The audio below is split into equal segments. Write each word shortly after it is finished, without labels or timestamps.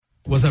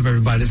What's up,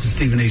 everybody? This is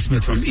Stephen A.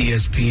 Smith from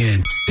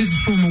ESPN. This is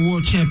former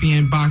world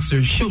champion boxer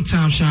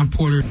Showtime Sean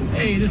Porter.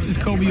 Hey, this is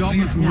Kobe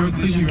Altman from your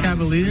Cleveland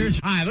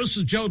Cavaliers. Hi, this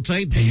is Joe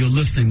Tate. And you're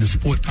listening to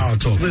Sports Power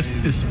Talk. Listen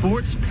to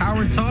Sports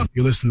Power Talk.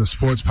 You're listening to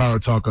Sports Power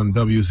Talk on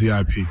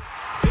WZIP.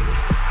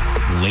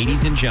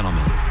 Ladies and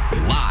gentlemen,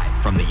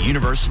 live from the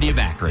University of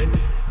Akron,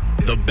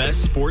 the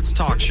best sports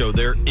talk show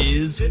there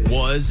is,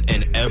 was,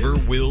 and ever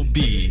will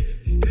be.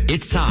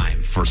 It's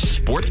time for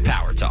Sports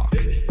Power Talk.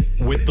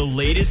 With the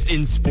latest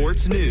in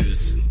sports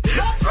news.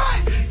 That's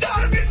right!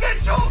 Donovan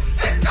Mitchell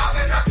is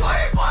coming to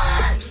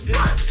Cleveland!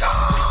 Let's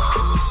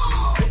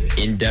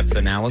go! In-depth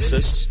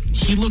analysis.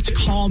 He looked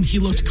calm. He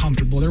looked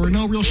comfortable. There were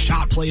no real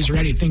shot plays or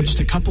anything.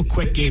 Just a couple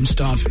quick game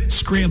stuff.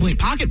 Scrambling.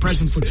 Pocket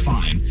presence looked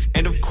fine.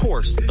 And, of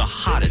course, the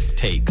hottest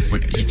takes.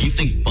 If you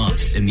think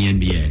bust in the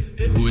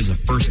NBA, who is the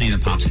first name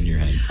that pops into your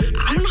head?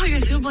 I don't know how you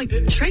guys feel, but like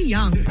Trae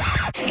Young.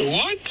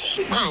 What?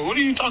 Bro, what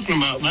are you talking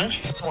about, man?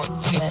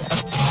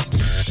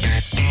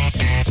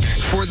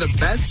 For the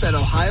best that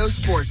Ohio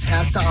sports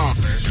has to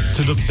offer.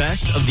 To the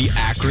best of the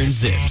Akron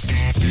Zips.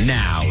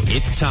 Now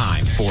it's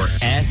time for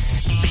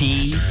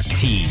SPT.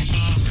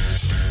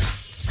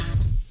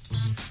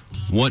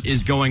 What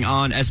is going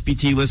on,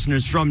 SPT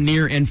listeners from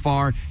near and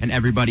far, and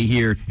everybody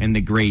here in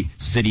the great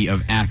city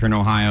of Akron,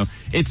 Ohio?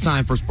 It's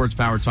time for Sports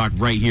Power Talk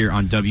right here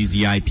on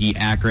WZIP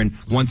Akron.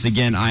 Once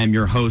again, I am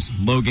your host,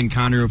 Logan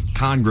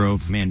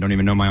Congrove. Man, don't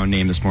even know my own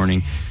name this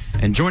morning.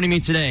 And joining me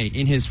today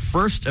in his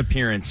first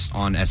appearance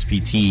on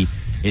SPT,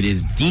 it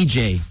is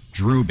DJ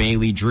Drew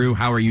Bailey. Drew,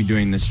 how are you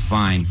doing this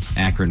fine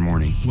Akron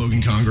morning?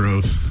 Logan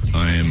Congrove,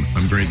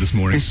 I'm great this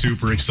morning.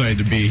 Super excited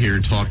to be here,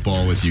 talk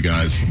ball with you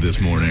guys this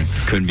morning.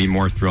 Couldn't be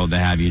more thrilled to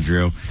have you,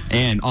 Drew.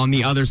 And on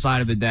the other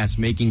side of the desk,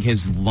 making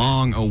his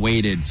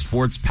long-awaited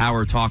Sports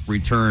Power Talk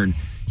return,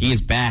 he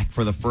is back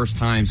for the first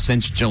time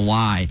since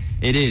July.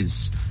 It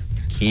is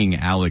King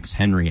Alex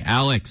Henry.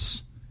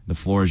 Alex, the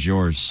floor is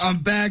yours. I'm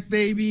back,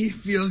 baby.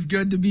 Feels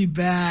good to be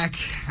back.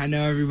 I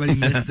know everybody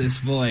missed this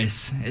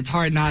voice. It's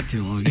hard not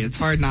to, Logan. It's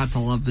hard not to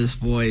love this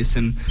voice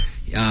and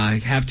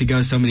have to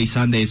go so many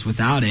Sundays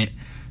without it.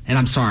 And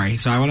I'm sorry,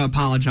 so I want to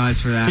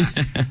apologize for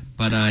that.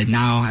 But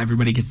now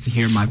everybody gets to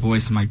hear my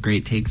voice and my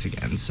great takes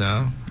again.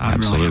 So I'm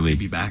really happy to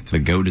be back. The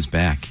GOAT is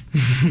back.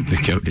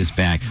 The GOAT is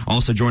back.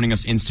 Also joining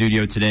us in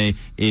studio today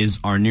is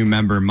our new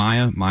member,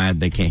 Maya. Maya,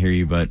 they can't hear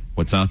you, but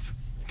what's up?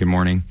 Good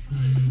morning.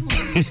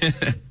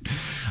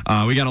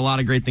 We got a lot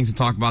of great things to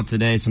talk about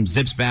today. Some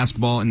Zips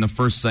basketball in the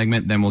first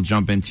segment. Then we'll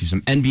jump into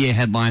some NBA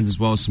headlines as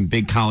well as some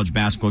big college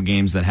basketball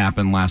games that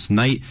happened last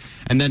night.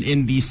 And then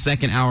in the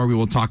second hour, we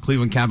will talk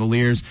Cleveland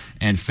Cavaliers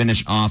and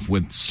finish off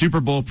with Super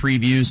Bowl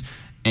previews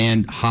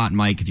and Hot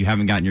Mic. If you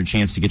haven't gotten your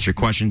chance to get your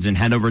questions in,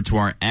 head over to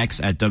our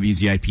X at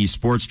WZIP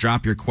Sports.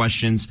 Drop your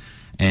questions,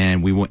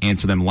 and we will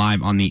answer them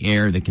live on the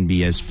air. They can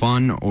be as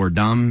fun or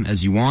dumb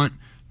as you want.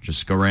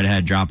 Just go right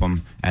ahead, drop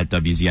them at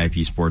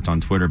WZIP Sports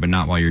on Twitter, but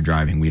not while you're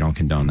driving. We don't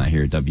condone that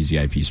here at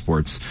WZIP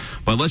Sports.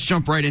 But let's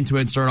jump right into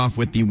it. Start off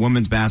with the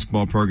women's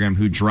basketball program,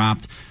 who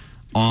dropped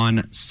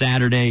on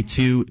Saturday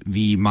to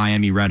the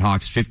Miami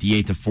Redhawks,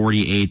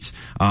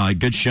 58-48.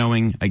 Good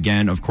showing,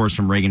 again, of course,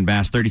 from Reagan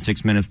Bass.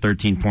 36 minutes,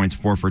 13 points,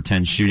 4 for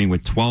 10 shooting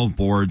with 12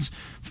 boards,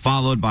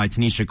 followed by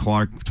Tanisha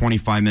Clark,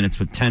 25 minutes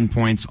with 10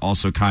 points.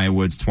 Also, Kaya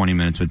Woods, 20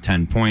 minutes with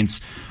 10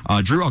 points.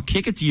 Drew, I'll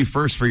kick it to you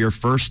first for your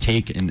first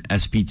take in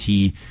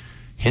SPT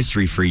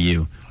history for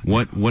you.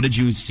 What did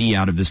you see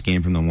out of this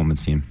game from the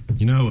women's team?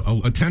 You know,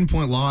 a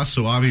 10-point loss,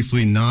 so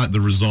obviously not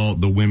the result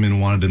the women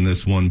wanted in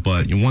this one,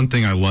 but one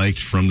thing I liked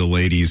from the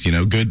ladies,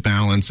 good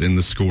balance in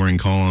the scoring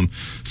column.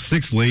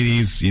 6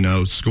 ladies,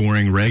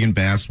 scoring. Reagan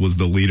Bass was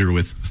the leader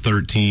with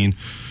 13,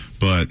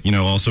 but,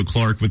 also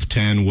Clark with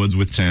 10, Woods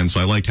with 10,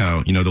 so I liked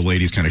how, the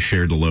ladies kind of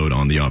shared the load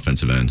on the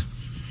offensive end.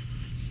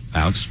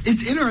 Alex?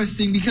 It's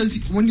interesting because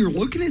when you're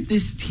looking at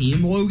this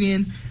team,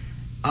 Logan,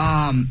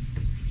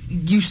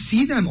 you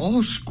see them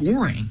all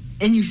scoring,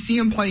 and you see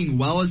them playing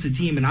well as a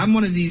team. And I'm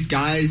one of these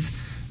guys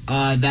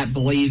that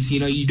believes,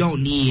 you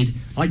don't need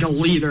like a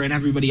leader and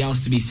everybody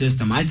else to be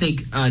system. I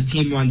think a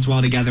team runs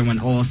well together when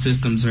all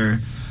systems are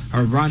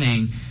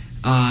running.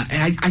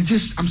 And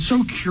I'm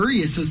so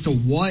curious as to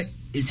what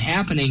is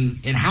happening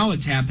and how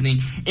it's happening.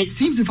 It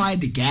seems, if I had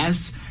to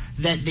guess,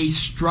 that they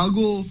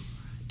struggle.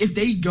 If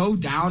they go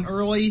down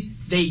early,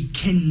 they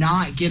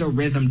cannot get a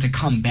rhythm to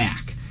come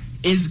back.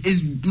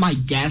 Is my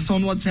guess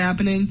on what's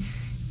happening.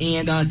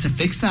 And to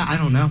fix that, I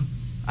don't know.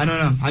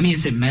 I mean,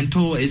 is it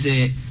mental? Is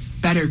it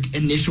better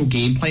initial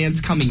game plans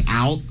coming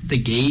out the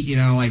gate?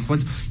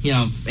 What's,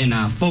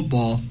 in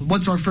football,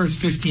 what's our first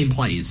 15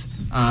 plays?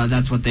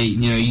 That's what they,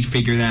 you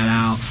figure that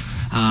out.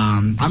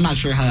 I'm not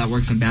sure how that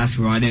works in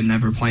basketball. I didn't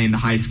ever play into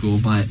high school,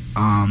 but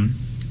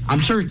I'm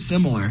sure it's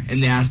similar in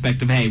the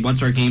aspect of, hey,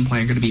 what's our game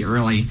plan going to be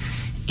early?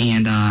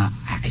 And I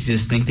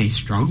just think they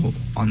struggle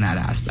on that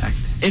aspect.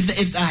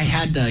 If I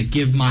had to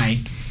give my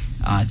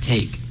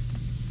take.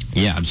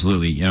 Yeah,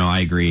 absolutely. I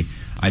agree.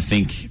 I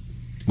think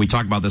we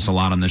talk about this a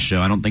lot on this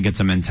show. I don't think it's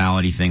a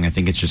mentality thing. I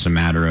think it's just a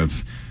matter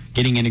of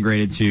getting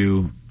integrated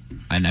to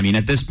And I mean,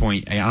 at this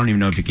point, I don't even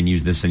know if you can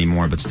use this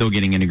anymore, but still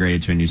getting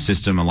integrated to a new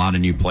system, a lot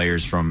of new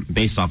players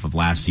based off of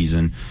last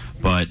season.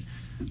 But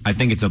I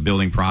think it's a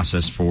building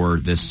process for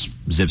this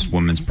Zips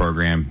women's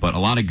program, but a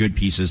lot of good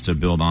pieces to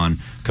build on.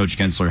 Coach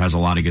Gensler has a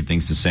lot of good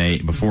things to say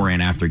before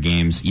and after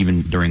games,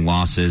 even during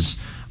losses.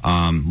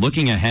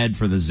 Looking ahead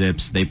for the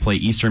Zips, they play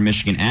Eastern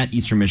Michigan at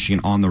Eastern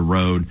Michigan on the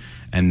road,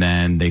 and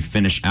then they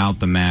finish out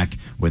the MAC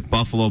with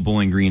Buffalo,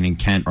 Bowling Green, and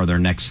Kent are their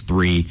next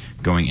three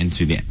going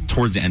into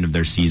towards the end of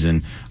their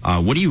season.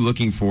 What are you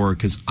looking for?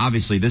 Because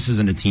obviously this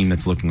isn't a team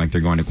that's looking like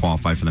they're going to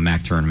qualify for the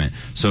MAC tournament.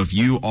 So if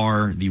you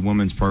are the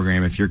women's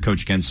program, if you're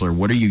Coach Gensler,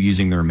 what are you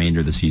using the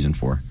remainder of the season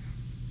for?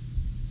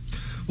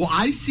 Well,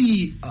 I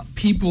see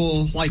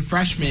people like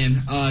freshman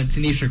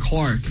Tanisha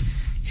Clark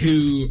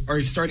who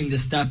are starting to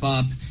step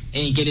up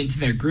and get into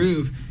their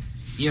groove.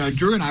 You know,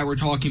 Drew and I were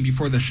talking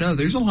before the show.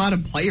 There's a lot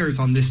of players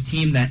on this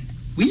team that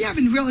we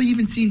haven't really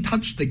even seen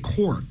touch the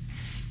court.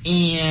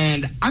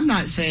 And I'm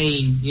not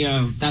saying, you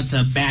know, that's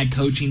a bad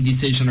coaching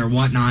decision or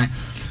whatnot.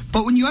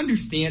 But when you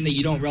understand that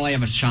you don't really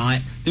have a shot,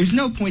 there's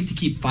no point to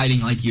keep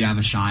fighting like you have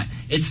a shot.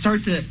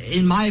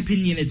 In my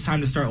opinion, it's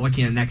time to start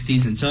looking at next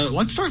season. So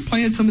let's start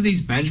playing some of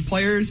these bench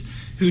players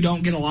who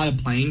don't get a lot of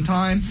playing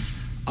time.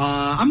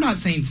 I'm not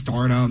saying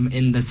start them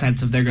in the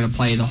sense of they're going to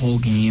play the whole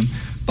game,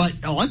 but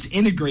let's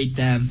integrate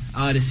them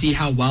to see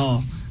how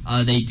well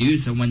they do.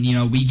 So when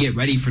we get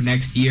ready for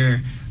next year,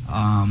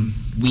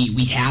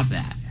 we have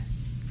that.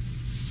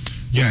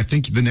 Yeah, I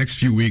think the next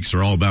few weeks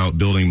are all about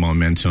building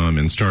momentum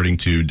and starting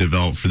to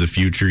develop for the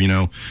future. You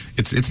know,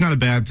 it's not a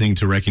bad thing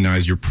to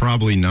recognize you're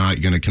probably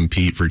not going to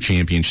compete for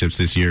championships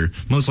this year.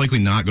 Most likely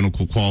not going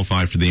to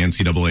qualify for the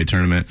NCAA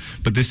tournament.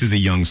 But this is a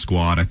young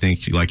squad. I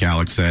think, like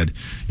Alex said,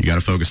 you got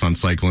to focus on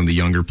cycling the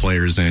younger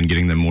players and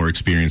getting them more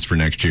experience for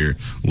next year,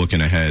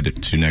 looking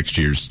ahead to next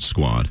year's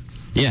squad.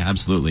 Yeah,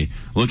 absolutely.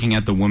 Looking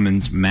at the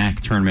women's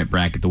MAC tournament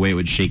bracket, the way it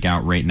would shake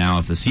out right now,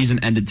 if the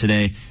season ended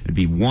today, it would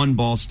be 1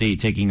 Ball State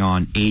taking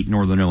on 8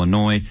 Northern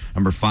Illinois,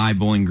 number 5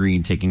 Bowling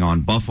Green taking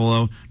on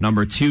Buffalo,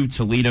 number 2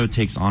 Toledo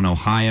takes on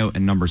Ohio,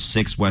 and number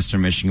 6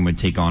 Western Michigan would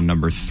take on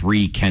number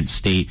 3 Kent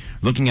State.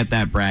 Looking at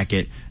that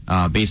bracket,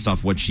 based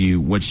off what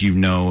you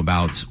know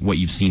about what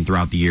you've seen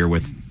throughout the year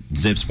with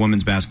Zips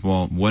women's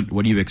basketball, what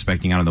are you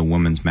expecting out of the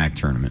women's MAC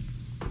tournament?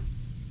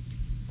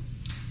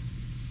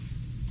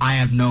 I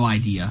have no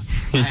idea.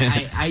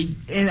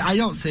 And I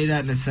don't say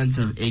that in a sense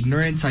of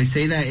ignorance. I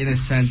say that in a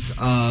sense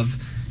of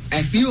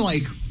I feel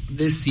like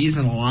this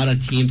season a lot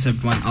of teams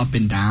have went up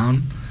and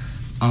down.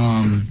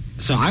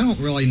 So I don't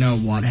really know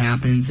what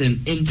happens.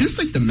 And just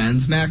like the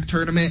men's MAC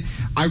tournament,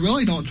 I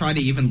really don't try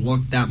to even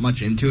look that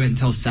much into it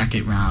until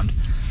second round.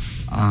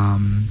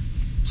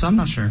 So I'm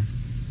not sure.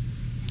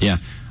 Yeah,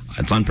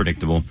 it's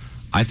unpredictable.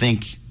 I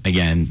think,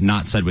 again,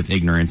 not said with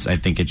ignorance, I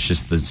think it's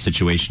just the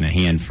situation at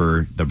hand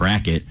for the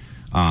bracket.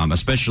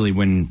 Especially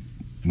when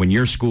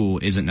your school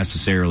isn't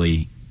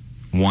necessarily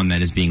one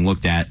that is being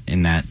looked at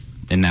in that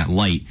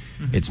light,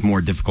 it's more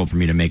difficult for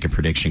me to make a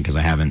prediction because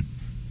I haven't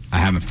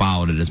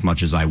followed it as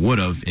much as I would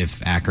have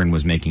if Akron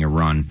was making a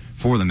run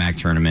for the MAC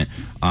tournament.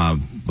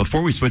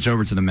 Before we switch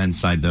over to the men's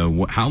side,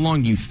 though, how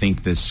long do you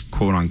think this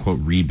quote unquote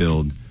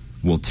rebuild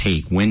will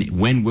take?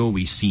 When will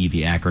we see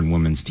the Akron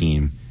women's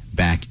team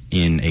back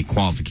in a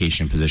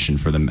qualification position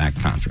for the MAC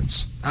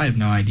conference? I have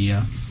no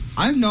idea.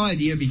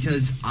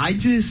 Because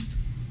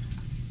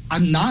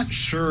I'm not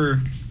sure,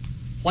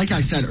 like I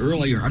said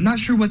earlier, I'm not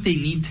sure what they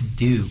need to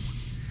do.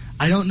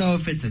 I don't know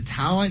if it's a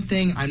talent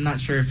thing. I'm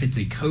not sure if it's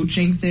a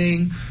coaching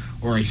thing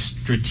or a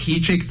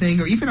strategic thing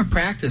or even a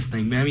practice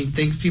thing. I mean,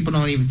 things people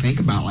don't even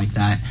think about like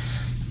that.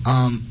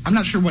 I'm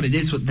not sure what it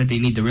is that they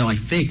need to really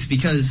fix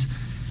because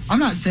I'm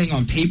not saying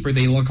on paper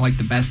they look like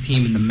the best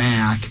team in the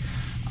MAC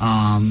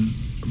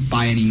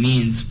by any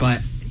means.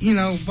 But,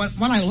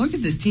 when I look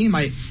at this team,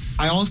 I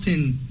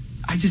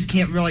just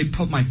can't really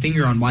put my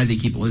finger on why they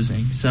keep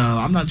losing. So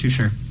I'm not too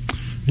sure.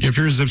 Yeah, if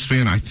you're a Zips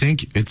fan, I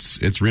think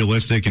it's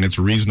realistic and it's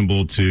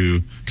reasonable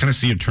to kind of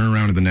see a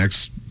turnaround in the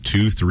next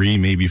 2, 3,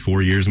 maybe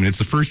 4 years. I mean, it's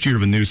the first year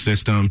of a new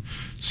system,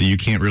 so you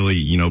can't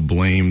really,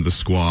 blame the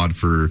squad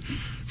for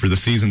the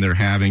season they're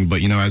having.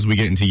 But, as we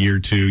get into year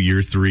 2,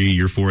 year 3,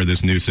 year 4 of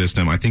this new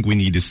system, I think we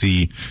need to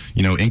see,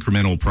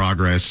 incremental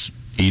progress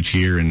each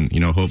year and,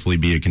 hopefully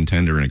be a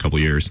contender in a couple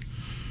years.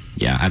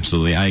 Yeah,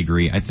 absolutely. I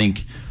agree. I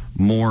think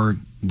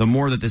the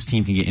more that this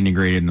team can get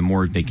integrated and the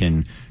more they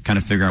can kind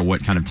of figure out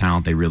what kind of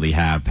talent they really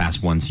have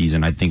past one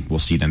season, I think we'll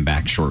see them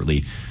back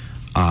shortly.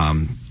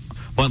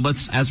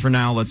 But as for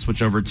now, let's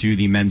switch over to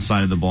the men's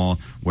side of the ball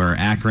where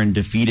Akron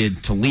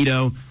defeated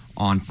Toledo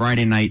on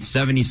Friday night,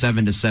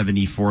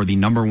 77-70 for the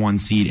number 1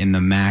 seed in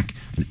the MAC.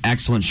 An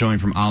excellent showing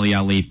from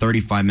Ali,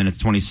 35 minutes,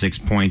 26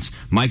 points.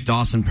 Mike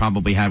Dawson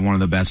probably had one of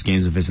the best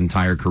games of his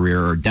entire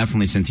career, or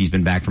definitely since he's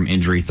been back from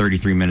injury,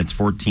 33 minutes,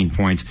 14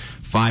 points,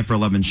 5 for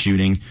 11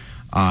 shooting.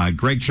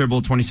 Greg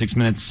Tribble, 26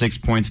 minutes, 6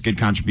 points, good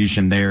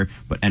contribution there.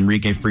 But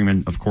Enrique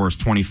Freeman, of course,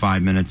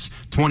 25 minutes,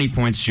 20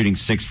 points, shooting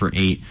 6 for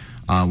 8.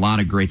 A lot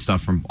of great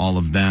stuff from all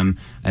of them.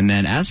 And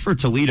then as for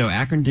Toledo,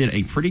 Akron did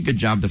a pretty good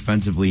job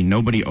defensively.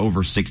 Nobody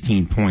over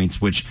 16 points,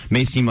 which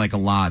may seem like a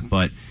lot,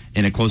 but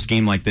in a close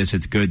game like this,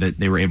 it's good that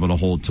they were able to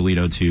hold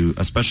Toledo to,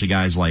 especially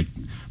guys like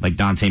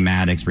Dante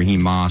Maddox,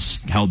 Raheem Moss,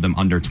 held them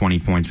under 20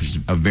 points, which is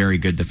a very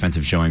good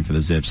defensive showing for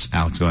the Zips.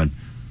 Alex, go ahead.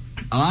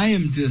 I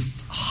am just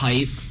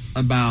hype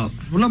about,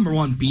 number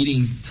one,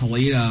 beating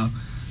Toledo.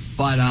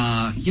 But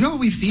you know what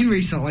we've seen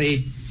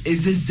recently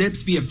is the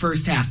Zips be a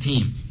first-half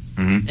team.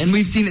 Mm-hmm. And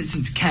we've seen it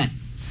since Kent.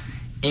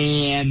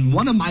 And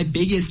one of my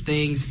biggest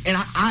things, and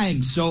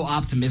I'm so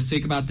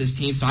optimistic about this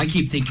team, so I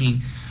keep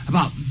thinking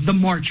about the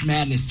March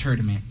Madness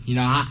tournament. You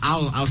know,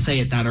 I'll say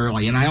it that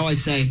early. And I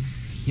always say,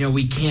 you know,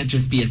 we can't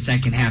just be a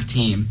second-half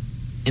team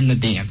in the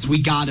dance.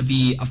 We got to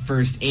be a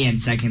first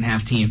and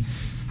second-half team.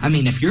 I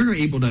mean, if you're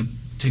able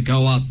to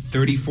go up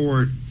 34,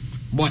 or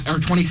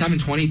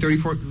 27-20,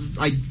 34,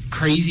 like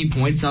crazy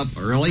points up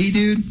early,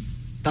 dude,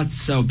 that's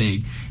so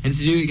big. And to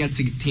do it against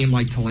a team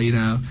like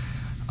Toledo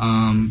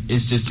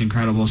is just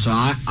incredible. So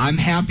I'm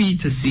happy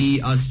to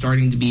see us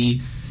starting to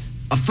be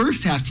a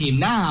first-half team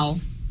now.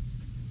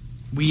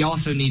 We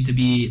also need to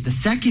be the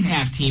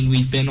second-half team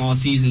we've been all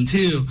season,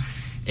 too.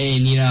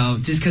 And, you know,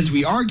 just because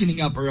we are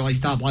getting up early,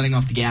 stop letting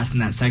off the gas in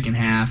that second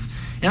half.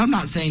 And I'm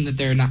not saying that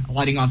they're not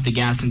letting off the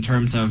gas in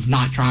terms of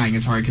not trying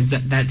as hard, because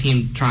that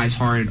team tries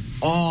hard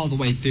all the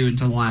way through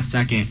until the last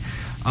second.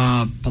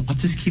 But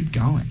let's just keep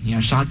going. You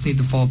know, shots need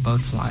to fall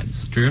both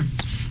sides. Drew?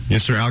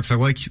 Yes, sir, Alex. I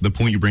like the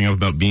point you bring up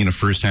about being a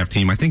first-half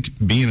team. I think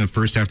being a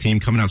first-half team,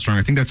 coming out strong,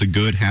 I think that's a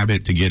good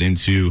habit to get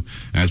into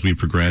as we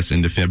progress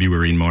into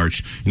February and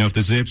March. You know, if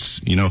the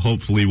Zips, you know,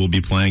 hopefully will be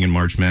playing in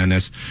March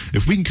Madness,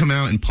 if we can come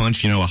out and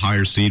punch, you know, a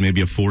higher seed, maybe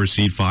a 4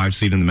 seed, 5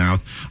 seed in the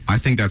mouth, I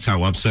think that's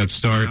how upsets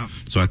start. Yeah.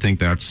 So I think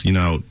that's, you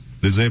know,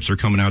 the Zips are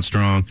coming out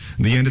strong.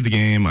 At the end of the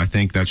game, I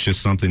think that's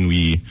just something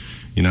we've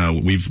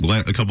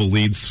let a couple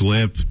leads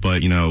slip,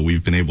 but, you know,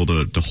 we've been able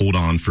to hold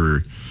on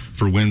for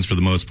wins for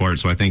the most part.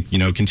 So I think, you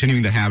know,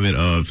 continuing the habit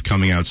of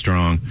coming out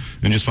strong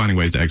and just finding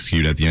ways to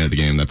execute at the end of the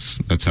game,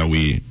 that's how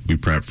we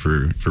prep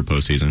for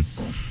postseason.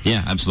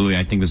 Yeah, absolutely.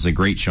 I think this is a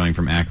great showing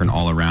from Akron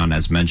all around,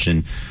 as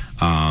mentioned.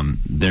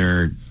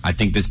 I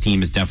think this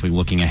team is definitely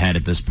looking ahead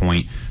at this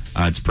point.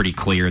 It's pretty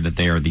clear that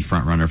they are the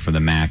front runner for the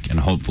MAC, and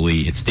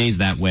hopefully it stays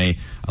that way.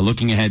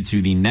 Looking ahead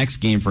to the next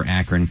game for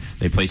Akron,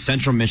 they play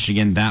Central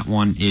Michigan. That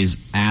one is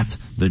at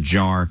the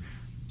Jar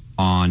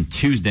on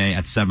Tuesday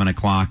at 7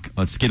 o'clock.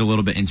 Let's get a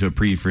little bit into a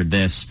preview for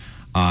this.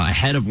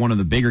 Ahead of one of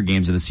the bigger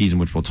games of the season,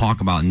 which we'll talk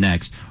about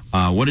next.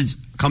 What is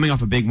coming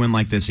off a big win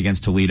like this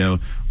against Toledo?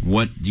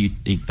 What do you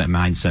think that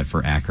mindset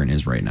for Akron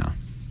is right now?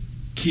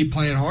 Keep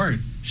playing hard.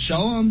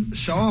 Show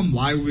them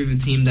why we're the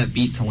team that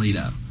beat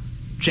Toledo.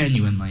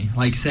 Genuinely.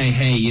 Like, say,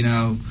 hey, you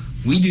know,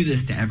 we do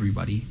this to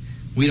everybody.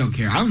 We don't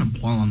care. I want to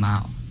blow them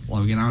out.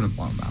 Logan, I want to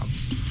blow them out.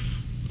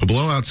 A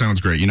blowout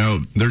sounds great. You know,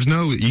 there's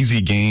no easy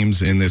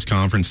games in this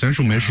conference.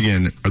 Central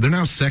Michigan, they're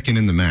now second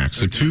in the MAC.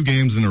 So 2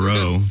 games in a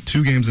row,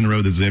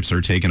 the Zips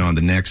are taking on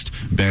the next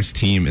best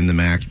team in the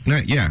MAC.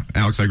 Yeah,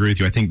 Alex, I agree with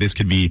you. I think this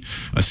could be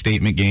a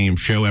statement game.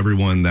 Show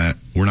everyone that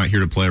we're not here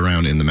to play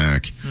around in the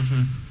MAC.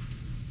 Mm-hmm.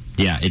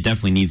 Yeah, it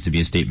definitely needs to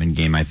be a statement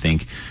game, I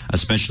think,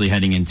 especially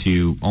heading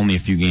into only a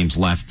few games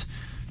left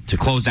to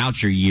close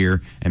out your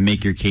year and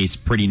make your case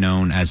pretty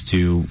known as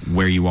to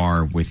where you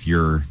are with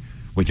your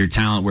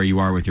talent, where you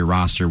are with your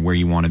roster, where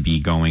you want to be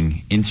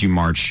going into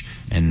March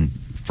and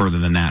further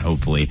than that,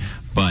 hopefully.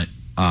 But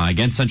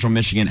against Central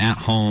Michigan at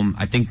home,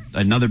 I think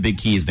another big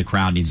key is the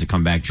crowd needs to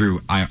come back.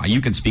 Drew,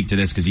 you can speak to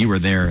this because you were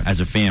there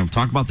as a fan.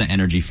 Talk about the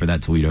energy for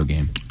that Toledo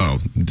game. Oh,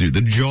 dude,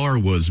 the Jar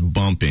was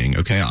bumping,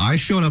 okay? I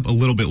showed up a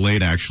little bit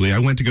late, actually. I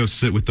went to go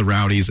sit with the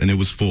Rowdies, and it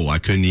was full. I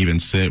couldn't even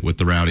sit with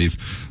the Rowdies.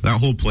 That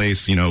whole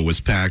place, you know, was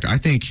packed. I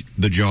think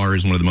the Jar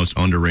is one of the most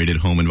underrated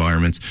home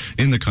environments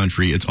in the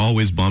country. It's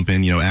always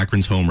bumping. You know,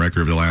 Akron's home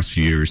record of the last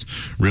few years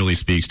really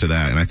speaks to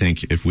that. And I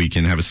think if we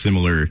can have a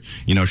similar,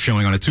 you know,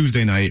 showing on a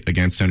Tuesday night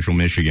against Central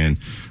Michigan,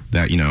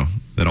 that, you know,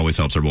 that always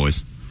helps our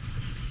boys.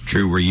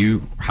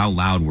 Drew, how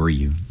loud were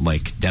you?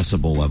 Like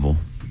decibel level?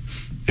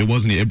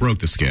 It broke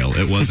the scale.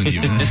 It wasn't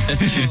even.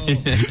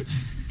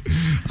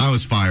 I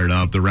was fired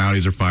up. The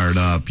Rowdies are fired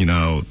up. You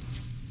know,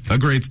 a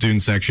great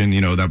student section.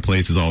 You know, that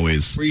place is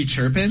always. Were you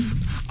chirping?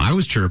 I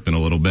was chirping a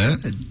little bit.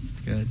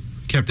 Good.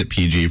 Kept it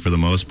PG for the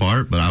most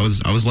part, but I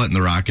was letting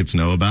the Rockets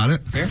know about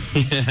it. Fair.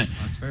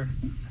 That's fair.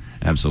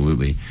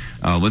 Absolutely.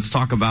 Let's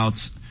talk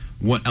about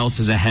what else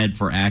is ahead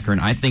for Akron.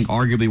 I think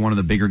arguably one of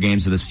the bigger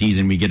games of the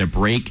season. We get a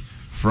break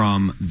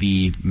from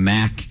the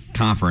MAC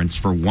conference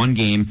for one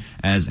game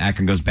as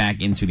Akron goes back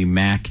into the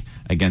MAC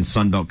against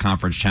Sunbelt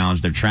Conference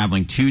Challenge. They're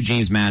traveling to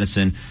James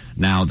Madison.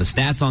 Now, the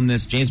stats on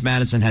this, James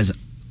Madison has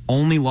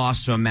only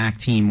lost to a MAC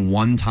team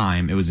one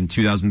time. It was in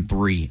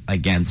 2003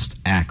 against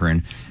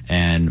Akron.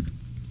 And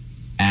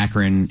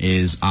Akron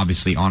is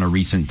obviously on a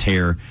recent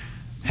tear.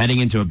 Heading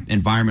into an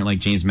environment like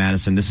James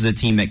Madison, this is a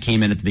team that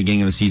came in at the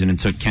beginning of the season and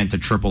took Kent to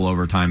triple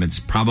overtime. It's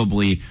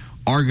probably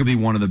arguably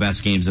one of the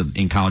best games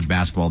in college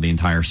basketball the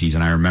entire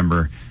season. I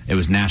remember it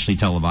was nationally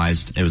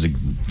televised. It was a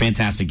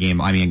fantastic game.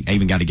 I mean, I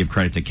even got to give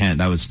credit to Kent.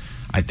 That was,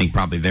 I think,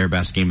 probably their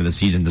best game of the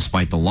season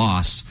despite the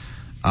loss.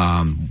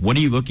 What are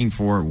you looking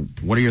for?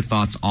 What are your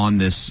thoughts on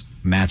this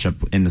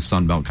matchup in the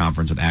Sun Belt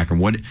Conference with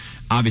Akron?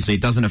 Obviously,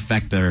 it doesn't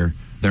affect their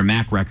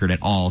MAC record at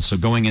all. So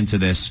going into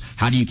this,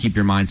 how do you keep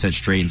your mindset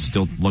straight and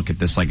still look at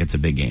this like it's a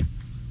big game?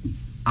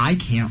 I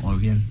can't,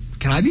 Logan.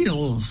 Can I be a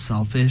little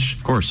selfish?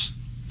 Of course.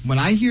 When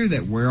I hear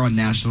that we're on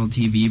national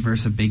TV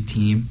versus a big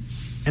team,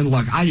 and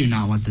look, I do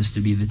not want this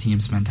to be the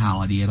team's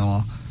mentality at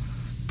all,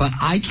 but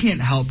I can't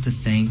help to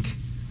think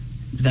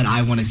that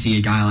I want to see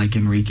a guy like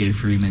Enrique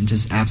Freeman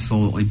just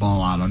absolutely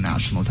ball out on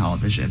national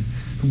television.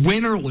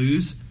 Win or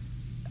lose,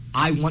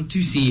 I want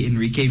to see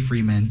Enrique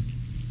Freeman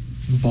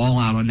ball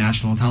out on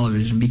national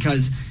television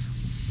because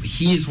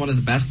he is one of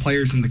the best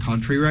players in the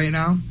country right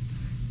now.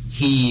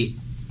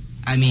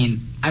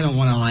 I don't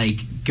want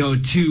to go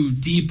too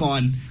deep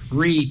on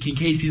Reek in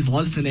case he's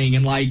listening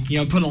and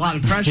put a lot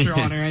of pressure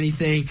on or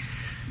anything.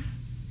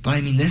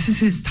 But this is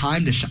his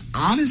time to shine.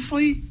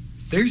 Honestly,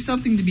 there's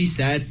something to be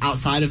said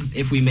outside of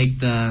if we make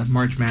the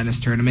March Madness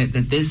tournament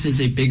that this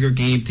is a bigger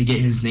game to get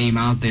his name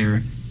out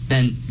there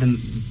than the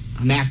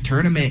MAC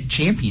tournament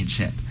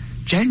championship.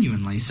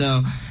 Genuinely.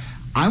 So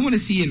I want to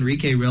see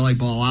Enrique really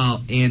ball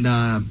out, and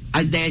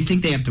I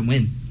think they have to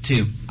win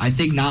too. I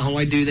think not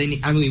only do they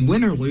need,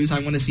 win or lose, I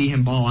want to see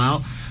him ball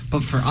out,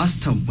 but for us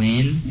to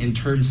win in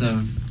terms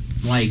of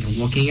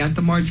looking at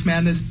the March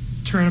Madness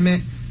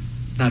tournament,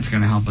 that's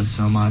going to help us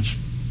so much.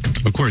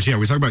 Of course, yeah.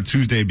 We talk about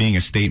Tuesday being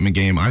a statement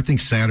game. I think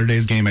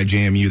Saturday's game at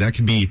JMU, that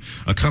could be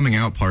a coming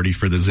out party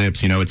for the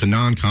Zips. It's a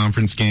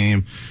non-conference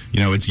game.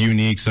 It's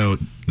unique. So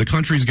the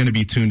country's going to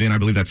be tuned in. I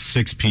believe that's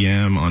 6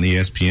 p.m. on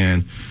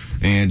ESPN.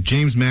 And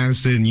James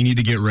Madison, you need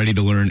to get ready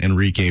to learn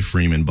Enrique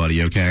Freeman,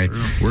 buddy, okay?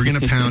 We're going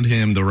to pound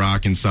him the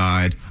rock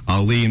inside.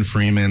 Ali and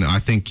Freeman, I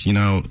think,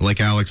 like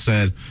Alex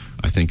said,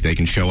 I think they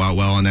can show out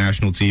well on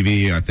national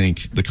TV. I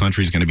think the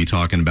country's going to be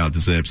talking about the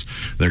Zips.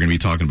 They're going to be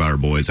talking about our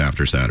boys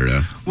after Saturday.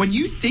 When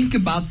you think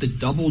about the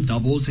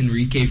double-doubles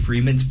Enrique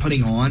Freeman's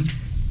putting on,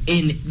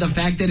 and the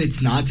fact that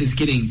it's not just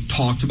getting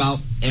talked about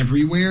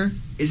everywhere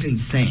is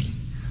insane.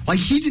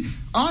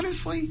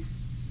 Honestly,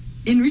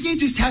 Enrique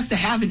just has to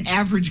have an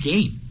average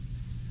game.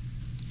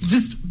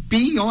 Just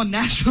being on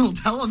national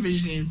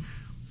television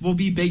will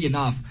be big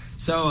enough.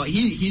 So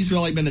he's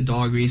really been a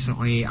dog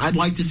recently. I'd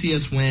like to see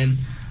us win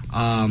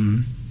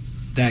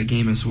that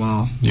game as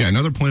well. Yeah,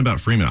 another point about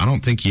Freeman, I don't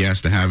think he has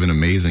to have an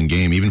amazing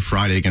game. Even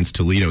Friday against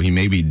Toledo, he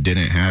maybe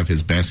didn't have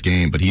his best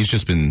game, but he's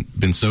just been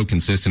so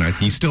consistent.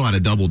 He still had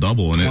a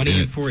double-double. 20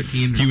 and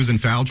 14. He was in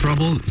foul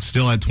trouble,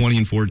 still had 20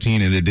 and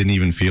 14, and it didn't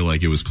even feel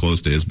like it was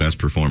close to his best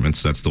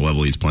performance. That's the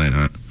level he's playing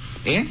at.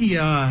 And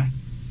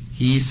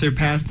he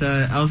surpassed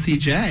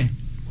LCJ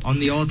on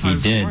the all-time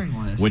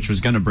scoring list. Which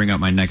was going to bring up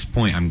my next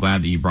point. I'm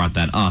glad that you brought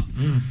that up.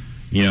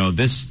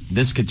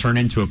 This could turn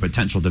into a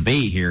potential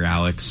debate here,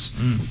 Alex.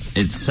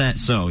 It's set.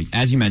 So,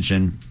 as you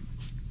mentioned,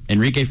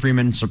 Enrique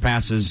Freeman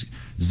surpasses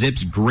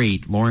Zips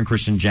great Lauren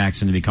Christian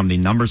Jackson to become the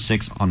number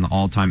 6 on the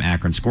all-time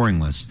Akron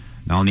scoring list.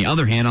 Now, on the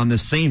other hand, on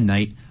this same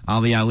night,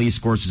 Ali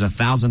scores his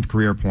 1,000th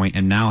career point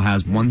and now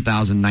has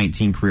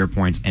 1,019 career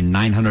points, and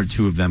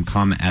 902 of them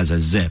come as a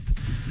Zip.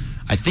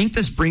 I think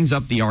this brings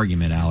up the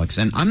argument, Alex,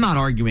 and I'm not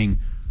arguing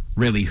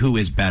really who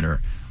is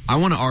better. I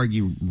want to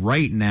argue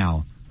right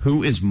now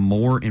who is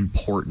more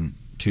important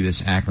to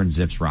this Akron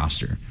Zips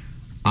roster,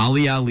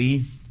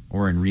 Ali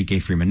or Enrique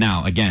Freeman.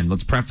 Now, again,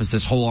 let's preface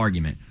this whole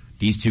argument.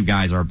 These two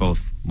guys are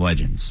both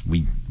legends.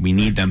 We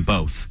need them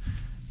both,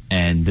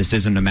 and this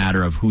isn't a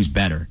matter of who's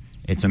better.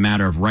 It's a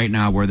matter of right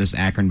now where this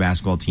Akron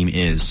basketball team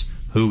is,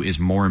 who is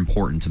more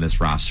important to this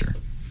roster.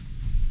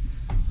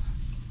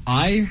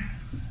 I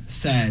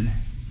said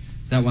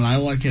that when I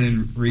look at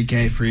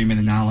Enrique Freeman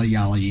and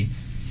Ali,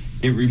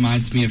 it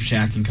reminds me of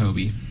Shaq and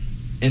Kobe,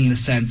 in the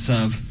sense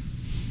of,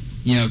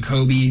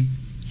 Kobe,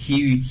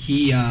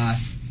 he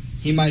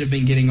might have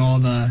been getting all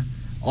the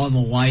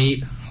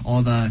light,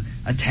 all the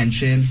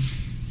attention,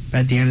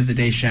 but at the end of the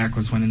day, Shaq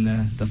was winning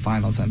the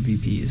Finals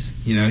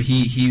MVPs.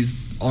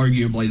 He's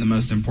arguably the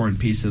most important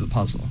piece of the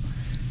puzzle.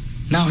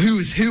 Now, who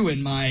is who?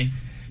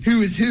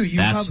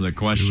 That's the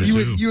question.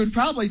 You would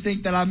probably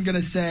think that I'm going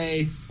to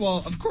say,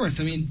 well, of course.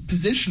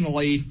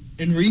 Positionally,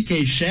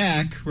 Enrique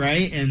Shaq,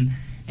 right, and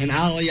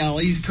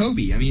Ali's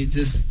Kobe.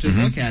 Just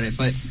look at it.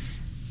 But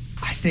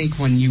I think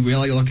when you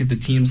really look at the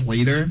team's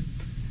leader,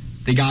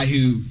 the guy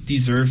who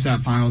deserves that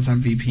Finals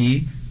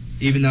MVP,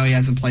 even though he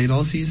hasn't played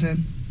all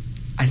season,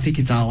 I think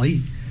it's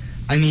Ali.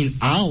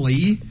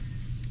 Ali,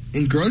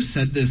 and Gross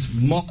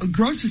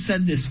has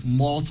said this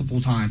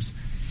multiple times.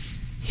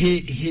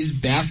 His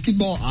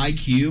basketball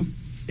IQ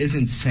is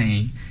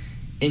insane,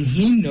 and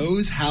he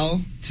knows how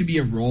to be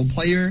a role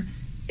player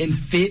and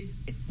fit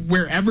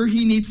wherever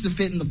he needs to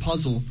fit in the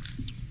puzzle.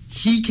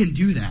 He can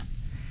do that.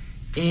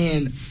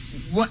 And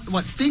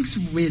what stinks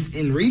with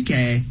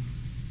Enrique,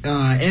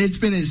 and it's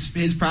been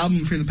his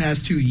problem for the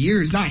past 2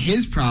 years, not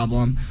his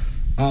problem,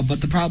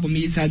 But the problem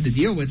he's had to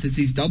deal with is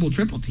these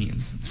double-triple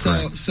teams.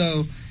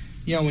 So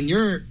when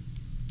you're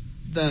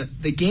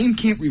the game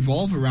can't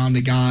revolve around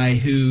a guy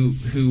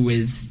who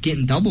is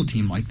getting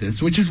double-teamed like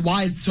this, which is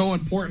why it's so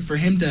important for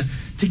him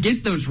to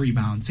get those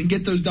rebounds and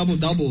get those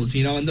double-doubles,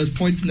 and those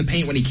points in the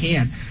paint when he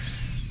can.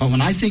 But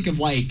when I think of,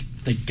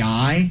 the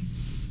guy,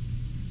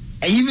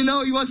 even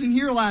though he wasn't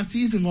here last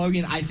season,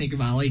 Logan, I think of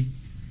Ali.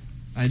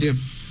 I do.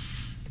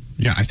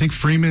 Yeah, I think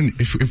Freeman,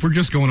 if we're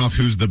just going off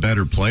who's the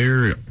better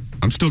player,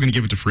 I'm still going to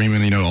give it to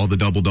Freeman. All the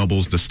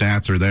double-doubles, the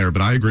stats are there.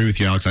 But I agree with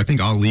you, Alex. I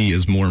think Ali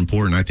is more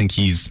important. I think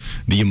he's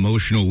the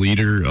emotional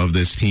leader of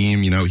this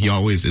team. He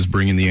always is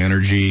bringing the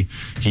energy.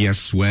 He has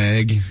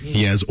swag.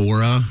 He has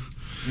aura.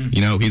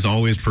 He's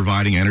always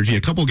providing energy.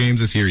 A couple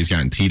games this year, he's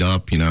gotten teed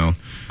up,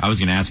 I was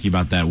going to ask you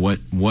about that. What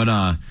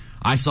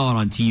I saw it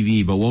on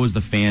TV, but what was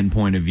the fan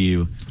point of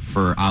view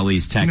for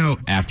Ali's tech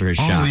after his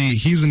shot? Ali,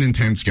 he's an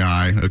intense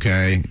guy,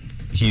 okay?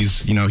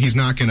 He's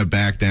not going to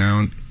back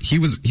down. He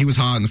was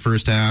hot in the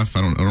first half.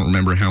 I don't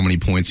remember how many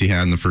points he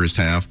had in the first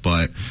half,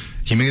 but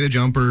he made a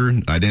jumper.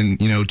 I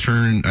didn't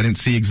I didn't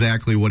see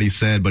exactly what he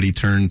said, but he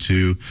turned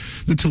to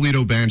the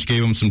Toledo bench,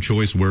 gave him some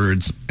choice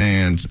words,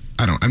 and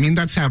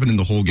that's happened in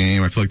the whole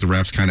game. I feel like the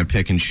refs kind of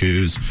pick and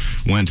choose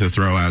when to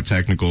throw out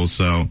technicals,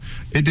 so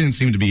it didn't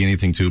seem to be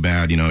anything too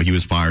bad. He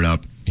was fired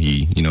up.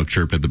 He,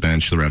 chirped at the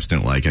bench. The refs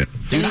didn't like it.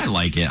 Dude, I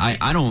like it.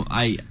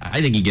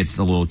 I think he gets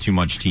a little too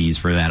much tease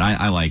for that.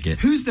 I like it.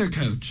 Who's their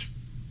coach?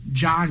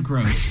 John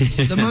Gross.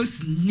 The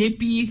most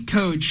nippy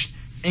coach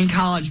in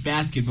college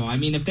basketball.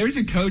 If there's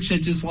a coach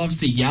that just loves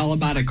to yell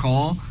about a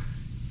call,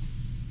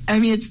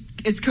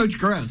 it's Coach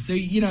Gross. So,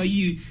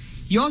 you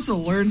also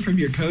learn from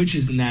your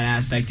coaches in that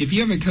aspect. If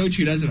you have a coach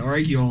who doesn't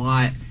argue a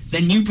lot,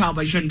 then you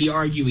probably shouldn't be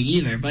arguing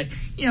either. But,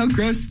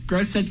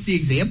 Gross sets the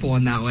example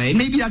in that way. And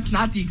maybe that's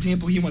not the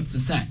example he wants to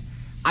set.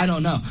 I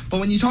don't know. But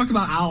when you talk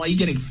about Ali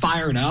getting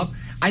fired up,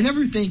 I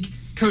never think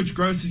Coach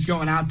Gross is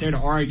going out there to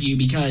argue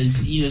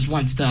because he just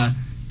wants to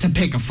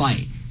pick a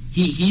fight.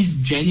 He's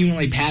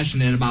genuinely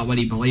passionate about what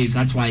he believes.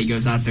 That's why he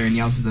goes out there and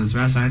yells at those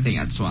refs. And I think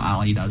that's what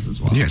Ali does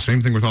as well. Yeah, same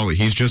thing with Ali.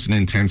 He's just an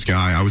intense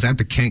guy. I was at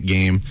the Kent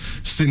game,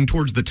 sitting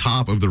towards the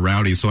top of the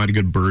Rowdies, so I had a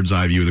good bird's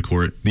eye view of the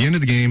court. The end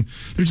of the game,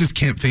 there's just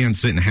Kent fans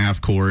sitting half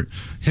court.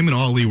 Him and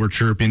Ali were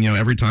chirping.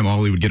 Every time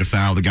Ali would get a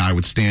foul, the guy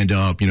would stand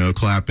up,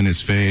 clap in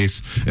his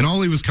face. And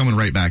Ali was coming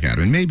right back at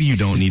him. And maybe you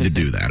don't need to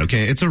do that,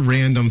 okay? It's a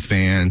random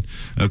fan,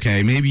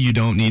 okay? Maybe you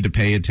don't need to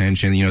pay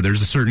attention.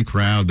 There's a certain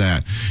crowd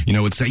that,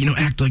 would say,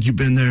 act like you've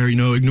been there,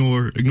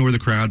 ignore the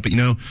crowd. But,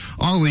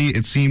 Ali,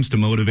 it seems to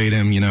motivate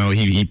him.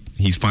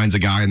 He finds a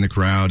guy in the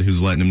crowd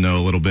who's letting him know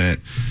a little bit.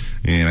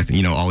 And I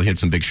think, Ali hit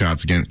some big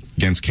shots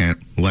against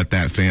Kent. Let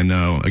that fan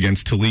know.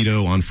 Against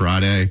Toledo on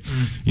Friday,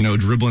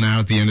 dribbling out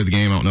at the end of the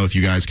game. I don't know if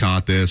you guys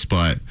caught this,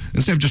 but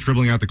instead of just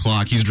dribbling out the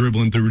clock, he's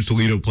dribbling through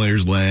Toledo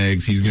players'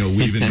 legs. He's,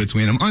 weaving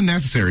between them.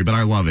 Unnecessary, but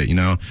I love it.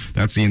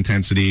 That's the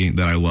intensity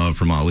that I love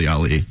from Ali.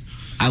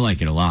 I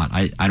like it a lot.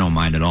 I don't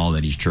mind at all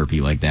that he's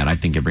chirpy like that. I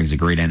think it brings a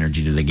great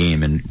energy to the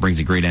game and brings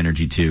a great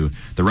energy to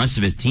the rest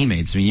of his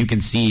teammates. You can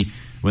see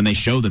when they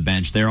show the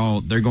bench,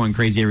 they're going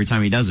crazy every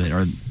time he does it,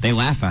 or they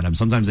laugh at him.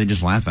 Sometimes they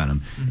just laugh at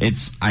him.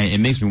 It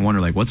makes me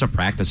wonder, what's a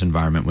practice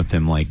environment with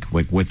him,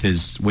 with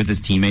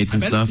his teammates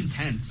and stuff. It's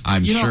intense.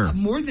 I'm sure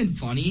more than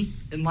funny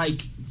and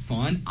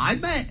fun. I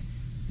bet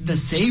the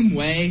same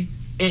way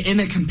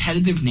in a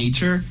competitive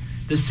nature,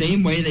 the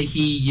same way that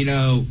he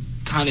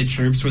kind of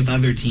chirps with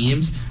other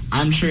teams.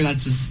 I'm sure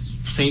that's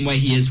the same way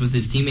he is with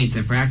his teammates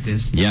at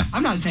practice. Yeah.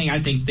 I'm not saying I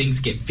think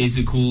things get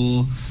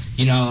physical,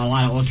 a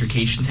lot of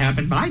altercations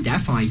happen, but I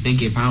definitely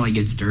think it probably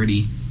gets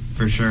dirty,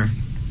 for sure.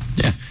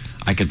 Yeah,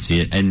 I could see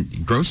it.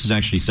 And Gross has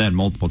actually said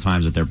multiple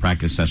times that their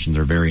practice sessions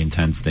are very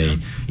intense.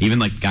 Even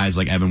guys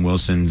like Evan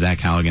Wilson, Zach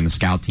Halligan, the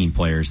scout team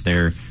players,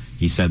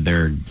 he said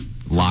they're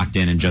locked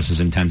in and just as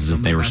intense as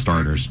if they were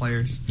starters.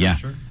 Players, yeah,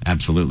 sure.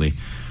 Absolutely.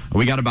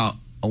 We got about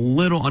a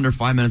little under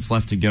 5 minutes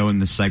left to go in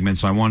this segment,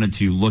 so I wanted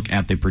to look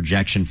at the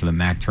projection for the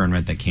MAC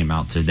tournament that came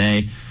out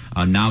today.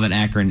 Now that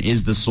Akron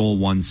is the sole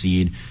 1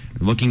 seed,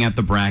 looking at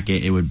the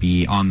bracket, it would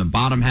be on the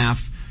bottom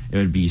half. It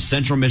would be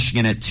Central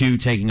Michigan at 2,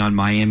 taking on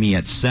Miami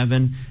at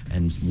 7,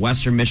 and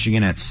Western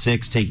Michigan at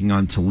 6, taking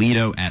on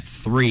Toledo at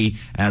 3.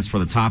 As for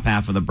the top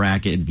half of the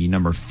bracket, it'd be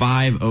number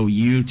 5,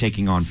 OU,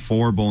 taking on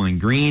 4, Bowling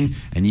Green,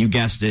 and you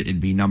guessed it, it'd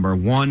be number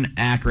 1,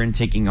 Akron,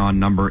 taking on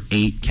number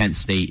 8, Kent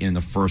State in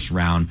the first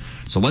round.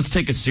 So let's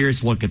take a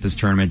serious look at this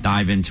tournament,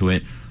 dive into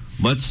it.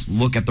 Let's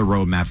look at the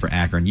roadmap for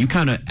Akron. You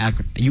kind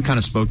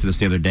of spoke to this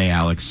the other day,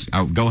 Alex.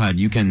 Go ahead.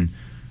 You can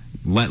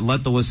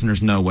let the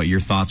listeners know what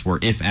your thoughts were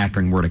if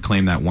Akron were to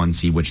claim that 1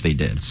 seed, which they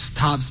did.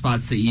 Top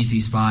spot's the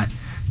easy spot.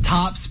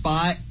 Top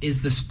spot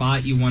is the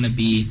spot you want to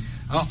be.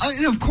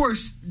 And of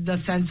course, the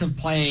sense of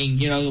playing,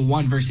 the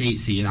 1 versus 8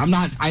 seed.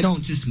 I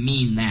don't just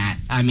mean that.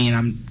 I mean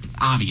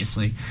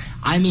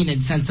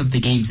in sense of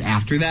the games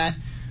after that.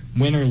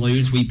 Win or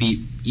lose, we beat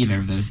either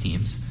of those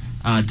teams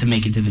to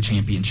make it to the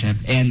championship.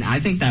 And I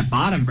think that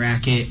bottom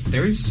bracket,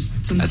 there's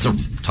some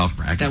teams a tough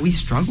bracket that we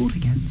struggled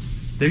against.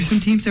 There's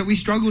some teams that we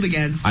struggled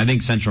against. I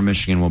think Central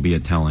Michigan will be a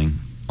telling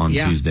on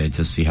Tuesday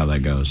to see how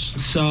that goes.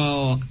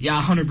 So,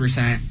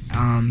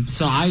 100%.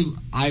 So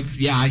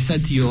I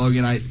said to you,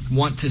 Logan, I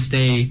want to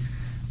stay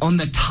on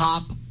the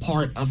top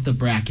part of the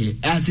bracket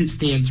as it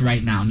stands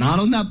right now, not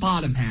on that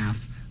bottom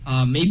half.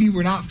 Maybe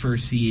we're not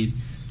first seed,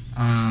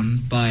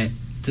 but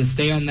to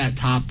stay on that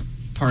top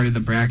part of the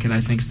bracket,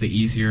 I think is the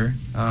easier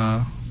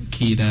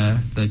key to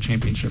the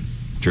championship.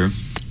 Drew?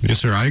 Yes,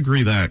 sir. I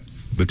agree that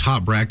the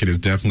top bracket is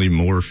definitely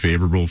more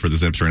favorable for the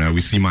Zips right now. We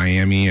see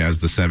Miami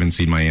as the 7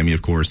 seed. Miami,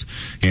 of course,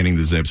 handing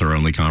the Zips our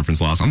only conference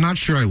loss. I'm not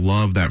sure I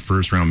love that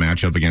first round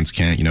matchup against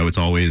Kent. It's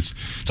always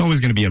going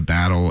to be a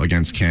battle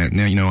against Kent.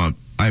 Now,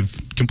 I have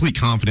complete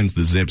confidence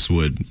the Zips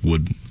would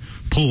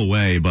pull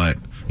away, but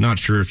not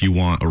sure if you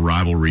want a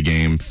rivalry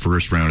game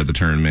first round of the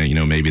tournament.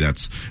 Maybe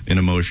that's an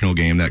emotional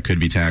game that could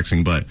be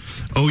taxing. But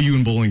OU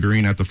and Bowling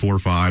Green at the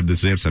 4-5, the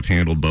Zips have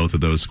handled both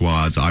of those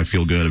squads. I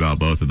feel good about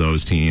both of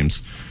those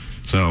teams.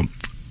 So,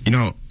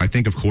 I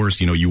think, of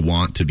course, you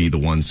want to be the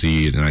 1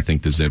 seed, and I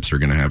think the Zips are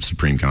going to have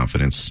supreme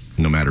confidence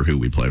no matter who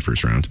we play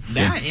first round.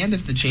 And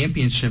if the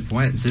championship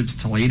went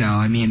Zips-Toledo,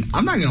 I'm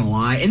not going to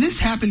lie. And this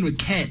happened with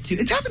Kent, too.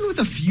 It's happened with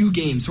a few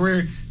games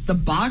where the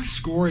box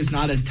score is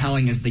not as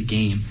telling as the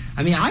game.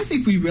 I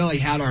think we really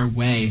had our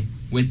way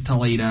with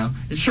Toledo.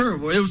 Sure,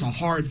 it was a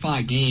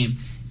hard-fought game,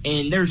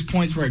 and there's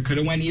points where it could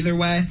have went either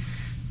way.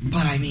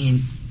 But,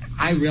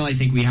 I really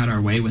think we had our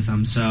way with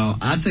them. So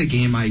that's a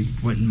game I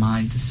wouldn't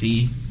mind to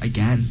see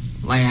again.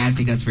 I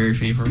think that's very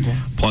favorable.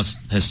 Plus,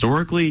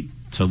 historically,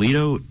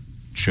 Toledo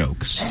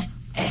chokes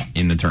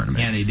in the tournament.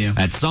 Yeah, they do.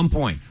 At some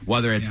point,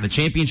 whether it's the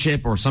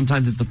championship or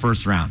sometimes it's the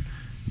first round.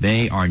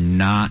 They are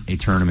not a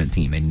tournament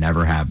team. They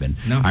never have been.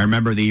 No. I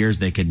remember the years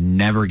they could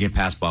never get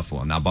past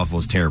Buffalo. Now,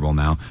 Buffalo's terrible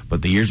now,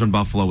 but the years when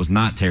Buffalo was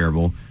not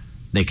terrible,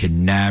 they could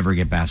never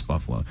get past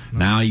Buffalo. No.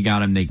 Now you got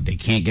them, they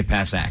can't get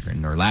past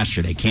Akron. Or last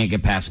year, they can't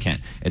get past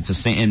Kent. It's the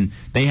same. And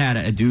they had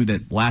a dude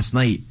that last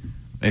night,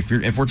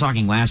 if we're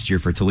talking last year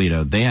for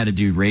Toledo, they had a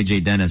dude, Ray J.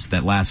 Dennis,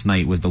 that last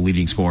night was the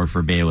leading scorer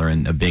for Baylor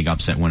and a big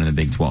upset win in the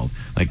Big 12.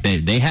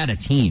 They had a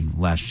team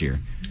last year.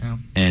 Yeah.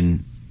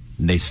 And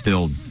they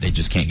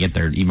just can't get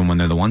there even when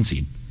they're the 1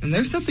 seed. And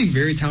there's something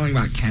very telling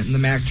about Kent in the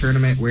MAC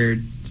tournament where,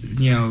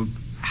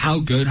 how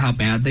good, how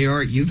bad they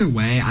are. Either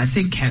way, I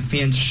think Kent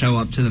fans show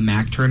up to the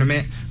MAC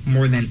tournament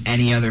more than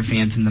any other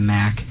fans in the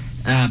MAC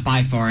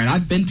by far. And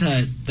I've been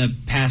to the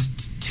past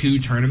 2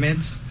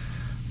 tournaments.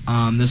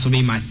 This will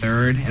be my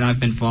 3rd, and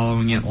I've been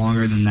following it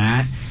longer than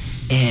that.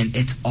 And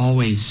it's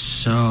always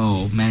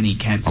so many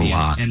Kent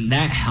fans, and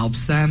that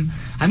helps them.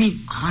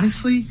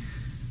 Honestly,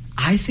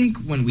 I think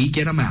when we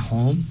get them at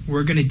home,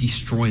 we're going to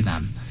destroy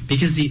them.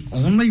 Because the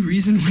only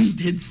reason we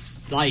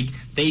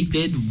they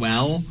did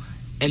well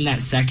in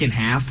that second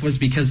half was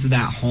because of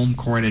that home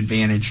court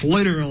advantage.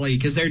 Literally,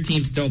 because their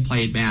team still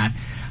played bad.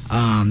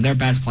 Their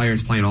best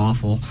players played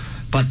awful.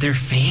 But their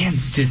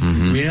fans just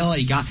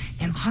really got...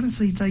 And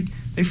honestly, it's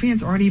their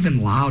fans aren't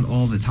even loud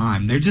all the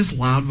time. They're just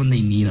loud when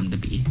they need them to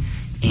be.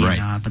 And,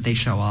 right. But they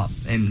show up,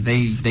 and they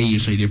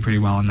usually do pretty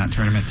well in that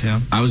tournament, too.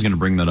 I was going to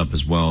bring that up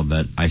as well,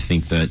 that I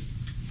think that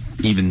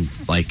even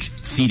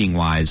seeding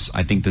wise,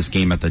 I think this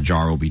game at the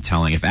Jar will be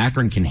telling. If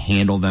Akron can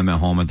handle them at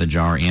home at the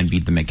Jar and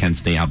beat them at Kent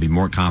State, I'll be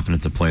more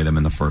confident to play them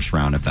in the first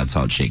round if that's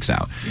how it shakes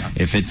out. Yeah.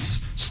 If it's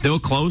still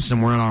close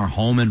and we're in our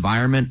home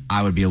environment,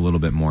 I would be a little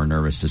bit more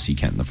nervous to see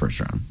Kent in the first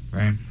round.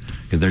 Right.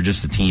 Because they're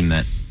just a team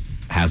that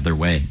has their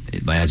way.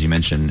 As you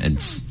mentioned,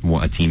 it's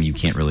a team you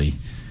can't really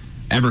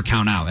ever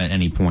count out at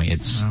any point.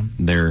 It's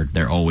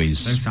they're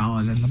always... They're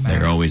solid in the back.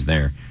 They're always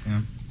there. Yeah.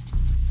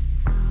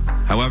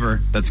 However,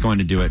 that's going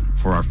to do it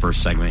for our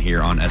first segment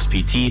here on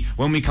SPT.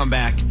 When we come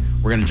back,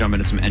 we're going to jump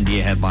into some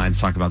NBA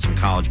headlines, talk about some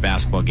college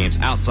basketball games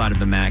outside of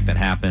the MAC that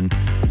happened.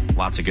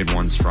 Lots of good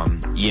ones from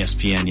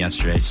ESPN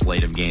yesterday,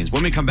 slate of games.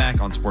 When we come back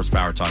on Sports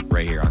Power Talk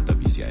right here on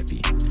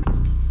WZIP.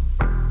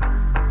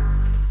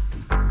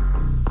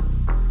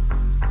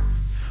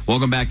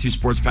 Welcome back to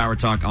Sports Power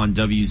Talk on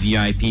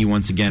WZIP.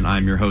 Once again,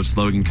 I'm your host,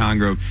 Logan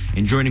Congrove.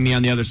 And joining me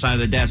on the other side of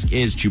the desk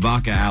is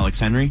Chewbacca Alex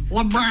Henry.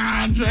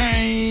 LeBron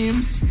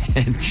James.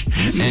 and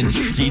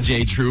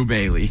DJ True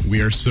Bailey. We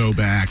are so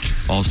back.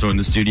 Also in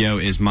the studio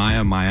is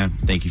Maya. Maya,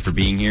 thank you for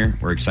being here.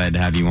 We're excited to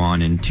have you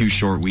on in 2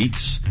 short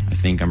weeks. I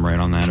think I'm right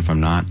on that if I'm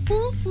not.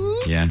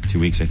 Yeah, 2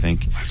 weeks, I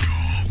think. Let's go.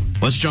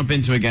 Let's jump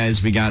into it,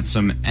 guys. We got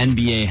some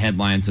NBA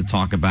headlines to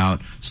talk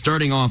about,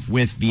 starting off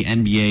with the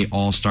NBA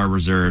All-Star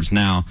Reserves.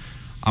 Now,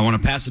 I want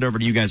to pass it over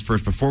to you guys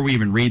first. Before we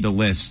even read the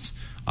list,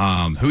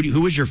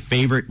 who was your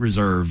favorite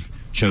reserve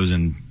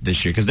chosen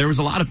this year? Because there was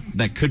a lot of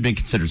that could be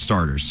considered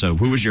starters. So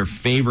who was your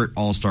favorite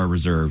All-Star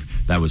reserve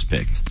that was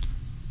picked?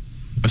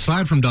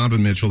 Aside from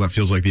Donovan Mitchell, that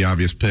feels like the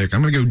obvious pick.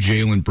 I'm going to go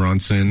Jalen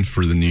Brunson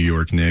for the New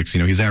York Knicks.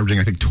 He's averaging,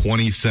 I think,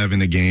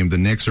 27 a game. The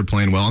Knicks are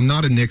playing well. I'm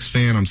not a Knicks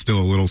fan. I'm still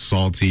a little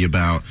salty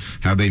about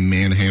how they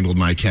manhandled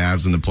my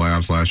Cavs in the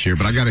playoffs last year.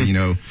 But I got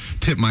to,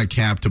 tip my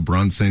cap to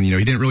Brunson. He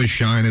didn't really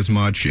shine as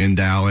much in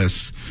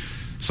Dallas.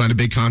 Signed a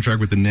big contract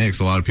with the Knicks.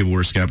 A lot of people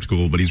were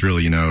skeptical, but he's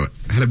really,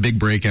 had a big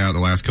breakout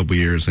the last couple of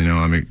years.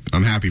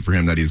 I'm happy for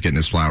him that he's getting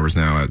his flowers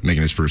now at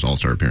making his first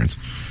All-Star appearance.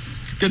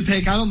 Good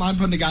pick. I don't mind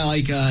putting a guy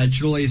like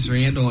Julius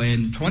Randle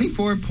in.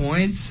 24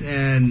 points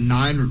and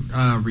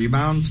 9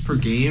 rebounds per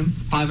game,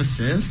 5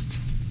 assists.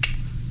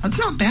 That's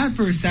not bad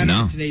for a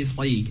center in today's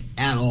league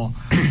at all.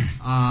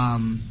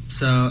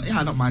 So, yeah,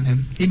 I don't mind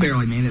him. He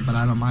barely made it, but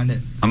I don't mind it.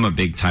 I'm a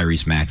big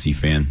Tyrese Maxey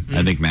fan.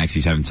 I think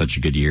Maxey's having such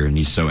a good year, and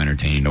he's so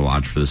entertaining to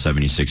watch for the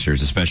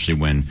 76ers, especially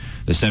when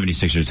the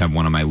 76ers have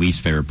one of my least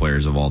favorite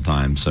players of all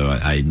time. So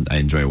I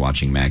enjoy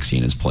watching Maxey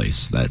in his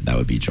place. That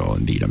would be Joel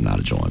Embiid. I'm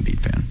not a Joel Embiid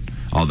fan.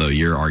 Although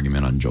your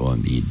argument on Joel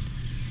Embiid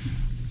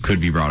could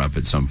be brought up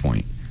at some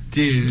point.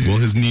 Dude. Well,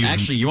 his knees.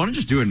 Actually, you want to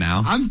just do it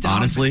now? I'm down.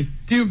 Honestly.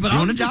 Dude, but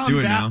I'm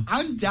down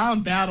I'm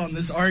down bad on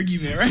this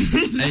argument right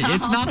now.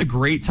 It's not a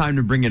great time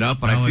to bring it up,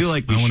 but Alex, I feel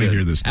like we want should. to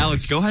hear this.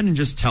 Alex, go ahead and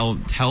just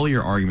tell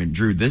your argument.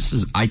 Drew,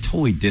 I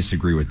totally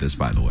disagree with this,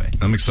 by the way.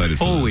 I'm excited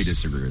for this. Totally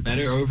disagree with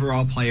this. Better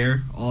overall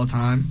player all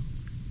time,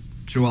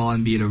 Joel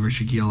Embiid over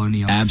Shaquille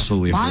O'Neal.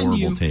 Absolutely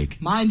horrible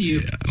take. Mind you,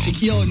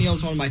 Shaquille O'Neal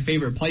is one of my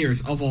favorite players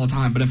of all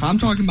time, but if I'm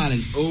talking about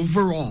an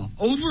overall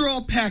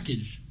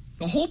package,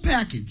 the whole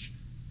package,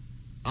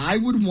 I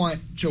would want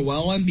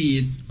Joel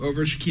Embiid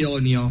over Shaquille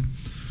O'Neal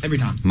every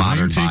time.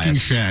 I'm taking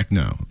Shaq.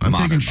 No, I'm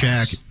taking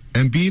Shaq.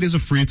 Embiid is a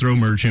free throw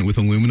merchant with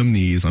aluminum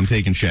knees. I'm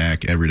taking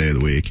Shaq every day of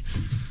the week.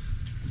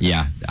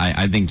 Yeah,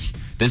 I think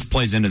this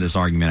plays into this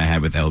argument I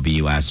had with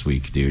LB last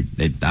week, dude.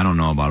 I don't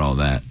know about all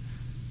that.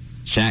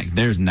 Shaq,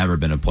 there's never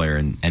been a player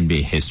in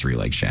NBA history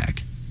like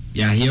Shaq.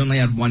 Yeah, he only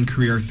had one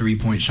career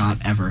 3-point shot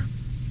ever.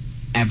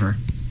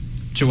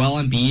 Joel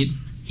Embiid,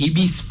 he'd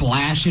be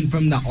splashing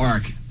from the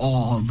arc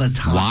all the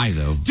time. Why,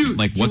 though? Dude,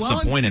 like, what's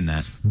the point in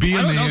that? Be a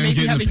I don't know, man, maybe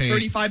get in having the paint.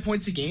 35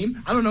 points a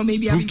game. I don't know,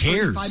 maybe having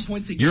 35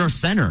 points a game. You're a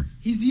center.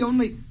 He's the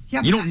only...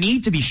 Yeah, you don't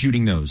need to be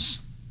shooting those.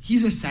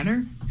 He's a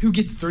center who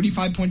gets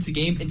 35 points a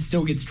game and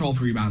still gets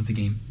 12 rebounds a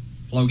game.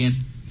 Logan.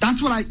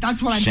 That's what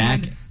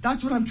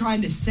I'm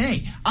trying to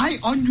say. I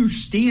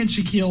understand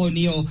Shaquille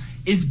O'Neal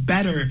is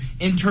better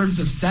in terms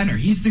of center.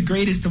 He's the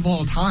greatest of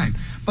all time.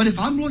 But if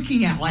I'm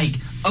looking at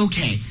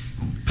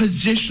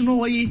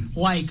positionally,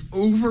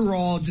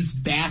 overall,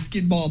 just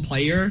basketball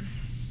player,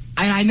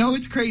 and I know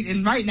it's great,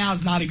 and right now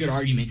it's not a good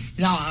argument.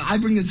 Now, I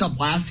bring this up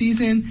last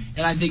season,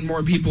 and I think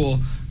more people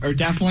are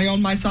definitely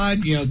on my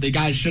side. You know, the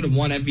guys should have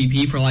won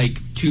MVP for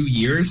 2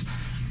 years.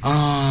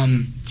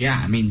 Yeah,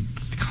 I mean,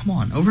 come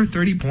on, over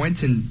 30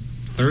 points and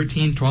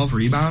 13, 12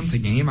 rebounds a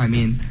game. I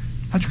mean,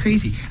 that's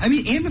crazy. I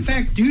mean, and the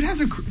fact, dude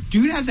has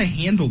a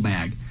handle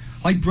bag.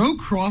 Bro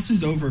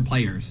crosses over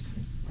players.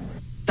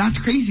 That's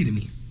crazy to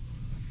me.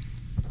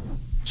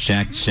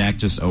 Shaq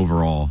just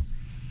overall.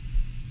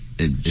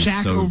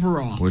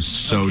 Was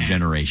so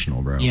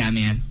generational, bro. Yeah,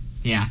 man.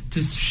 Yeah,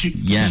 just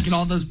making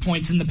all those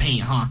points in the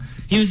paint, huh?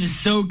 He was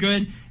just so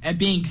good at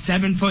being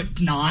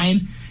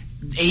 7'9",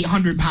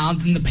 800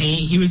 pounds in the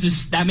paint. He was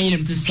just that made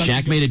him just.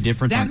 Shaq made a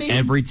difference on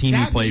every team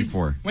he played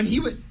for. When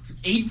he was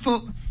 8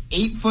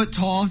 foot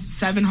tall,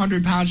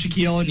 700 pound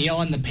Shaquille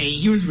O'Neal in the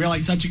paint, he was really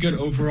such a good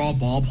overall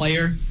ball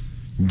player.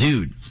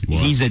 Dude,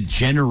 he's a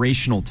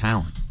generational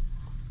talent.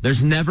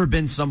 There's never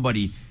been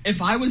somebody. If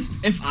I was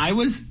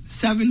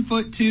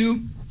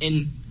 7'2"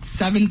 and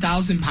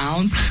 7,000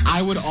 pounds,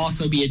 I would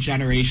also be a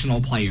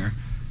generational player.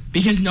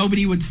 Because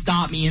nobody would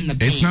stop me in the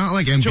paint. It's not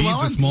like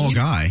Embiid's a small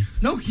guy.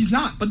 No, he's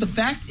not. But the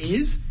fact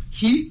is,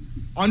 he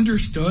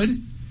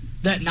understood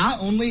that not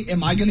only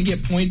am I going to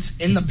get points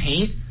in the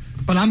paint,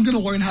 but I'm going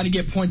to learn how to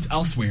get points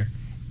elsewhere.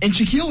 And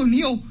Shaquille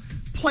O'Neal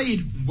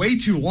played way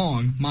too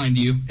long, mind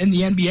you, in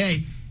the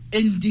NBA,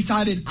 and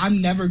decided I'm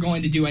never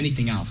going to do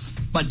anything else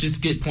but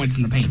just get points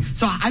in the paint.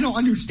 So I don't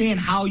understand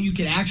how you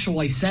could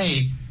actually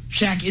say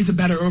Shaq is a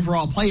better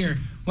overall player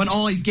when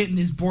all he's getting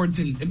is boards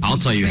and I'll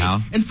tell you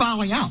how. And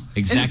fouling out.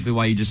 Exactly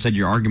why you just said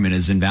your argument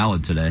is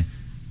invalid today.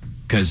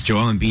 Because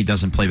Joel Embiid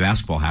doesn't play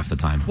basketball half the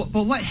time. But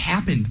what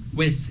happened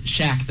with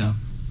Shaq, though?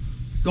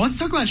 Let's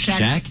talk about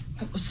Shaq.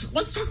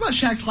 Let's talk about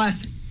Shaq's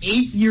last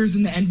 8 years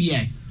in the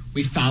NBA.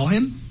 We foul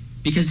him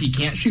because he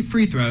can't shoot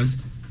free throws.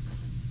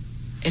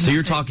 So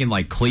you're talking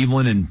like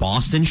Cleveland and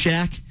Boston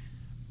Shaq?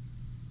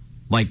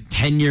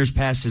 10 years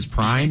past his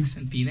prime?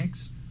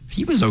 Phoenix?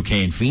 He was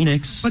okay in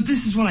Phoenix. But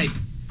this is what I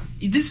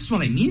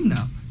mean,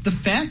 though. The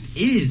fact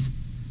is,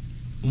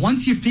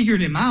 once you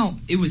figured him out,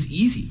 it was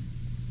easy.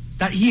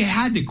 That he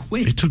had to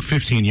quit. It took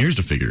 15 years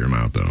to figure him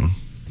out, though.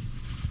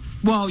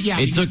 Well, yeah.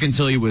 It took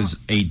until he was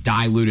a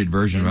diluted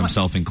version of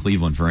himself in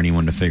Cleveland for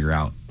anyone to figure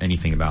out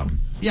anything about him.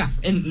 Yeah,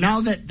 and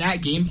now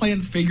that game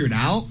plan's figured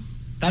out,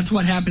 that's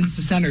what happens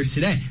to centers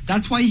today.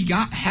 That's why you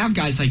have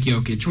guys like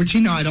Jokic, which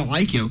I don't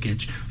like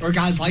Jokic, or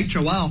guys like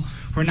Joel,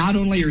 where not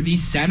only are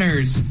these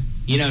centers,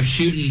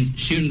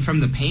 shooting from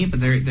the paint,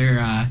 but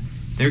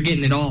they're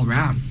getting it all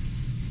around.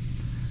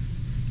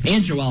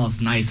 And Joel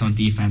is nice on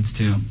defense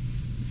too.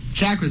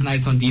 Shaq was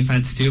nice on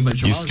defense too, but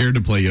Joel's scared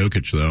to play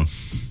Jokic though.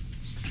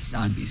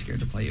 I'd be scared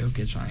to play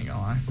Jokic. I ain't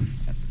gonna lie.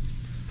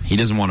 He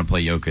doesn't want to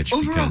play Jokic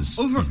because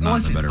he's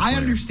not the better player. I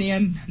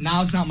understand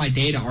now's not my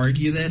day to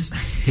argue this,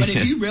 but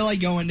if you really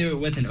go into it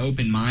with an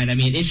open mind, I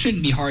mean, it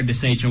shouldn't be hard to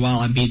say Joel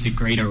Embiid's a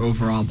greater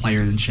overall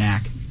player than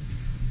Shaq.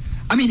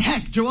 I mean,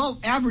 heck, Joel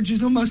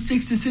averages almost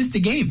 6 assists a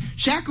game.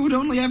 Shaq would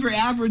only ever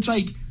average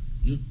like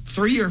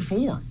 3 or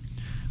 4.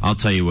 I'll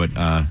tell you what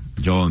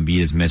Joel Embiid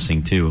is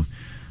missing, too.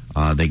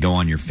 They go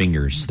on your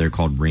fingers. They're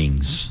called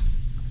rings.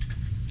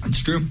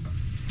 That's true.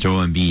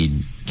 Joel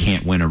Embiid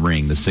can't win a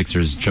ring. The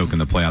Sixers choke in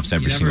the playoffs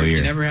every single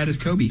year. He never had his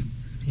Kobe.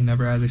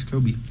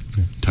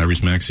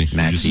 Tyrese Maxey.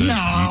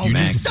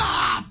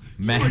 Stop!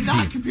 Maxey. You were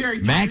not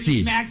comparing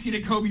Tyrese Maxey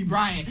to Kobe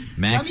Bryant.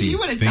 Maxey. I mean, you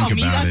wouldn't tell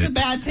me that's a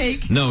bad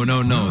take. No.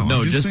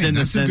 Just saying, in the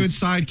that's sense. a good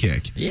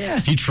sidekick. Yeah.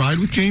 He tried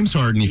with James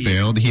Harden. He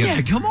failed.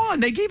 Come on.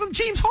 They gave him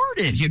James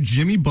Harden. He had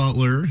Jimmy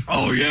Butler.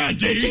 Oh, yeah.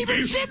 They gave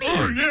him Jimmy.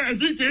 Oh, yeah.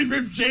 He gave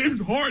him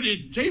James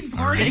Harden. James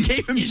Harden. They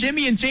gave him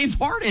Jimmy and James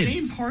Harden.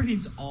 James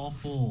Harden's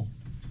awful.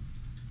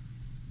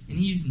 And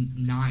he's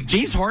not.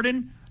 James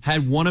Harden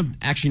had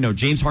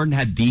James Harden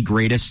had the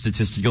greatest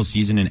statistical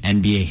season in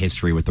NBA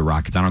history with the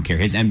Rockets. I don't care.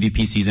 His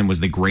MVP season was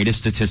the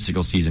greatest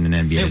statistical season in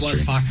NBA history. It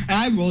was fine. And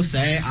I will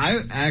say, I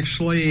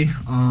actually,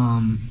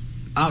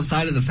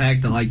 outside of the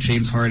fact that like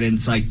James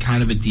Harden's like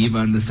kind of a diva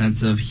in the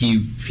sense of he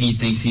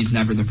thinks he's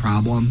never the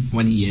problem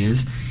when he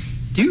is.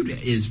 Dude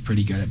is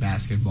pretty good at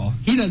basketball.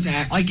 He doesn't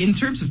act, like in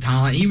terms of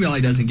talent, he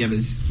really doesn't get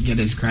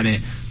his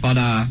credit. But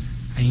I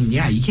mean,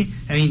 yeah, you can't.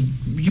 I mean,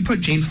 you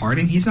put James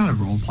Harden. He's not a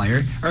role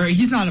player, or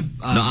he's not a.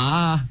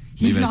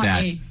 He's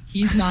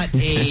not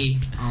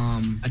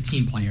a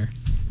team player.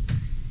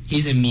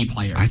 He's a me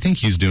player. I think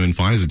he's doing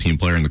fine as a team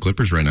player in the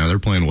Clippers right now. They're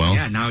playing well.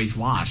 Yeah, now he's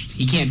washed.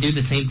 He can't do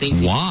the same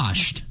things.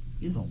 Washed.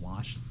 He's a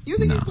wash. You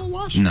think he's a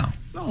wash? No.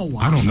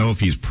 I don't know if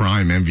he's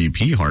prime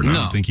MVP Harden. I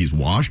don't think he's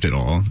washed at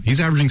all. He's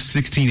averaging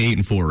 16, 8,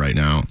 and 4 right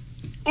now.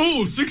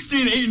 Oh,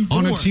 16, 8, and 4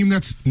 on a team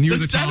that's near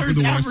the top of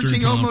the Western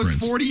averaging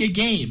Conference. Almost 40 a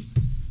game.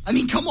 I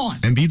mean, come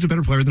on. Embiid's a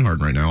better player than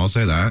Harden right now. I'll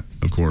say that,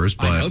 of course.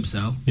 But I hope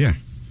so. Yeah.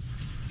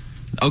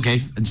 Okay,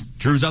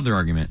 Drew's other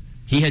argument.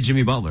 He had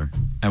Jimmy Butler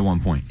at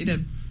one point. He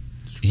did.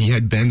 He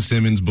had Ben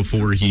Simmons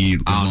before he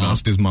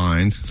lost his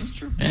mind. That's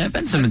true. Yeah,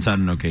 Ben Simmons had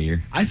an okay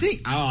year. I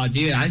think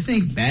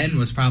Ben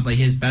was probably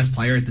his best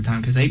player at the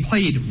time because they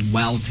played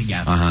well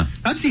together.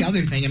 That's the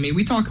other thing. I mean,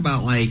 we talk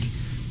about like,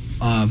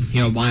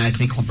 why I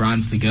think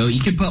LeBron's the GOAT.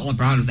 You could put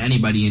LeBron with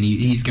anybody and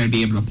he's going to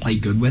be able to play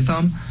good with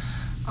them.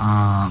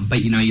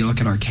 But you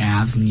look at our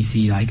Cavs and you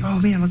see like, oh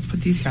man, let's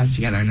put these guys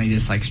together, and they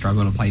just like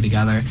struggle to play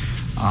together.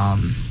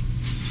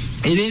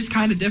 It is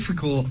kind of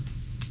difficult,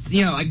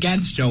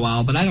 against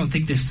Joel, but I don't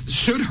think this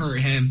should hurt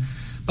him.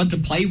 But to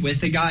play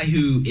with a guy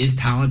who is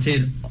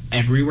talented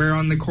everywhere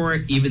on the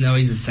court, even though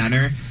he's a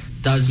center,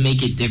 does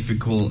make it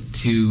difficult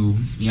to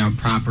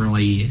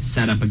properly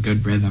set up a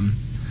good rhythm.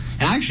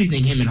 And I actually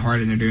think him and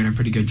Harden are doing a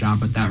pretty good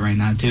job with that right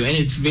now too, and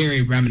it's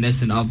very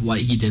reminiscent of what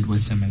he did with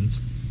Simmons.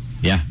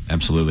 Yeah,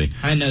 absolutely.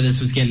 I didn't know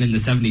this was getting into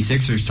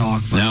 76ers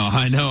talk. But. No,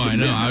 I know.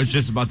 I was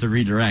just about to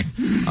redirect.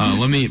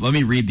 Let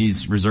me read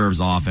these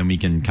reserves off, and we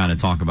can kind of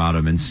talk about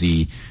them and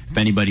see if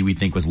anybody we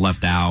think was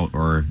left out,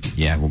 or,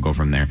 we'll go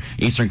from there.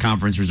 Eastern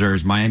Conference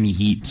reserves, Miami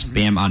Heat,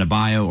 Bam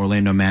Adebayo,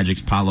 Orlando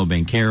Magic's Paolo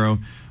Banchero,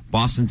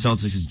 Boston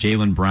Celtics'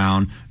 Jaylen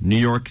Brown, New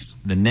York,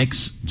 the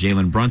Knicks,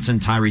 Jalen Brunson,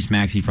 Tyrese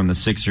Maxey from the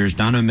Sixers,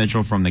 Donovan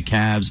Mitchell from the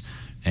Cavs,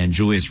 and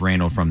Julius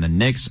Randle from the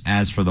Knicks.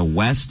 As for the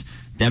West,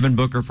 Devin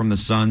Booker from the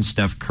Suns,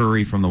 Steph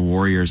Curry from the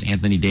Warriors,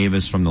 Anthony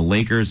Davis from the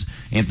Lakers,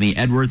 Anthony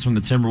Edwards from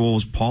the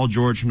Timberwolves, Paul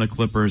George from the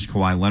Clippers,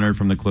 Kawhi Leonard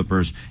from the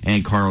Clippers,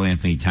 and Karl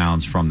Anthony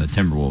Towns from the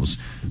Timberwolves.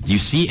 Do you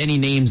see any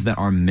names that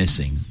are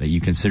missing that you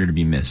consider to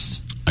be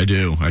missed? I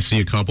do. I see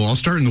a couple. I'll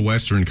start in the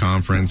Western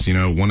Conference.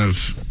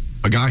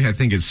 A guy I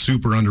think is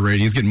super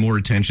underrated. He's getting more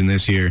attention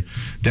this year.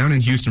 Down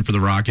in Houston for the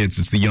Rockets,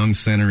 it's the young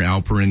center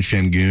Alperen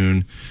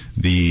Şengün,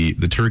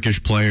 the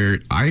Turkish player.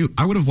 I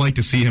would have liked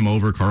to see him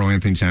over Karl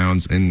Anthony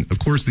Towns. And, of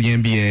course, the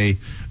NBA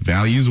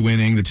values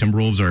winning. The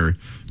Timberwolves are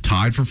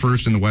tied for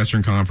first in the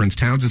Western Conference.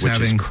 Towns is which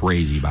is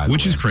crazy, by the way.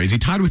 Which is crazy.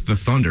 Tied with the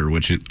Thunder,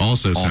 which it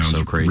also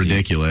sounds crazy.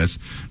 Ridiculous.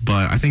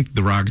 But I think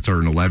the Rockets are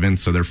in 11th,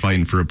 so they're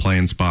fighting for a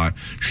play-in spot.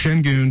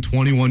 Şengün,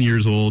 21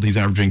 years old. He's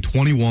averaging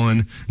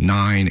 21,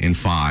 9, and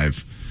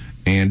 5.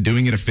 And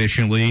doing it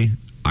efficiently,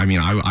 I mean,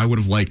 I would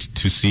have liked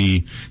to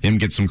see him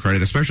get some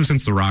credit, especially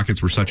since the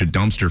Rockets were such a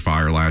dumpster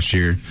fire last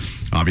year.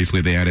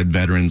 Obviously, they added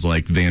veterans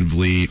like Van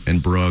Vliet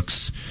and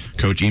Brooks,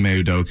 Coach Ime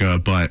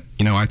Udoka. But,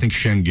 I think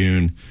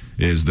Şengün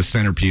is the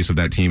centerpiece of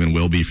that team and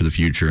will be for the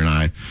future. And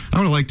I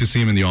would have liked to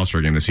see him in the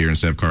All-Star game this year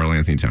instead of Karl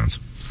Anthony Towns.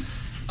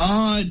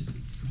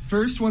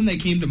 First one that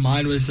came to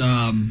mind was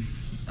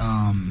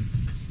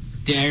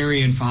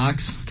De'Aaron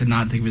Fox. Could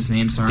not think of his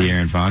name, sorry.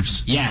 De'Aaron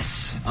Fox?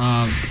 Yes.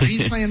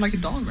 He's playing like a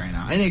dog right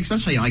now. And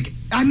especially,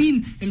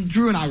 and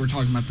Drew and I were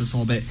talking about this a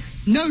little bit.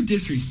 No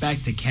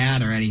disrespect to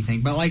Cat or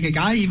anything, but a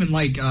guy even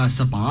like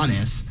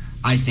Sabonis,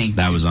 I think.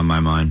 That was on my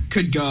mind.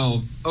 Could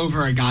go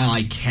over a guy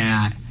like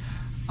Cat.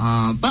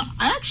 But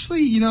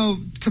actually,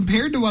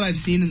 compared to what I've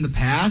seen in the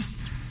past,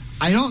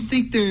 I don't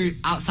think they're,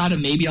 outside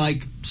of maybe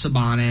like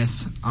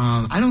Sabonis,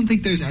 I don't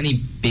think there's any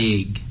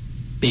big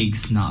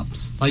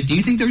snubs. Do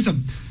you think there's a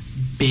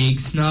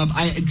big snub?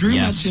 Drew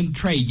mentioned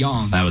Trae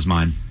Young. That was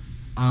mine.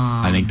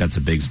 I think that's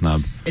a big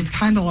snub. It's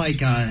kind of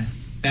like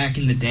back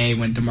in the day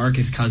when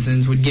DeMarcus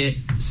Cousins would get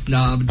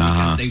snubbed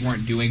because they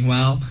weren't doing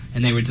well,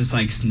 and they would just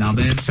like snub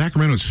it.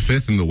 Sacramento's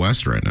 5th in the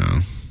West right now.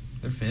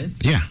 They're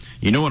 5th? Yeah.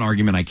 You know what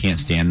argument I can't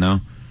stand,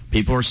 though?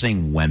 People are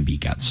saying Wemby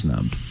got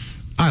snubbed.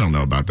 I don't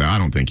know about that. I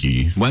don't think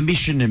Wemby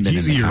shouldn't have been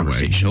in the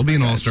conversation. He'll be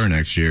an all-star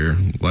next year.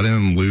 Let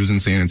him lose in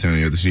San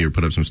Antonio this year,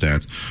 put up some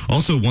stats.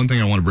 Also, one thing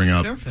I want to bring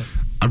up.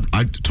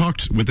 I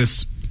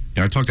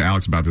talked to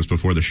Alex about this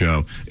before the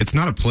show. It's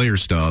not a player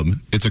snub.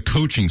 It's a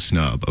coaching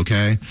snub,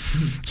 okay?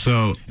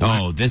 So,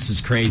 this is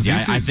crazy.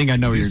 I think I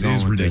know where you're going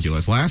with this. This is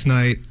ridiculous. Last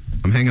night,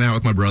 I'm hanging out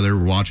with my brother.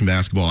 We're watching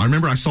basketball. I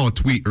remember I saw a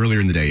tweet earlier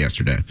in the day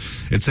yesterday.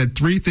 It said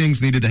 3 things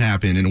needed to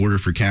happen in order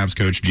for Cavs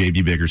coach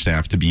J.B.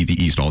 Bickerstaff to be the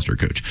East All-Star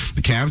coach.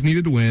 The Cavs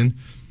needed to win.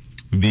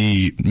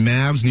 The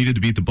Mavs needed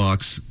to beat the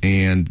Bucks,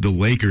 and the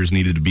Lakers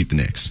needed to beat the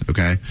Knicks,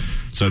 okay?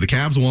 So the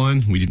Cavs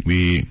won.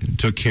 We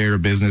took care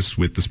of business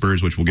with the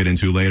Spurs, which we'll get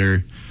into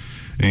later.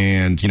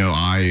 And,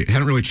 I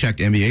hadn't really checked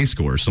NBA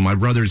scores. So my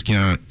brother's,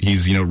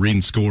 he's,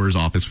 reading scores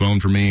off his phone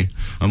for me.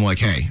 I'm like,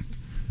 hey,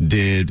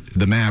 did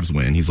the Mavs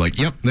win? He's like,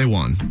 yep, they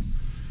won.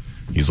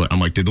 I'm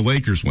like, did the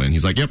Lakers win?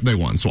 He's like, yep, they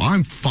won. So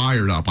I'm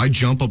fired up. I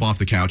jump up off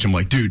the couch. I'm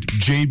like, dude,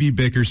 J.B.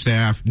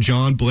 Bickerstaff,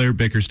 John Blair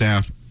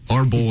Bickerstaff,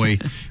 our boy,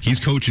 he's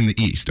coaching the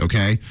East,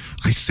 okay?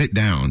 I sit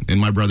down,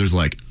 and my brother's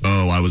like,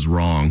 oh, I was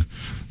wrong.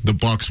 The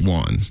Bucks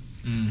won.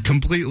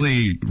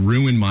 Completely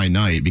ruined my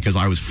night because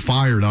I was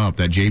fired up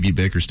that J.B.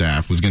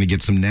 Bickerstaff was going to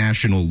get some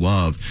national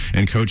love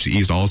and coach the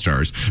East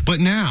All-Stars. But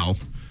now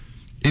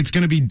it's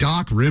going to be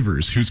Doc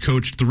Rivers, who's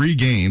coached 3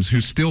 games,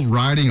 who's still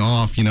riding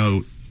off,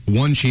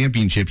 one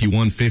championship. He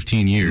won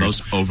 15 years.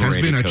 Most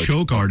overrated has been a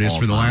choke artist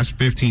for the last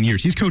 15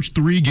 years. He's coached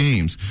 3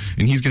 games,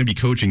 and he's going to be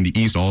coaching the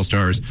East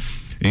All-Stars.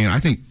 And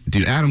I think,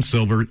 dude, Adam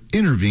Silver,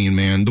 intervene,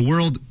 man. The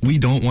world, we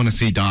don't want to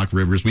see Doc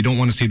Rivers. We don't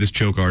want to see this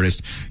choke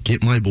artist.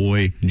 Get my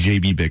boy,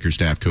 J.B.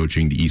 Bickerstaff,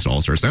 coaching the East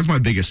All-Stars. That's my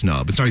biggest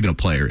snub. It's not even a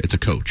player. It's a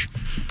coach.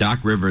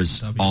 Doc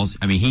Rivers,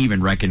 he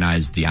even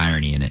recognized the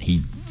irony in it.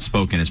 He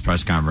spoke in his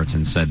press conference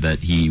and said that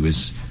he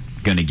was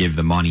going to give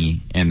the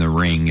money and the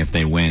ring if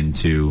they win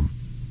to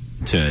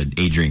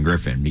Adrian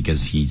Griffin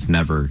because he's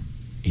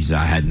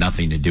had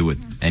nothing to do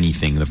with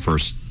anything the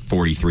first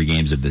 43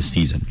 games of this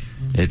season.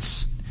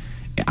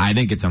 I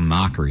think it's a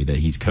mockery that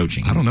he's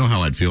coaching. I don't know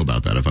how I'd feel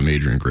about that if I'm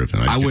Adrian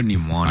Griffin. I wouldn't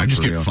even want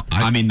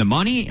it. The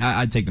money,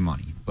 I'd take the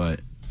money, but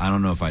I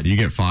don't know if I'd. You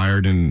get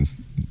fired and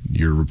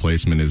your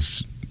replacement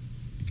is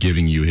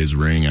giving you his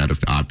ring out of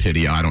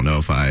pity. I don't know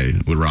if I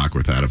would rock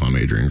with that if I'm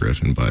Adrian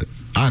Griffin, but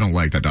I don't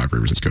like that Doc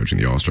Rivers is coaching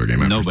the All-Star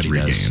game after 3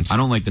 games. I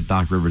don't like that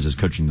Doc Rivers is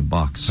coaching the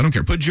Bucks. I don't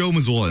care. Put Joe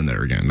Mazzulla in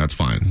there again. That's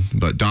fine.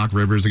 But Doc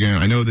Rivers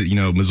again. I know that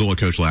Mazzulla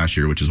coached last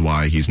year, which is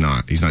why he's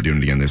not doing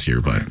it again this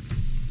year. But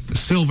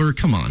Silver,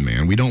 come on,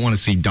 man. We don't want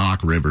to see Doc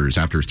Rivers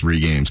after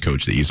 3 games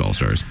coach the East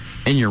All-Stars.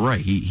 And you're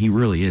right. He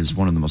really is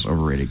one of the most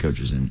overrated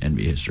coaches in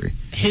NBA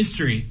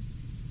history.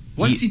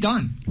 What's he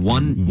done?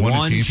 Won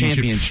a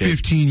championship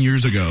 15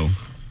 years ago.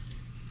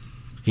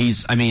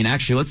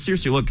 Actually, let's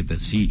seriously look at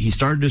this. He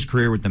started his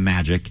career with the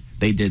Magic.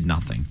 They did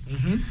nothing.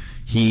 Mm-hmm.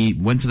 He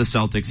went to the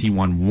Celtics. He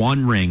won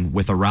 1 ring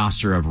with a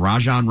roster of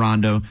Rajon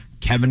Rondo,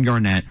 Kevin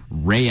Garnett,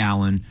 Ray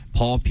Allen,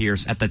 Paul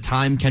Pierce. At the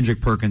time,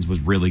 Kendrick Perkins was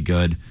really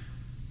good.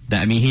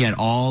 He had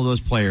all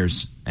those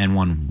players and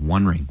won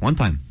 1 ring one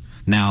time.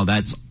 Now,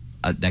 that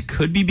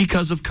could be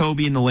because of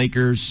Kobe and the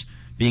Lakers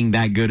being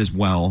that good as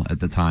well at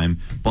the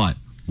time, but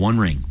 1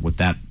 ring with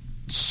that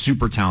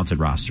super talented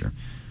roster.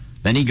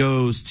 Then he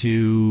goes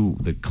to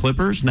the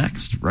Clippers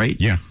next, right?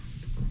 Yeah.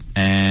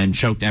 And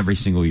choked every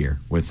single year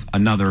with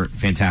another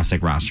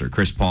fantastic roster.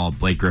 Chris Paul,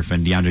 Blake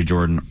Griffin, DeAndre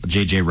Jordan,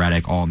 J.J.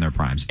 Redick, all in their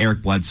primes.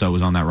 Eric Bledsoe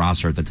was on that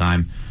roster at the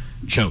time.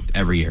 Choked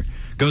every year.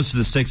 Goes to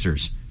the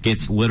Sixers.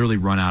 Gets literally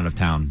run out of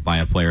town by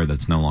a player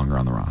that's no longer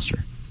on the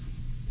roster.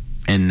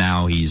 And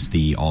now he's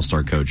the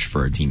all-star coach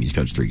for a team he's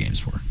coached 3 games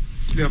for.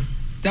 Yep.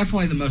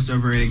 Definitely the most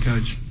overrated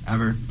coach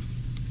ever.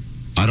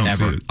 I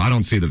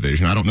don't see the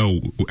vision. I don't know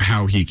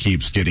how he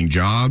keeps getting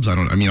jobs.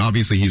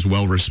 Obviously he's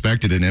well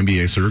respected in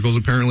NBA circles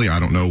apparently. I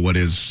don't know what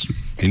is,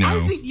 I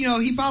think,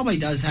 he probably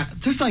does have,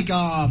 just like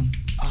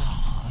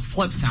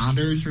Flip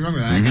Saunders, remember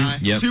that guy?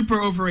 Yep.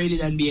 Super overrated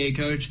NBA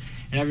coach.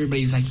 And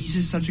everybody's like, he's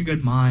just such a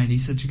good mind.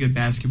 He's such a good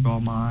basketball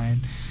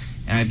mind.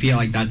 And I feel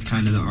like that's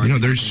kind of the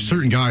argument. There's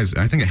certain guys,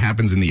 I think it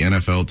happens in the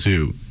NFL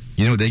too.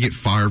 They get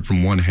fired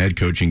from one head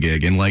coaching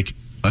gig, and like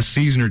a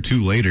season or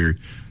 2 later,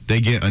 they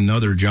get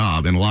another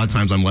job. And a lot of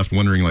times I'm left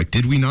wondering, like,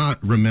 did we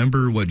not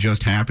remember what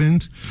just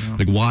happened? Yeah.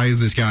 Like, why is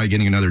this guy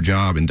getting another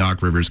job? And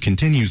Doc Rivers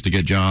continues to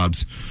get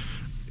jobs.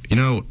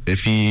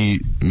 If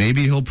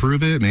maybe he'll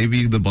prove it.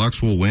 Maybe the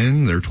Bucks will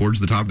win. They're towards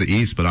the top of the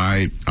East, but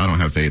I don't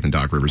have faith in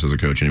Doc Rivers as a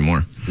coach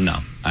anymore. No,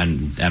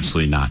 I'm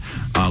absolutely not.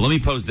 Let me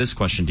pose this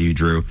question to you,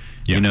 Drew.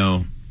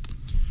 Yeah.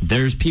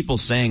 There's people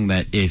saying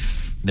that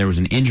if there was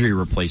an injury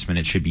replacement,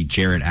 it should be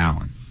Jarrett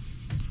Allen.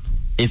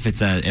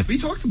 If we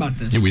talked about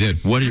this. Yeah, we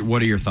did.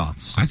 What are your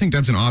thoughts? I think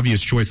that's an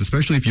obvious choice,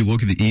 especially if you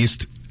look at the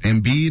East.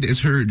 Embiid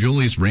is hurt.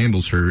 Julius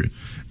Randle's hurt.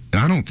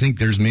 And I don't think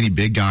there's many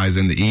big guys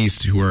in the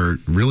East who are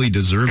really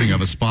deserving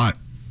of a spot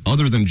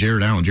other than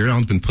Jared Allen. Jared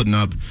Allen's been putting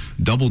up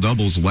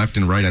double-doubles left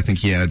and right. I think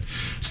he had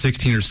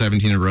 16 or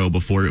 17 in a row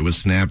before it was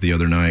snapped the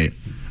other night.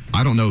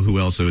 I don't know who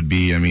else it would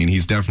be. I mean,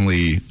 he's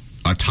definitely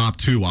a top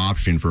 2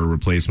 option for a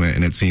replacement,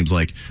 and it seems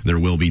like there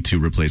will be 2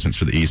 replacements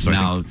for the East. So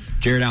now,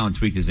 Jared Allen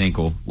tweaked his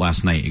ankle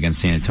last night against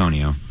San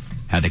Antonio,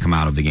 had to come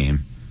out of the game.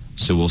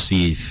 So we'll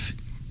see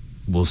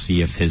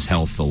if his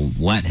health will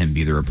let him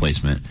be the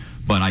replacement.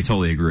 But I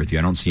totally agree with you.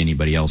 I don't see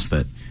anybody else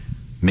that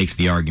makes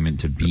the argument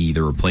to be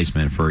the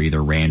replacement for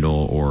either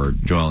Randall or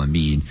Joel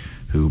Embiid,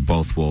 who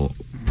both will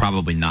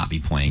probably not be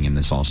playing in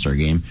this All-Star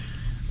game.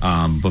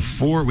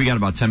 Before we got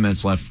about 10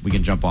 minutes left, we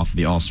can jump off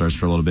the All-Stars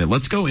for a little bit.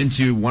 Let's go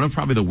into one of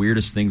probably the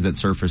weirdest things that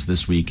surfaced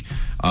this week.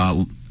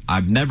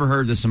 I've never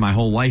heard this in my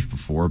whole life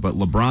before, but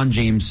LeBron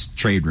James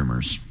trade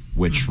rumors,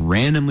 which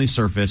randomly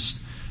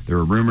surfaced. There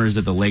were rumors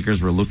that the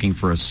Lakers were looking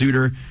for a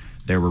suitor.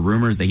 There were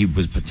rumors that he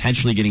was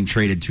potentially getting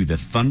traded to the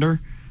Thunder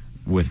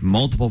with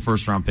multiple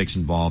first-round picks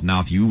involved. Now,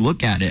 if you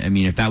look at it, I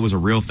mean, if that was a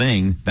real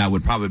thing, that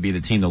would probably be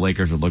the team the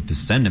Lakers would look to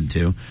send him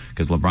to,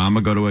 because LeBron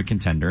would go to a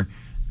contender.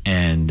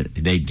 And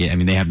they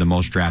have the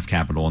most draft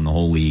capital in the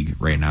whole league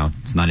right now.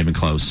 It's not even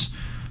close.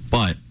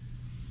 But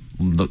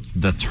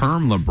the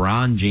term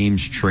LeBron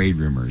James trade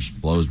rumors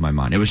blows my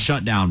mind. It was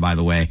shut down, by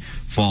the way,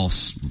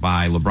 false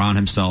by LeBron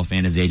himself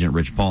and his agent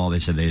Rich Paul. They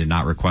said they did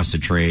not request a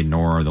trade,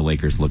 nor are the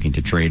Lakers looking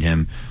to trade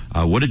him.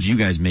 What did you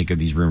guys make of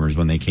these rumors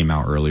when they came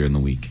out earlier in the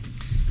week?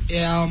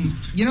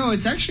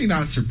 It's actually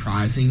not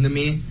surprising to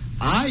me.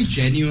 I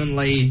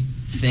genuinely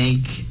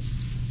think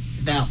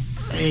that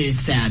it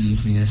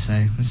saddens me to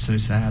say. It's so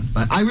sad.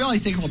 But I really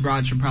think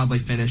LeBron should probably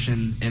finish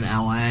in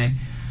L.A.,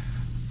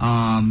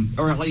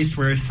 or at least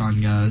where his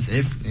son goes,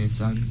 if his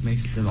son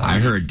makes it to the league. I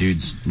heard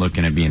dude's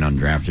looking at being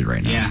undrafted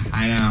right now. Yeah,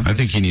 I know. I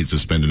think he needs to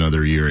spend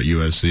another year at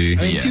USC.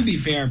 I mean, to be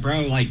fair,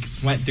 bro,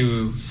 went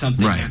through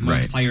something that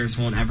most players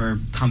won't ever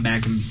come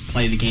back and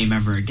play the game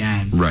ever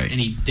again. Right. And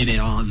he did it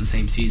all in the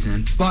same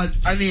season. But,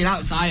 I mean,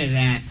 outside of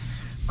that,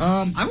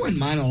 I wouldn't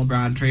mind a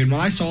LeBron trade. When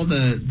I saw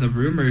the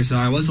rumors,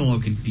 I was a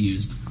little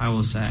confused, I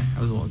will say.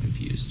 I was a little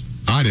confused.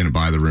 I didn't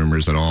buy the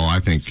rumors at all. I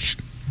think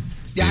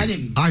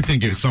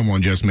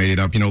someone just made it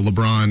up.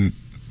 LeBron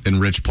and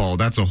Rich Paul,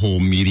 that's a whole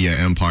media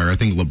empire. I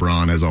think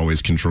LeBron has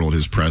always controlled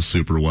his press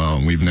super well,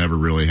 and we've never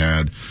really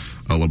had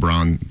a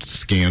LeBron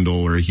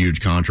scandal or a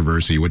huge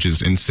controversy, which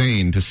is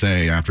insane to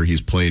say after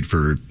he's played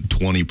for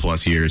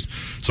 20-plus years.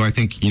 So I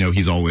think,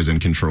 he's always in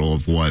control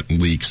of what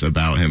leaks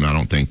about him. I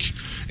don't think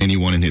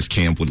anyone in his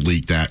camp would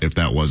leak that if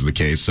that was the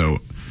case. So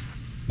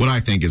what I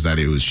think is that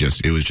it was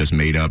just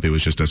made up. It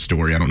was just a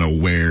story. I don't know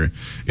where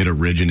it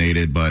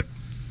originated, but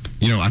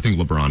I think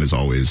LeBron is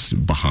always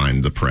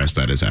behind the press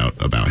that is out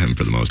about him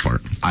for the most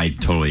part. I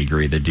totally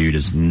agree. The dude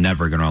is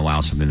never going to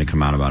allow something to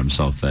come out about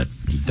himself that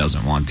he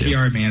doesn't want to.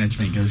 PR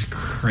management goes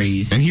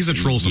crazy. And he's a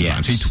troll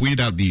sometimes. Yes. He tweeted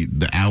out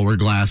the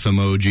hourglass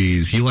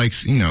emojis. He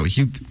likes,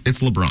 it's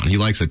LeBron. He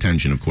likes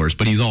attention, of course,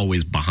 but he's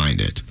always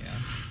behind it.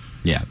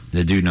 Yeah,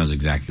 the dude knows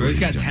exactly what he's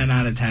doing. He's got 10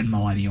 out of 10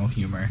 millennial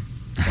humor.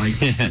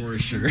 For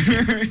sure.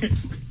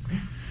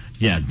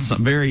 Yeah, it's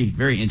very,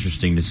 very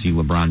interesting to see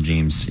LeBron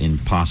James in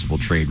possible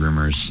trade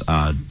rumors.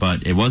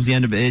 But it was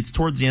it's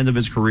towards the end of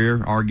his career,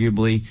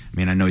 arguably. I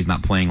mean, I know he's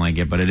not playing like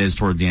it, but it is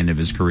towards the end of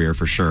his career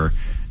for sure.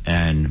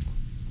 And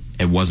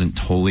it wasn't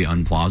totally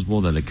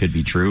unplausible that it could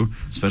be true,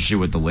 especially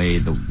with the way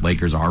the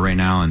Lakers are right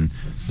now. And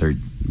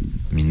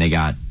they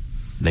got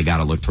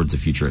to look towards the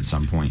future at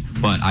some point.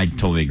 But I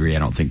totally agree. I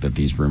don't think that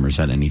these rumors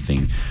had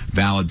anything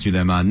valid to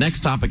them.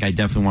 Next topic I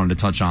definitely wanted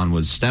to touch on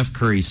was Steph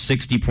Curry's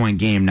 60-point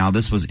game. Now,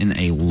 this was in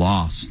a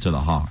loss to the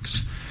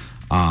Hawks.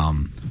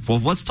 Well,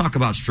 let's talk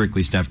about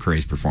strictly Steph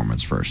Curry's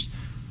performance first.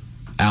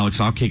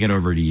 Alex, I'll kick it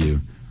over to you.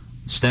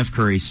 Steph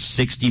Curry,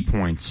 60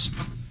 points.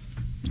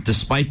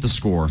 Despite the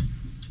score,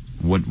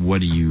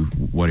 what are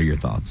your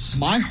thoughts?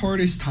 My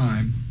hardest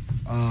time,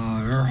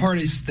 or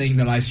hardest thing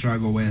that I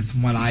struggle with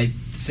when I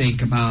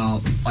think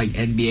about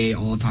NBA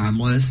all-time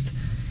list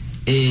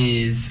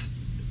is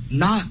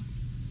not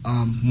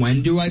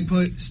when do I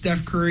put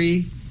Steph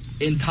Curry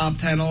in top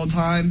 10 all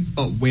time,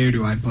 but where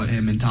do I put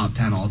him in top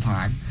 10 all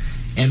time.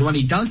 And when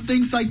he does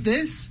things like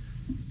this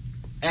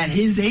at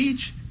his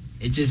age,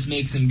 it just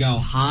makes him go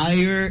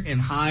higher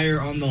and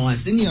higher on the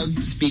list. And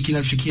speaking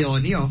of Shaquille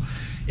O'Neal,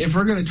 if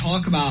we're going to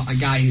talk about a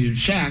guy who's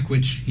Shaq,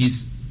 which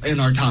he's in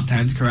our top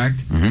 10s, correct?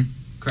 Mm-hmm.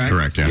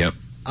 Correct, yeah. Yep.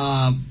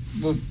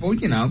 Well,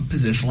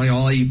 positionally,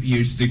 all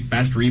he's the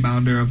best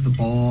rebounder of the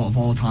ball of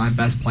all time,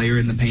 best player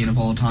in the paint of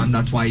all time.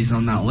 That's why he's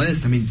on that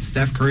list. I mean,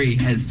 Steph Curry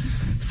has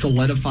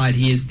solidified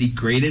he is the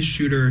greatest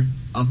shooter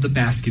of the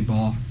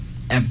basketball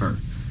ever.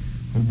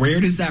 Where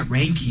does that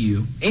rank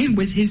you? And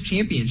with his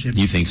championships.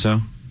 You think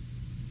so?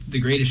 The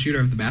greatest shooter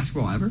of the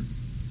basketball ever?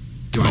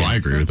 I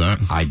agree with that.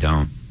 I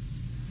don't.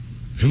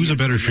 Who's a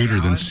better shooter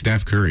than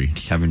Steph Curry?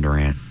 Kevin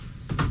Durant.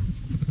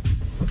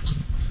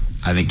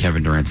 I think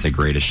Kevin Durant's the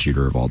greatest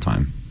shooter of all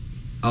time.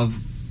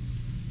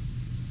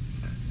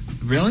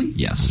 Really?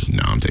 Yes.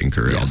 No, I'm taking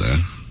Curry all day.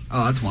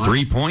 Oh, that's wild.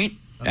 3-point?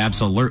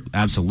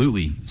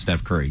 Absolutely,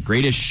 Steph Curry.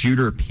 Greatest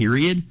shooter,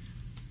 period?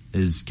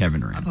 is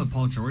Kevin I Durant. put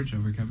Paul George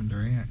over Kevin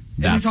Durant. If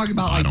you're That's- talking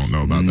about, like, I don't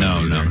know about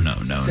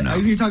that either.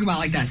 If you're talking about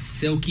like that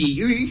silky,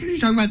 you're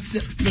talking about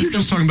You're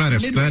just talking about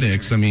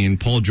aesthetics. I mean,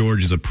 Paul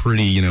George is a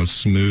pretty,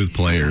 smooth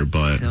player,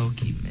 but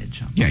silky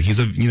mid-jump. yeah,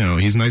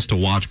 he's nice to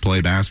watch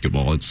play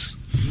basketball. It's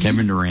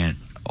Kevin Durant,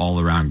 all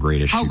around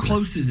greatest. How shooter.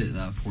 close is it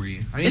though for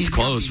you? I mean, It's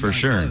close for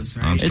sure. Close,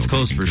 right? It's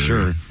close for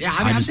sure. Yeah,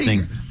 I just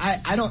think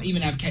I don't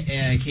even have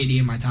KD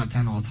in my top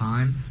 10 all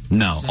time.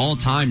 no, So- all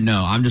time.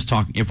 No, I'm just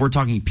talking. If we're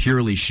talking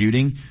purely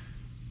shooting,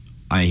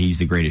 he's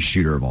the greatest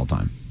shooter of all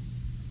time.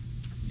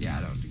 Yeah,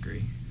 I don't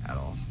agree at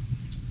all.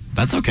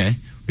 That's okay.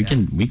 We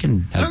can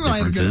I have don't really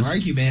have a good differences.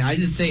 argument. I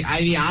just think,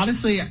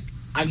 honestly,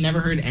 I've never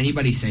heard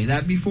anybody say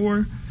that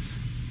before.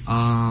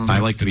 I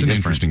like to be It's an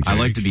different. interesting I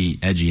like take. to be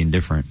edgy and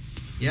different.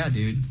 Yeah,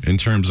 dude. in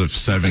terms of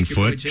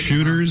 7-foot Jimmy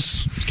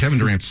shooters. Kevin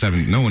Durant's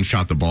 7. No one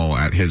shot the ball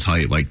at his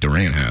height like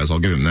Durant has. I'll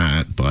give him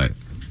that. But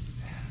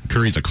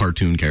Curry's a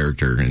cartoon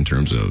character in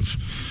terms of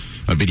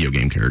a video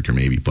game character,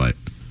 maybe. But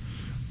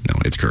no,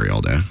 it's Curry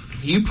all day.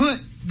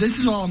 This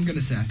is all I'm going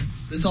to say.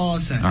 This is all I'll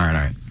say. All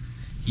right.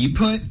 You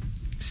put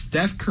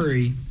Steph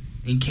Curry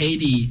and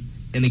KD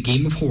in a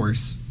game of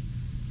horse,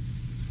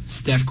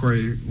 Steph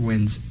Curry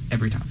wins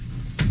every time.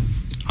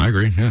 I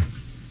agree. Yeah.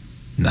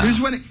 Nah.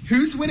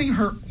 Who's winning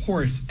her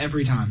horse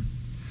every time?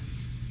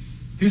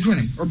 Who's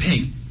winning? Or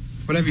pig?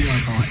 Whatever you want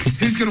to call it.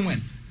 Who's going to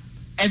win?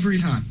 Every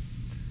time.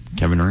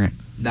 Kevin Durant.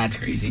 That's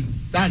crazy.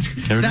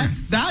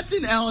 That's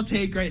an L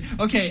take, right?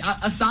 Okay,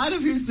 aside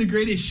of who's the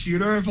greatest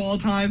shooter of all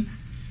time,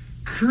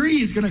 Curry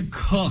is going to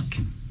cook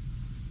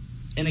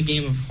in a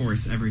game of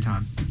horse every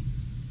time.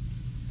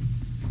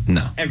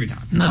 No. Every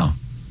time. No.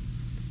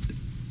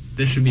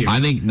 This should be. I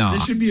think no.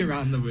 This should be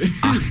around the.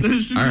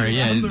 All right,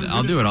 yeah,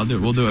 I'll do it.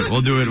 We'll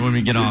do it when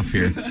we get off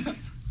here.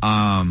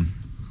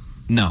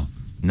 No.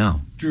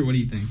 Drew, what do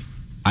you think?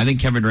 I think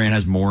Kevin Durant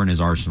has more in his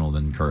arsenal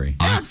than Curry.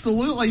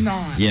 Absolutely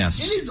not.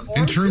 Yes. In his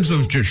In terms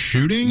of just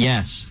shooting?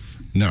 Yes.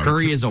 No.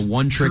 Curry is a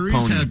one-trick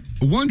pony.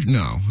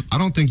 No. I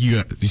don't think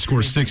you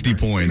score 60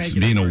 points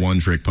being a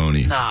one-trick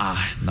pony. Nah.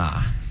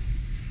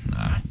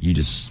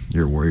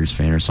 You're a Warriors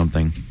fan or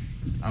something.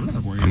 I'm not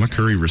a Warriors I'm a fan.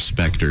 Curry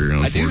respecter,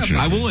 unfortunately.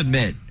 I will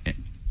admit,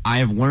 I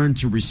have learned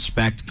to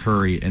respect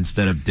Curry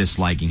instead of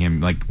disliking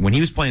him. Like, when he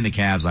was playing the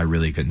Cavs, I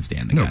really couldn't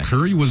stand the guy. No,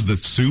 Curry was the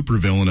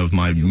supervillain of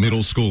my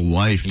middle school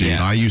life, dude.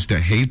 Yeah. I used to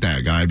hate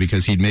that guy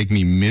because he'd make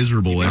me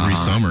miserable every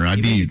summer.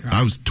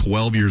 I was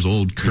 12 years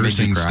old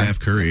cursing Steph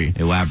Curry.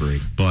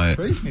 Elaborate. But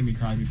Curry's made me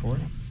cry before.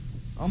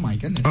 Oh my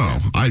goodness. Oh,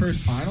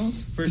 first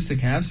finals? First the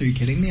Cavs? Are you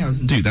kidding me?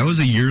 Dude, that was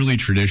a yearly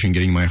tradition,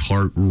 getting my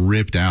heart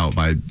ripped out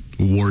by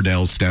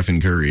Wardell, Steph, and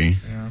Curry.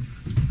 Yeah.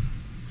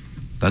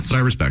 But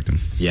I respect him.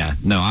 Yeah.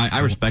 No,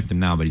 I respect him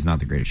now, but he's not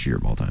the greatest shooter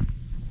of all time,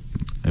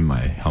 in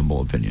my humble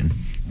opinion.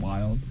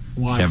 Wild.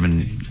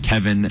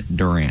 Kevin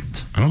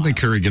Durant. I don't think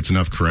Curry gets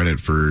enough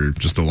credit for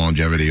just the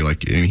longevity.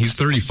 Like, I mean, he's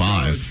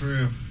 35. So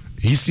true.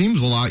 He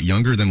seems a lot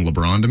younger than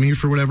LeBron to me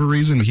for whatever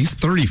reason. He's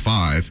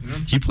 35. Yeah.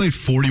 He played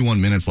 41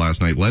 minutes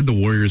last night, led the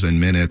Warriors in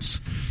minutes.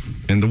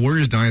 And the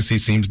Warriors dynasty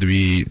seems to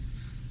be,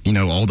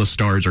 all the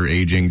stars are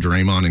aging.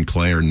 Draymond and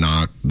Clay are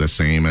not the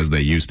same as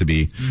they used to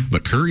be. Mm-hmm.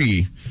 But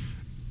Curry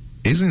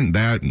isn't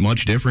that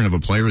much different of a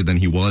player than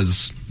he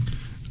was,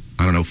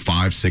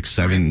 5, 6,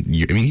 7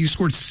 years. I mean, he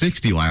scored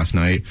 60 last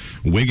night.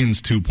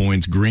 Wiggins 2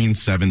 points, Green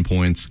 7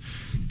 points.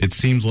 It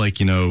seems like,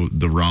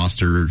 the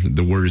roster,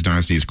 the Warriors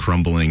dynasty is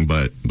crumbling,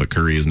 but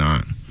Curry is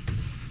not.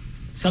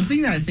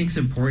 Something that I think is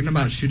important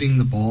about shooting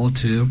the ball,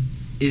 too,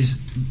 is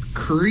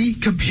Curry,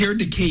 compared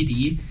to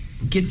KD,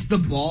 gets the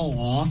ball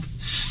off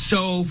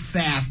so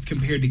fast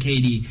compared to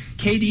KD.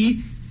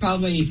 KD,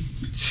 probably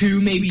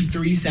 2, maybe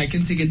 3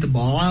 seconds to get the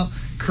ball out.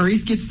 Curry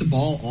gets the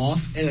ball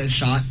off in a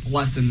shot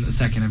less than a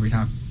second every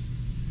time.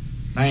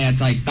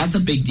 That's a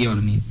big deal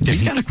to me.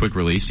 He's got a quick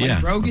release,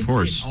 bro gets of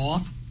course. it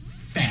off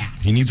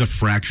fast. He needs a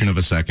fraction of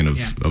a second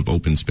of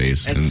open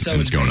space, and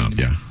it's going up,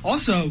 yeah.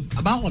 Also,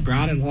 about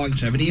LeBron and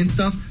longevity and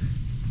stuff,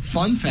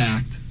 fun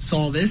fact,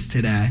 saw this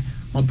today.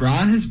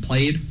 LeBron has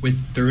played with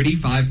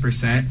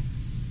 35%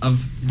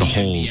 of the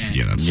whole NBA.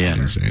 Yeah, that's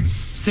insane.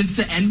 Since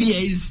the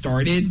NBA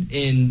started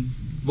in,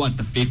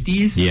 the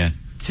 50s? Yeah.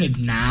 To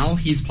now,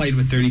 he's played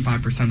with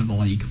 35% of the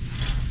league.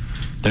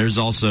 There's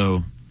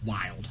also...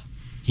 Wild.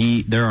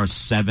 There are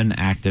 7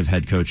 active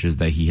head coaches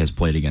that he has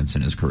played against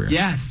in his career.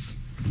 Yes.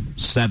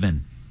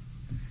 7.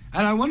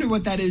 And I wonder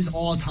what that is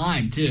all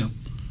time, too.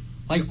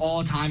 Like,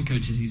 all-time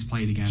coaches he's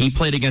played against. He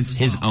played against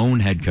his own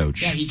head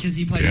coach. Yeah, because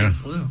he played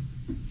against Lou.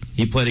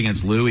 He played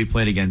against Lou. He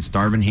played against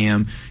Darvin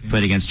Ham. He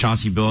played against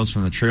Chauncey Billups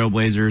from the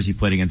Trailblazers. He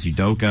played against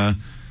Udoka.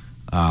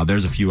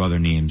 There's a few other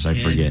names. I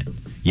forget.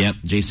 Yep,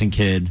 Jason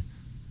Kidd.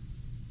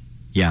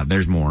 Yeah,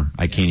 there's more.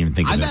 I can't even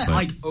think of it.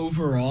 I bet,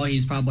 overall,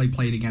 he's probably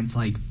played against,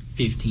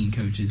 15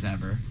 coaches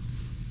ever.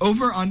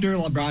 Over-under,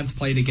 LeBron's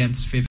played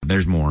against 15.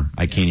 There's more.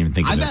 I can't even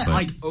think of it.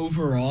 I bet,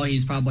 overall,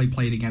 he's probably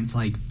played against,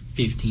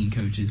 15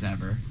 coaches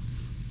ever.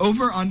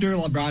 Over-under,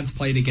 LeBron's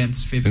played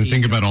against 15. And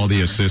think about all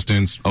the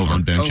assistants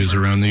on benches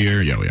around the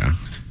year. Yeah.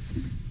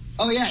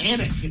 Oh, yeah,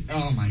 and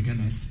oh, my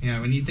goodness.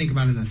 Yeah, when you think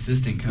about an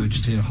assistant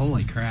coach, too.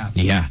 Holy crap.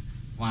 Yeah.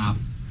 Wow.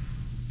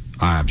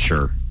 I'm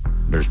sure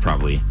there's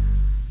probably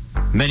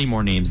many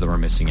more names that we're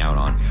missing out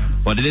on. Yeah.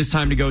 But it is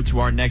time to go to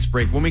our next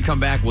break. When we come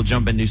back, we'll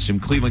jump into some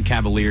Cleveland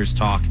Cavaliers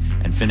talk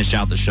and finish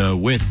out the show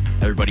with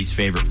everybody's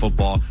favorite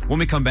football. When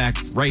we come back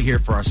right here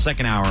for our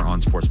second hour on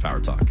Sports Power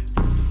Talk.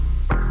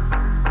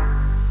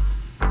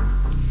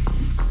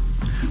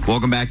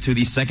 Welcome back to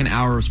the second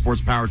hour of Sports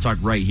Power Talk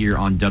right here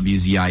on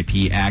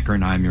WZIP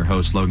Akron. I'm your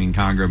host, Logan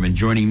Congrove, and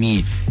joining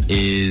me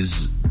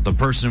is the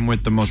person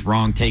with the most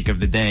wrong take of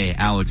the day,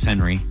 Alex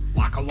Henry.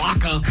 Waka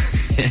waka.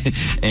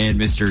 And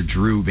Mr.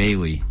 Drew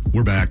Bailey.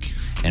 We're back.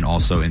 And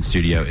also in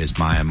studio is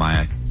Maya.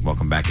 Maya,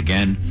 welcome back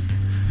again.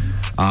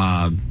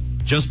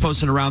 Just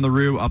posted around the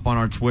Roo up on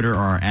our Twitter, or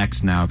our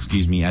X now, at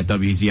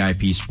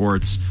WZIP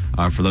Sports.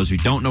 For those who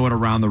don't know what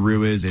Around the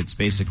Roo is, it's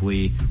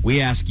basically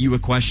we ask you a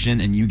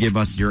question and you give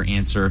us your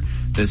answer.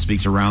 This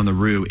week's Around the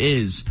Roo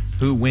is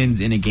who wins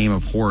in a game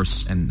of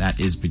horse, and that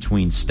is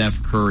between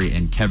Steph Curry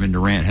and Kevin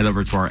Durant. Head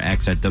over to our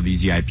X at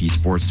WZIP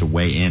Sports to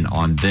weigh in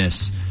on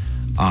this.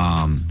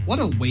 What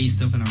a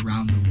waste of an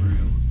Around the Roo.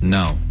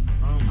 No.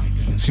 Oh, my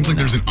goodness. Seems like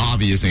there's an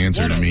obvious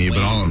answer to me, but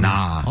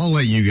I'll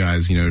let you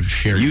guys,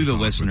 share. You, the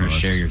listeners,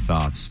 share your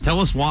thoughts.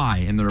 Tell us why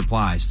in the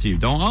replies too.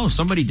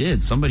 Somebody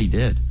did.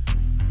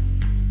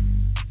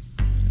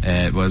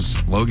 It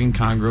was Logan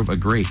Congrove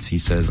agrees. He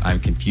says,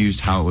 "I'm confused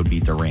how it would be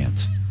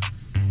Durant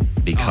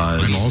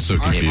because I'm also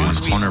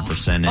confused. It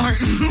 100%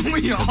 is.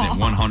 Because it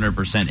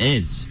 100%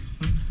 is.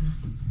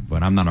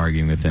 But I'm not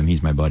arguing with him.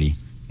 He's my buddy.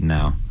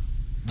 No,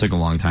 it took a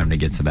long time to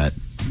get to that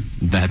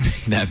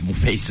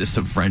basis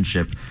of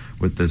friendship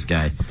with this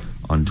guy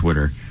on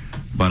Twitter.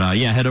 But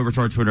head over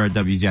to our Twitter at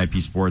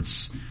WZIP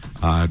Sports.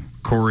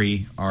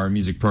 Corey, our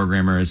music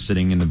programmer, is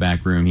sitting in the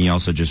back room. He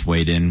also just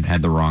weighed in,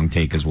 had the wrong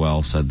take as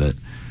well, said that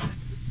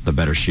the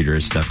better shooter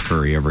is Steph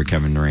Curry over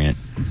Kevin Durant.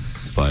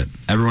 But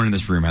everyone in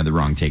this room had the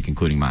wrong take,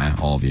 including Maya.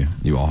 All of you.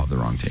 You all have the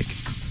wrong take.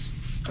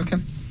 Okay.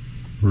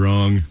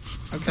 Wrong.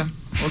 Okay.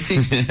 We'll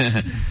see.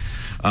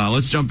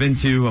 Let's jump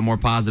into a more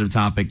positive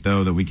topic,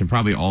 though, that we can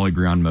probably all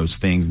agree on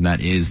most things, and that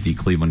is the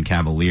Cleveland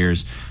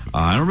Cavaliers.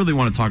 I don't really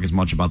want to talk as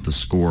much about the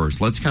scores.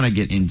 Let's kind of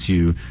get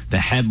into the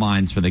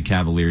headlines for the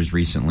Cavaliers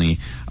recently.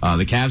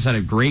 The Cavs had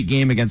a great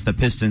game against the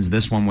Pistons.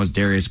 This one was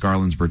Darius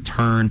Garland's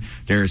return.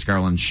 Darius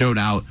Garland showed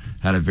out,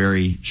 had a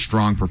very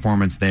strong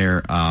performance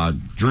there.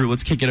 Drew,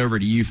 let's kick it over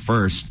to you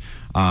first.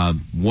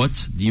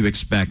 What do you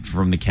expect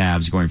from the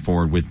Cavs going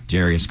forward with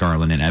Darius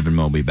Garland and Evan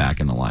Mobley back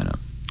in the lineup?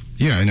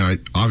 Yeah, I know.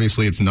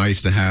 Obviously, it's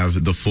nice to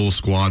have the full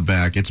squad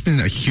back. It's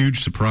been a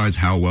huge surprise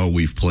how well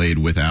we've played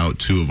without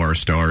two of our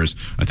stars.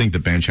 I think the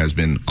bench has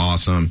been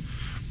awesome.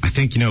 I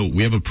think,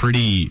 we have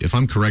if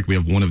I'm correct, we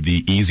have one of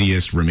the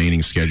easiest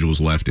remaining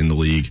schedules left in the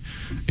league.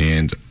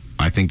 And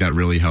I think that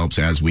really helps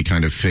as we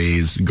kind of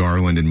phase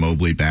Garland and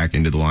Mobley back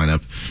into the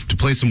lineup to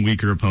play some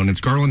weaker opponents.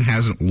 Garland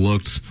hasn't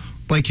looked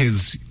like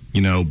his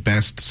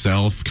best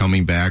self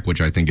coming back,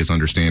 which I think is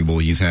understandable.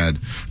 He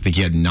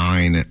had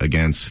 9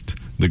 against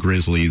the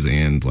Grizzlies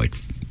and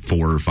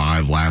 4 or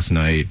 5 last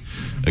night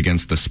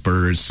against the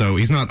Spurs. So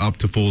he's not up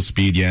to full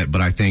speed yet,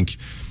 but I think,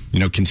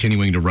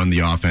 continuing to run the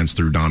offense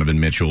through Donovan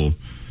Mitchell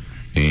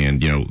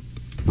and,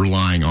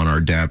 relying on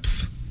our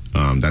depth,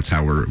 that's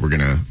how we're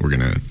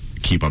gonna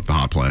keep up the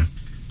hot play.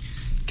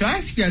 Can I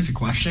ask you guys a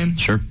question?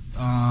 Sure.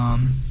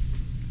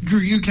 Drew,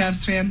 you a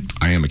Cavs fan?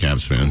 I am a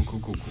Cavs fan.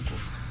 Cool.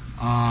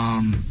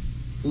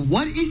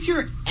 What is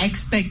your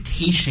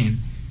expectation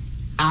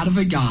out of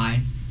a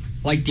guy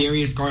like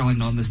Darius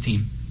Garland on this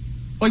team?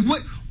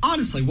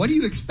 Honestly, what do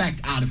you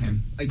expect out of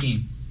him a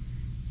game?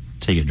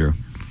 Take it, Drew.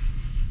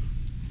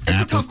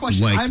 It's a tough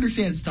question. I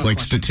understand it's a tough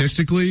question.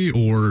 Statistically,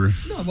 or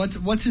no?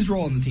 What's his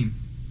role on the team?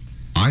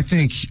 I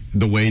think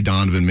the way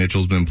Donovan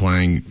Mitchell's been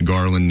playing,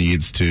 Garland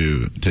needs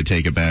to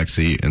take a back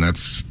seat, and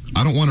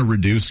I don't want to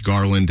reduce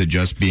Garland to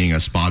just being a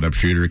spot-up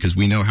shooter because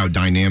we know how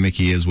dynamic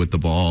he is with the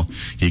ball.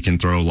 He can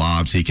throw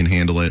lobs. He can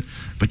handle it.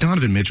 But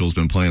Donovan Mitchell's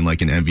been playing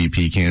like an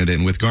MVP candidate,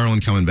 and with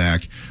Garland coming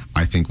back,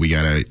 I think we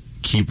got to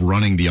keep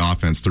running the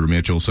offense through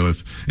Mitchell. So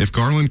if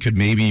Garland could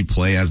maybe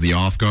play as the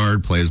off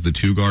guard, play as the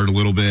 2 guard a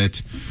little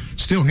bit,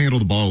 still handle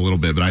the ball a little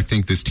bit, but I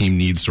think this team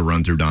needs to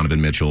run through Donovan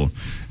Mitchell.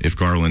 If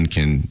Garland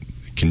can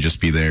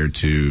just be there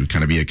to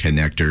kind of be a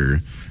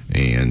connector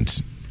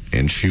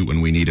and shoot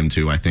when we need him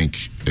to. I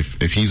think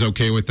if he's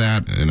okay with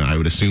that, and I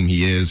would assume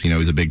he is,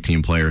 he's a big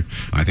team player,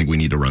 I think we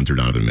need to run through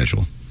Donovan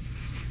Mitchell.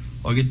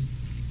 Logan?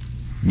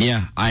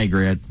 Yeah, I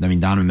agree. I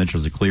mean, Donovan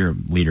Mitchell's a clear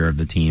leader of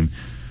the team,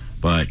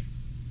 but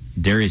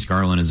Darius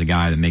Garland is a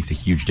guy that makes a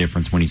huge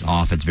difference when he's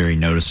off. It's very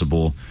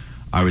noticeable.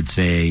 I would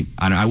say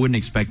I wouldn't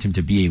expect him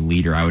to be a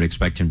leader. I would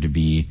expect him to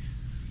be,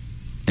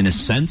 in a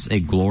sense, a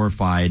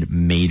glorified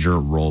major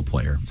role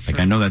player. Sure.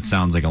 I know that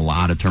sounds like a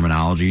lot of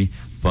terminology,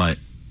 but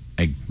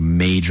a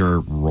major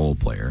role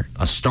player,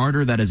 a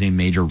starter that is a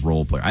major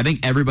role player. I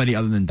think everybody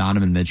other than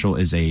Donovan Mitchell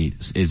is a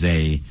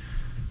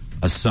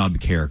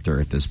sub character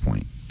at this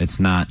point. It's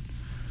not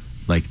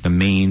like the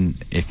main.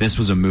 If this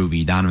was a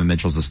movie, Donovan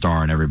Mitchell's the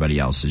star, and everybody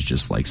else is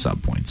just like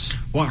sub points.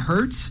 What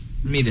hurts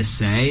me to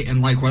say,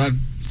 and like what I've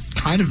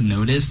kind of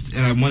noticed,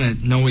 and I want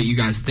to know what you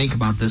guys think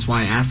about this.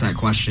 Why I asked that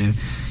question.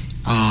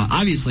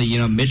 Obviously,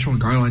 Mitchell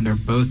and Garland are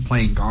both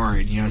playing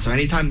guard. So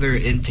anytime they're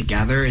in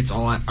together, it's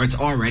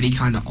already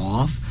kind of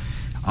off.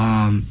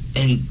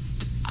 And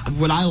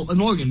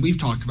Logan, we've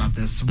talked about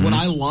this. Would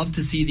I love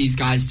to see these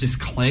guys just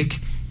click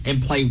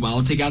and play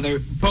well together,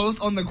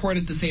 both on the court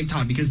at the same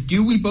time? Because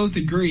do we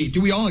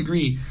all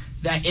agree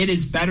that it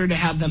is better to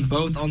have them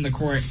both on the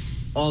court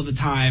all the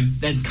time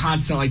than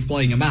constantly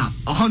splitting them out?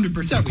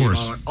 100%. Of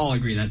course. We all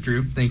agree that,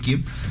 Drew. Thank you.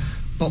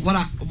 But what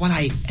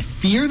I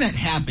fear that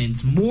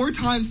happens more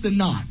times than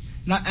not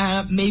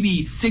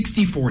maybe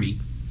 60-40,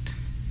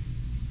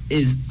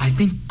 is I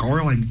think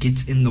Garland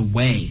gets in the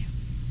way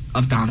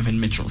of Donovan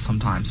Mitchell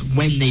sometimes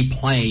when they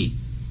play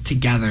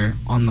together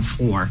on the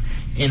floor.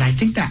 And I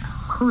think that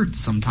hurts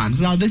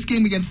sometimes. Now, this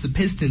game against the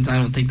Pistons,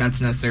 I don't think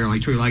that's necessarily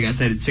true. Like I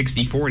said, it's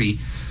 60-40.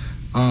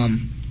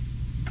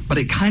 But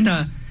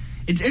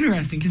it's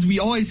interesting because we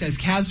always, as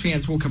Cavs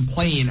fans, will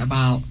complain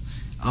about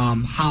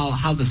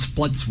how the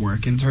splits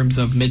work in terms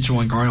of Mitchell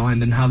and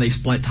Garland and how they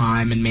split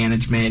time and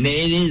management. And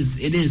it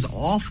is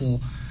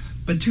awful.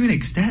 But to an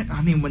extent,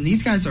 I mean, when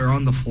these guys are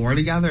on the floor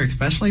together,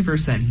 especially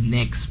versus that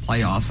Knicks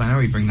playoffs, I know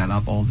we bring that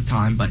up all the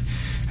time, but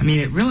I mean,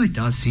 it really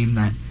does seem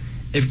that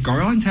if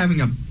Garland's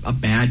having a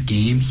bad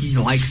game, he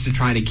likes to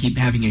try to keep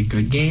having a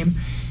good game,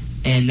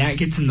 and that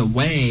gets in the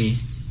way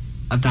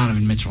of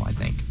Donovan Mitchell, I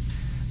think.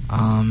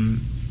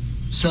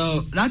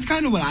 So that's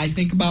kind of what I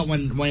think about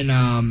when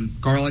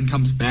Garland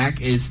comes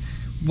back, is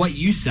what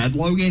you said,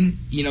 Logan.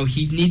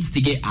 He needs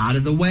to get out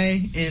of the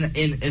way,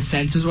 in a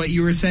sense, is what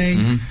you were saying.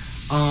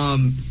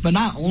 Mm-hmm. But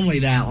not only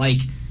that, like,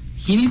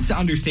 he needs to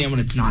understand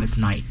when it's not his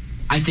night,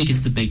 I think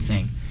is the big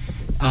thing.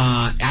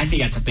 I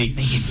think that's a big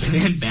thing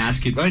in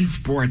basketball, in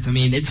sports. I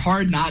mean, it's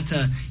hard not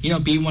to,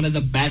 be one of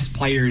the best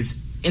players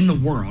in the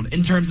world.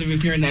 In terms of,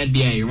 if you're in the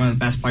NBA, you're one of the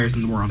best players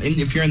in the world. And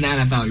if you're in the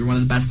NFL, you're one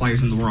of the best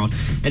players in the world.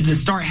 And to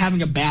start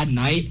having a bad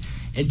night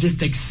and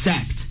just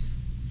accept,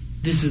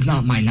 this is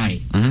not my night.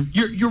 Mm-hmm.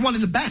 You're one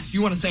of the best.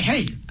 You want to say,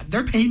 hey,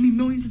 they're paying me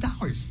millions of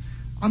dollars.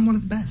 I'm one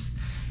of the best.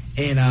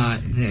 And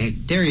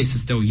Darius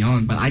is still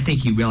young, but I think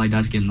he really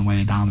does get in the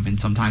way of Donovan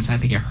sometimes. I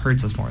think it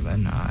hurts us more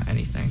than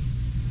anything.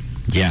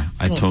 Yeah,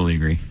 I totally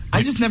agree.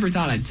 I just never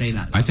thought I'd say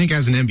that, though. I think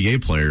as an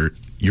NBA player,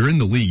 you're in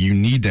the league. You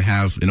need to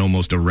have an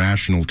almost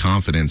irrational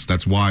confidence.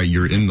 That's why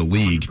you're in the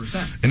league.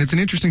 100%. And it's an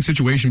interesting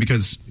situation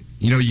because,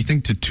 you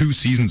think to 2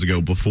 seasons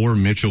ago, before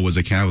Mitchell was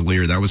a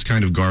Cavalier, that was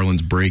kind of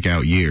Garland's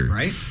breakout year.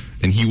 Right.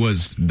 And he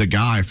was the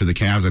guy for the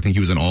Cavs. I think he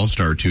was an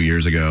all-star 2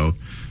 years ago.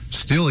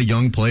 Still a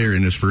young player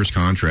in his first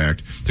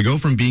contract. To go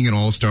from being an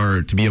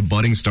all-star to be a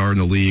budding star in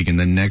the league, and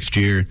then next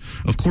year,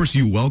 of course,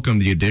 you welcome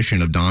the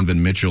addition of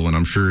Donovan Mitchell, and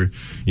I'm sure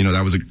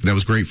that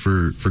was great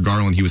for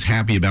Garland. He was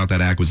happy about that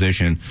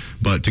acquisition.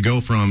 But to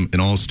go from an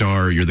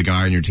all-star, you're the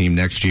guy on your team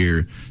next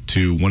year,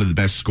 to one of the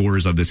best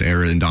scorers of this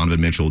era in Donovan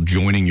Mitchell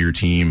joining your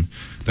team,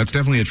 that's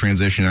definitely a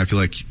transition. I feel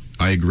like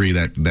I agree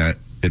that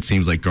it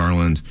seems like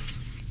Garland,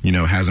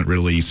 hasn't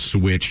really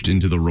switched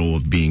into the role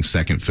of being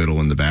second fiddle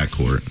in the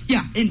backcourt.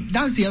 Yeah, and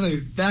that's the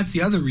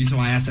other reason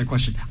why I asked that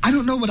question. I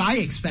don't know what I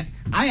expect.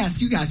 I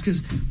asked you guys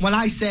because when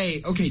I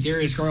say, okay,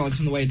 Darius Garland's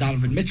in the way of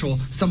Donovan Mitchell,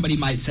 somebody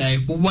might say,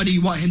 well, what do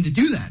you want him to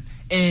do then?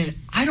 And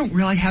I don't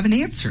really have an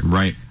answer.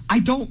 Right. I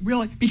don't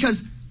really,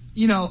 because,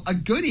 a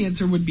good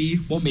answer would be,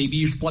 well, maybe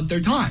you split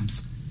their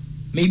times.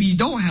 Maybe you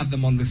don't have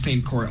them on the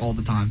same court all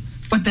the time.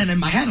 But then in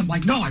my head, I'm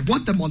like, no, I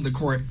want them on the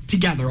court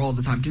together all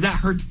the time because that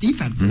hurts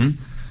defenses.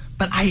 Mm-hmm.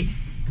 But I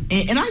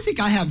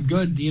think I have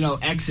good,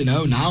 X and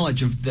O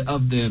knowledge of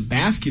the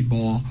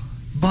basketball,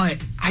 but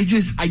I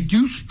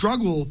do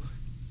struggle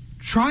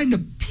trying to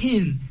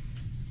pin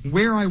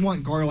where I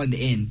want Garland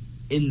in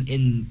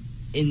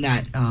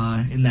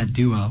that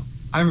duo.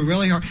 I'm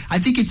really hard. I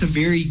think it's a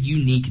very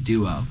unique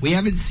duo. We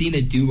haven't seen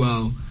a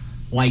duo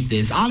like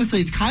this. Honestly,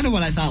 it's kind of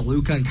what I thought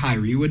Luka and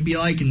Kyrie would be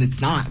like, and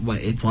it's not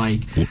what it's like.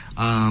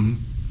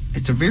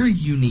 It's a very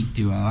unique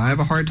duo. I have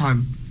a hard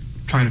time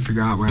trying to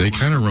figure out where they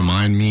kind of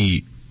remind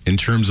me in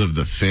terms of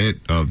the fit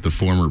of the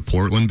former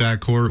Portland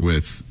backcourt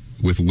with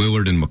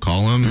Lillard and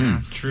McCollum.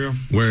 Yeah, true.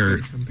 Where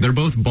they're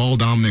both ball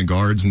dominant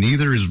guards.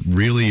 Neither is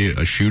really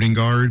a shooting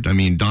guard. I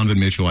mean, Donovan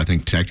Mitchell, I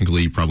think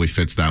technically probably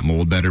fits that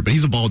mold better, but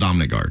he's a ball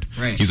dominant guard.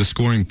 Right. He's a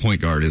scoring point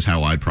guard is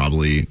how I'd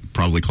probably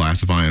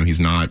classify him.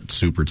 He's not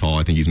super tall.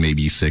 I think he's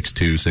maybe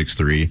 6'2",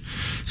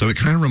 6'3". So it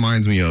kind of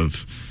reminds me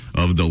of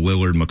the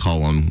Lillard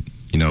McCollum.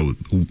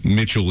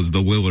 Mitchell is the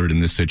Lillard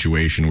in this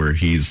situation where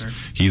he's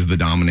the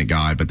dominant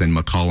guy, but then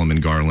McCollum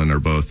and Garland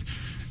are both,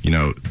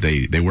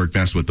 they work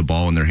best with the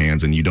ball in their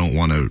hands, and you don't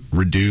want to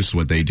reduce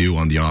what they do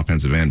on the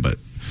offensive end, but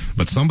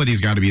somebody's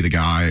got to be the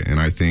guy,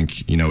 and I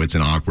think, it's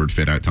an awkward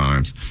fit at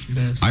times. It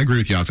is. I agree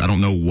with you, Alex. I don't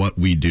know what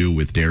we do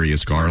with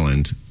Darius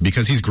Garland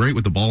because he's great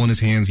with the ball in his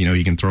hands.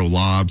 He can throw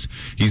lobs.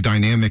 He's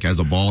dynamic as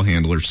a ball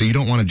handler, so you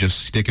don't want to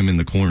just stick him in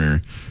the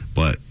corner,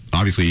 but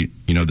obviously,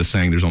 the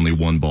saying there's only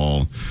one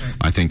ball. Right.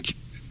 I think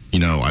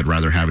I'd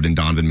rather have it in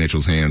Donovan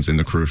Mitchell's hands in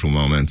the crucial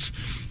moments.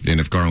 And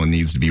if Garland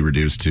needs to be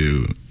reduced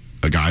to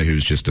a guy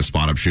who's just a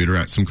spot-up shooter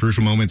at some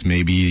crucial moments,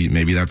 maybe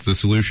that's the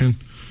solution.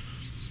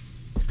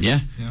 Yeah,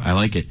 I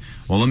like it.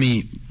 Well, let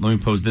me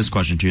pose this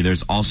question to you.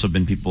 There's also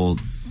been people,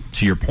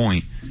 to your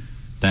point,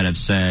 that have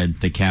said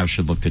the Cavs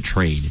should look to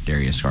trade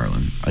Darius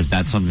Garland. Is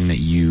that something that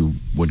you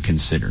would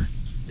consider?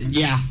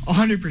 Yeah,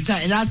 100%.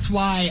 And that's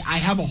why I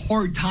have a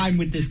hard time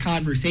with this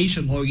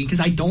conversation, Logan,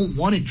 because I don't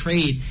want to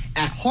trade.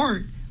 At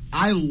heart,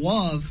 I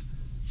love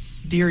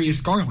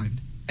Darius Garland.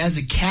 As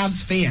a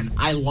Cavs fan,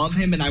 I love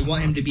him and I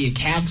want him to be a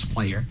Cavs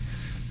player.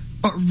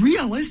 But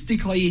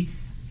realistically,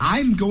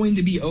 I'm going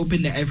to be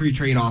open to every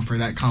trade offer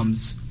that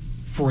comes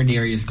for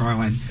Darius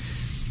Garland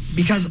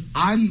because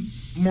I'm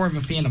more of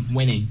a fan of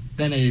winning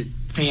than a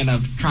fan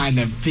of trying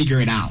to figure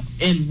it out.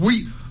 And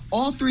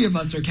all three of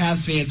us are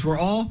Cavs fans. We're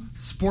all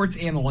sports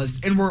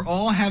analysts, and we're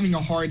all having a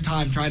hard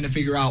time trying to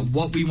figure out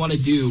what we want to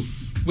do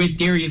with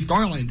Darius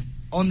Garland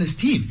on this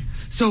team.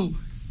 So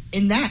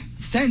in that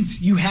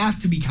sense, you have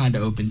to be kind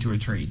of open to a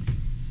trade.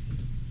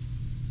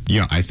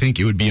 Yeah, I think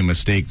it would be a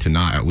mistake to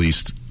not at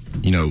least,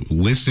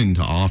 listen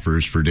to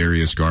offers for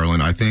Darius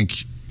Garland. I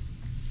think,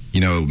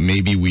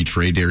 maybe we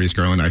trade Darius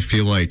Garland. I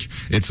feel like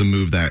it's a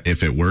move that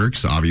if it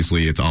works,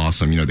 obviously it's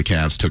awesome. The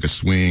Cavs took a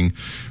swing.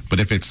 But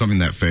if it's something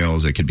that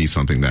fails, it could be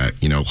something that,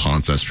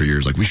 haunts us for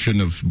years. Like, we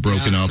shouldn't have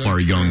broken up our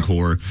young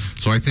core.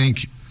 So I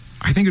think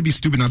it'd be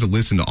stupid not to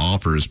listen to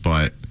offers,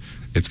 but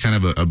it's kind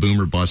of a boom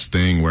or bust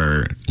thing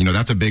where,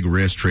 that's a big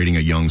risk trading a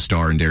young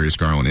star in Darius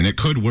Garland. And it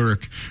could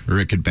work or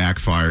it could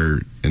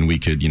backfire and we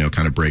could,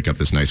 kind of break up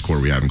this nice core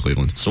we have in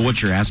Cleveland. So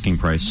what's your asking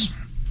price?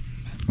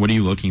 What are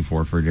you looking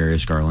for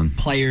Darius Garland?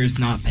 Players,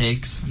 not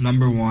picks,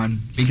 number one,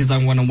 because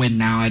I want to win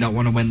now. I don't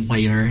want to win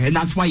later. And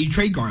that's why you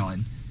trade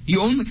Garland.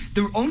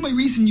 The only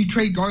reason you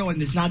trade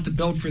Garland is not to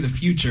build for the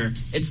future.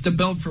 It's to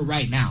build for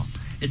right now.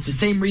 It's the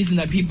same reason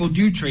that people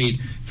do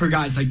trade for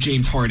guys like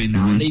James Harden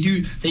now.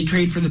 Mm-hmm. They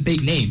trade for the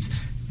big names.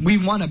 We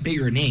want a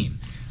bigger name.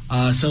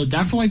 So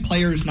definitely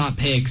players, not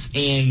picks.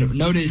 And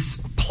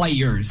notice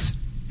players.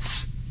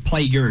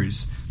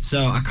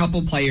 So a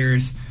couple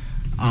players,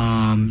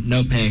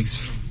 no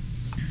picks.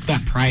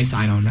 That price,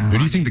 I don't know. Who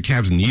do you think the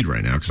Cavs need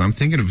right now? Because I'm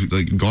thinking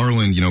of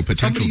Garland,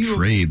 potential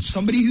trades.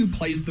 Somebody who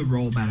plays the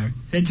role better.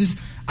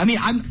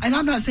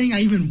 I'm not saying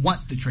I even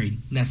want the trade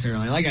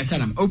necessarily. Like I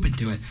said, I'm open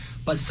to it.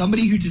 But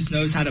somebody who just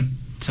knows how to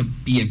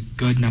be a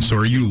good number. So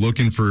are you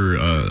looking for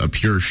a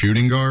pure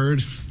shooting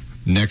guard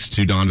next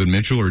to Donovan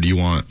Mitchell, or do you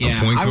want a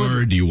point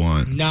guard? Do you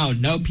want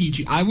no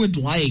PG? I would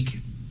like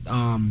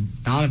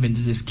Donovan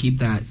to just keep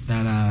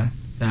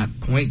that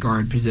point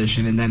guard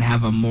position and then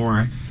have a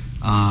more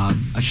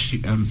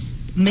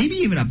maybe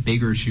even a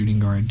bigger shooting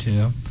guard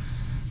too.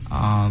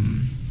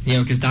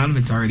 Because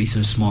Donovan's already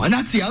so small, and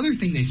that's the other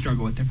thing they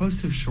struggle with. They're both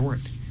so short.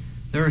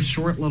 They're a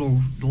short little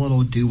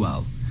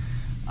duo.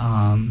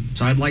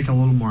 So I'd like a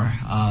little more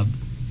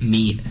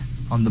meat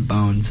on the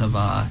bones of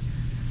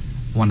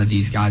one of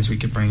these guys we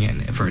could bring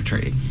in for a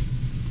trade.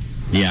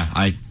 Yeah,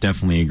 I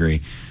definitely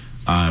agree.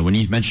 When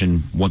you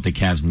mentioned what the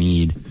Cavs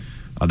need,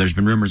 there's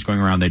been rumors going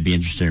around they'd be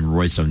interested in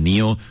Royce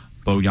O'Neal.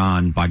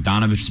 Bojan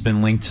Bogdanovic has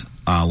been linked.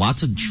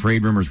 Lots of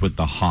trade rumors with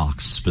the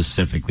Hawks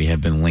specifically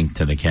have been linked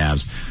to the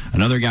Cavs.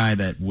 Another guy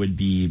that would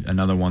be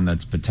another one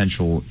that's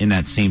potential in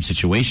that same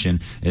situation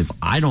is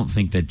I don't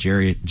think that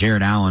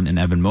Jared Allen and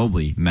Evan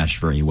Mobley mesh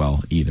very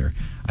well either.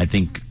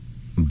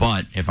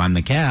 But if I'm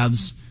the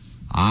Cavs,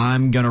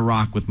 I'm going to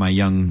rock with my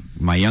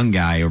young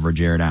guy over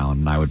Jared Allen.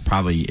 And I would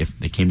probably,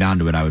 if it came down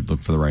to it, I would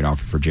look for the right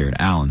offer for Jared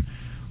Allen.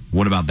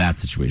 What about that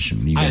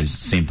situation? You guys,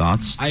 same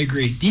thoughts? I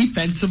agree.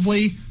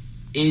 Defensively,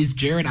 is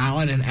Jared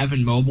Allen and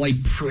Evan Mobley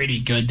pretty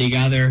good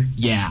together?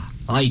 Yeah.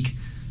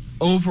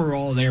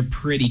 Overall, they're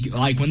pretty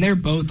good. When they're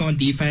both on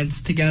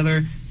defense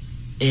together,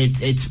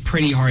 it's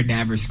pretty hard to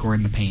ever score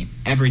in the paint.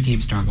 Every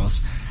team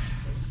struggles.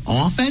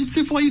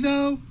 Offensively,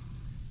 though,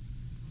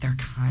 they're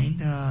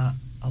kind of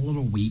a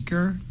little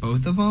weaker,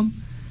 both of them.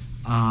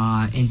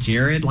 And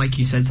Jared, like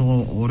you said, is a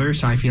little older,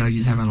 so I feel like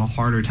he's having a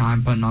harder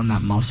time putting on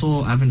that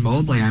muscle. Evan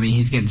Mobley,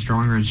 he's getting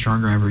stronger and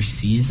stronger every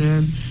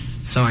season.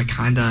 So I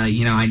kind of,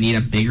 I need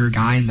a bigger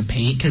guy in the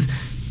paint. Because,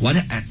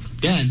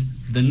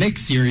 the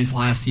Knicks series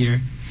last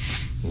year,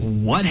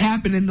 what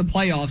happened in the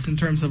playoffs in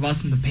terms of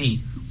us in the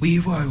paint? We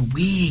were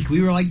weak.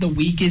 We were like the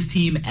weakest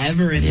team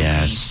ever in the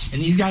paint.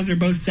 And these guys are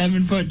both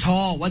 7 foot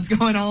tall. What's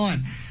going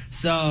on?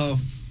 So,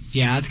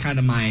 yeah, that's kind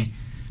of my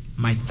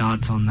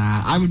thoughts on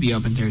that. I would be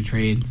open to a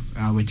trade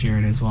with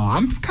Jared as well.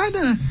 I'm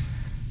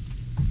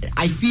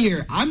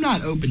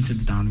not open to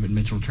the Donovan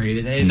Mitchell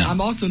trade. And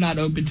I'm also not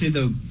open to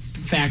the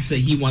facts that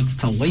he wants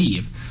to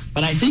leave,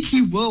 but I think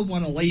he will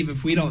want to leave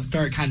if we don't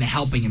start kind of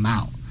helping him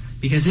out,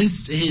 because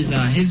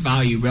his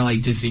value really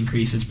just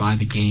increases by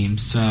the game.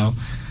 So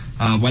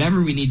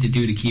whatever we need to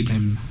do to keep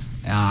him,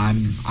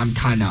 I'm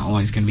kind of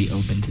always going to be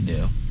open to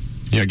do.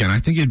 Yeah, again, I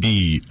think it'd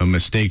be a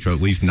mistake to at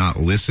least not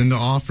listen to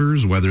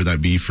offers, whether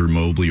that be for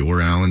Mobley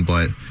or Allen.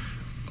 But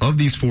of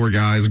these four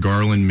guys,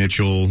 Garland,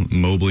 Mitchell,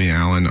 Mobley, and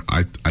Allen,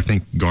 I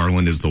think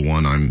Garland is the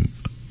one I'm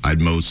I'd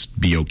most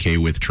be okay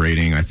with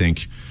trading. I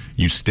think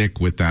you stick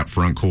with that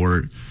front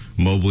court.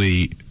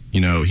 Mobley,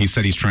 he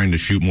said he's trying to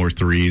shoot more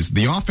threes.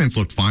 The offense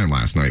looked fine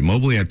last night.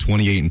 Mobley had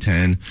 28 and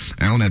 10.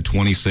 Allen had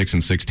 26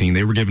 and 16.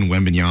 They were giving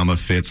Wembanyama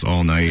fits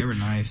all night. They were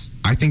nice.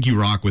 I think you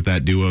rock with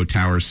that duo,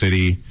 Tower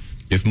City.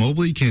 If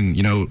Mobley can,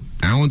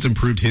 Allen's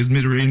improved his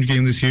mid-range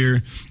game this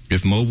year.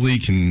 If Mobley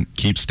can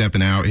keep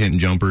stepping out, hitting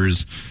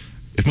jumpers,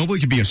 if Mobley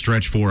could be a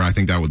stretch four, I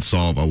think that would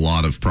solve a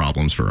lot of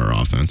problems for our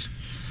offense.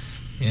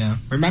 Yeah.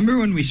 Remember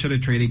when we should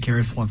have traded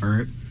Karis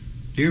LeVert?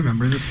 Do you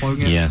remember the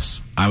slogan?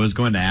 Yes. I was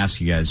going to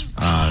ask you guys,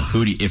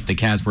 if the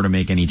Cavs were to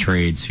make any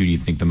trades, who do you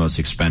think the most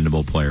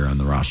expendable player on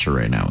the roster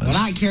right now is? Well,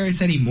 not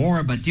Karis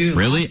anymore, but dude.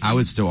 Really? I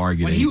would still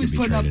argue when that he was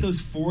putting traded. up those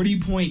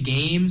 40-point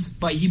games,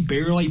 but he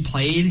barely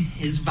played,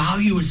 his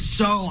value was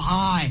so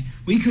high.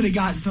 We could have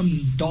got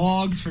some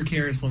dogs for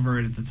Karis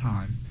LeVert at the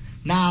time.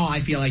 Now I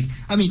feel like,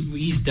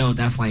 he's still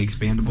definitely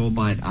expandable,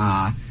 but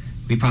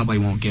we probably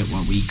won't get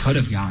what we could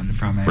have gotten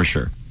from it. For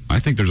sure. I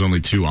think there's only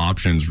two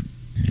options,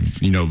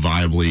 two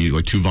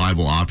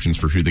viable options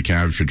for who the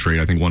Cavs should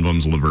trade. I think one of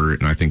them's LeVert,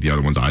 and I think the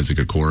other one's Isaac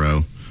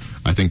Okoro.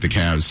 I think the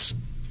Cavs,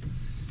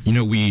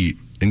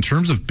 in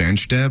terms of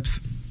bench depth,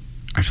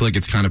 I feel like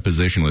it's kind of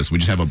positionless. We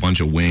just have a bunch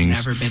of wings.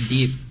 It's never been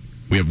deep.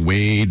 We have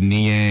Wade,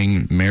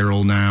 Niang,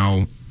 Merrill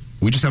now.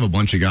 We just have a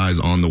bunch of guys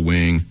on the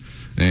wing.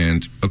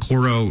 And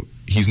Okoro,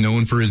 he's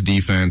known for his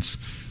defense.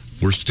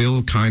 We're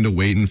still kind of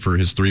waiting for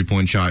his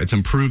three-point shot. It's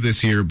improved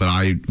this year, but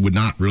I would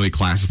not really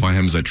classify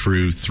him as a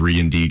true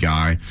 3-and-D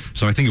guy.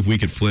 So I think if we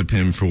could flip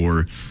him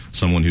for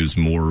someone who's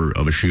more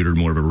of a shooter,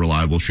 more of a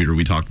reliable shooter.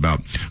 We talked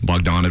about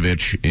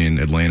Bogdanovich in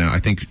Atlanta. I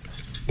think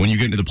when you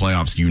get into the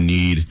playoffs, you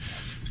need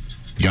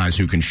guys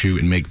who can shoot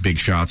and make big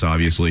shots,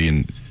 obviously.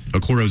 And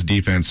Okoro's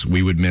defense,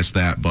 we would miss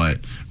that, but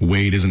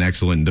Wade is an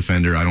excellent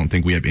defender. I don't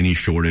think we have any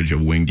shortage of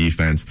wing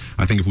defense.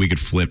 I think if we could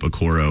flip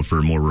Okoro for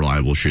a more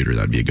reliable shooter,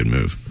 that'd be a good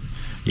move.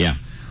 Yeah.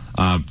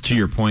 To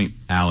your point,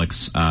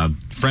 Alex,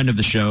 friend of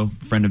the show,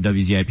 friend of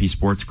WZIP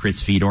Sports, Chris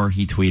Fedor,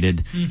 he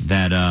tweeted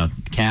that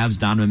Cavs,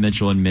 Donovan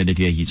Mitchell admitted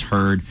that he's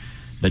heard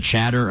the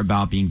chatter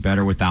about being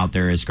better without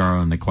Darius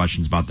Garland and the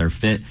questions about their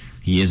fit.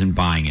 He isn't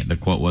buying it. The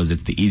quote was,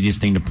 "It's the easiest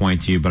thing to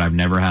point to, but I've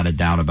never had a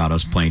doubt about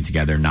us playing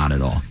together, not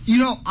at all."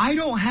 I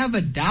don't have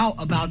a doubt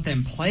about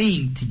them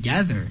playing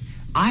together.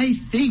 I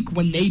think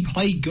when they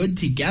play good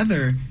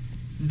together,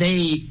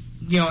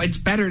 it's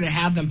better to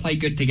have them play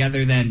good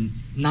together than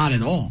not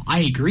at all. I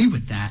agree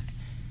with that.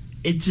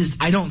 It's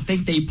just, I don't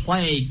think they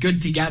play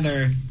good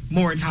together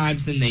more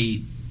times than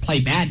they play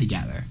bad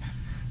together.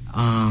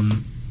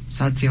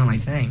 So that's the only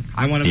thing.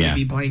 I want them to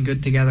be playing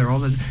good together all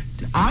the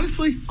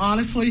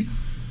honestly,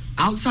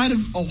 outside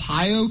of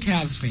Ohio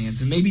Cavs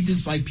fans, and maybe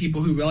just like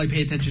people who really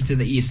pay attention to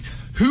the East,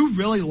 who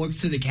really looks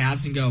to the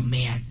Cavs and go,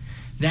 man,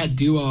 that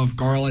duo of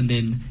Garland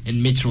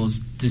and Mitchell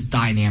is just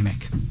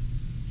dynamic.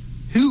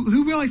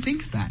 Who really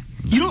thinks that?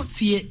 You don't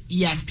see it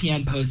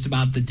ESPN post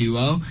about the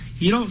duo.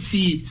 You don't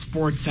see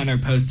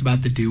SportsCenter post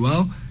about the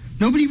duo.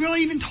 Nobody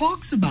really even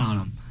talks about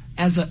them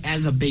as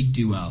a big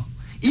duo.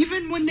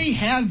 Even when they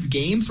have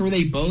games where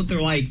they both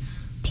are like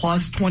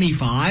plus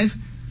 25,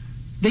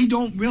 they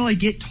don't really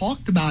get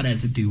talked about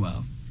as a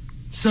duo.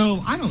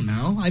 So, I don't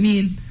know. I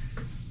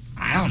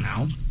don't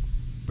know.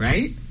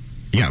 Right?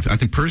 Yeah, I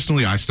think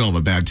personally I still have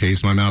a bad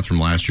taste in my mouth from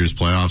last year's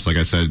playoffs. Like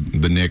I said,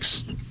 the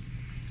Knicks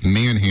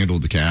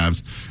manhandled the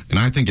Cavs, and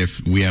I think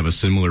if we have a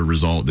similar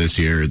result this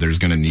year, there's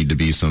going to need to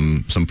be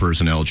some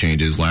personnel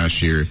changes.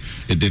 Last year,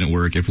 it didn't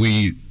work. If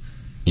we,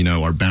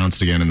 are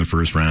bounced again in the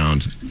first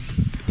round,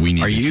 we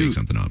need to shake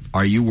something up.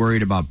 Are you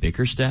worried about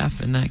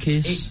Bickerstaff in that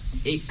case?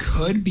 It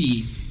could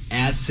be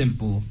as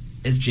simple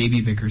as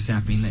JB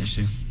Bickerstaff being the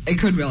issue. It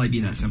could really be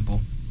that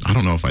simple. I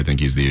don't know if I think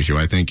he's the issue.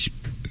 I think,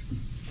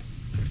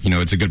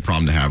 it's a good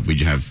problem to have.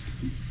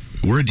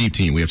 We're a deep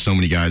team. We have so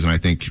many guys, and I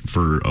think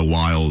for a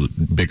while,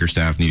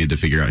 Bickerstaff needed to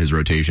figure out his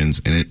rotations,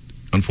 and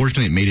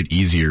unfortunately, it made it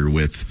easier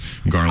with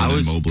Garland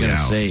and Mobley out. I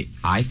was going to say,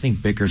 I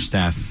think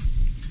Bickerstaff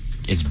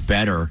is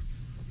better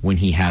when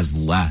he has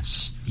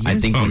less. I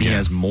think when he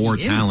has more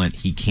talent,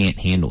 he can't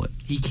handle it.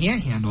 He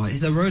can't handle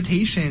it. The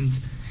rotations,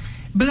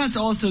 but that's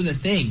also the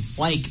thing.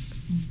 Like,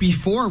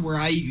 before, where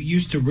I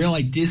used to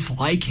really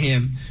dislike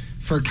him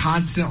for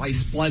constantly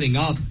splitting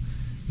up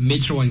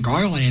Mitchell and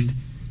Garland,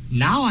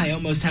 now I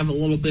almost have a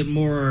little bit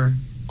more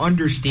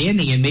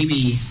understanding and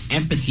maybe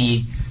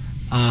empathy,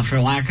 for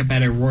lack of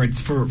better words,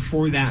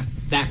 for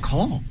that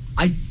call.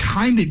 I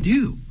kind of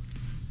do.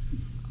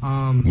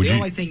 The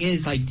only thing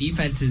is, like,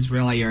 defenses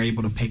really are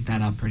able to pick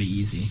that up pretty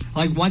easy.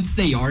 Like, once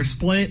they are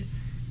split,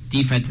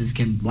 defenses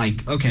can,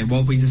 like, okay,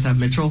 well, we just have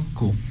Mitchell?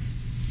 Cool.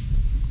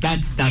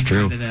 That's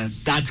true.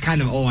 That's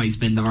kind of always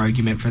been the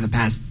argument for the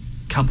past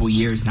couple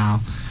years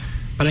now.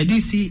 But I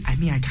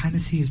kind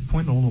of see his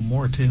point a little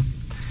more, too.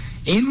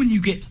 And when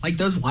you get, like,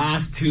 those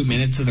last 2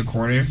 minutes of the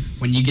quarter,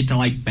 when you get to,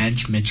 like,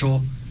 bench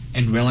Mitchell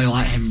and really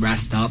let him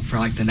rest up for,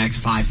 like, the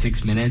next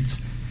 5-6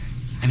 minutes,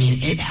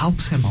 it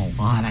helps him a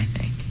lot, I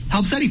think.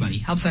 Helps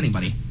anybody.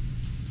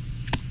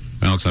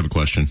 Alex, I have a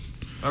question.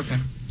 Okay.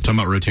 Talking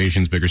about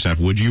rotations, Bickerstaff,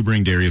 would you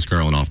bring Darius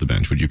Garland off the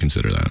bench? Would you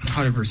consider that?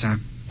 100%.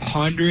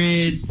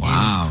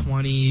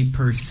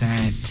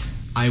 120%.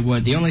 I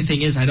would. The only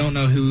thing is, I don't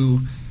know who.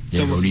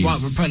 So we're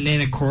putting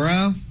in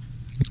Okoro?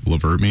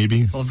 LeVert,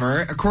 maybe?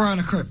 LeVert? Okoro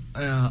and Okoro.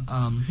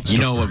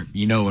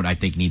 You know what I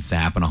think needs to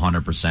happen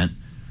 100%?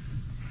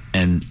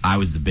 And I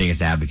was the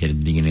biggest advocate at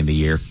the beginning of the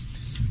year.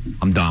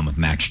 I'm done with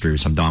Max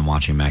Strus. I'm done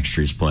watching Max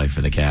Strus play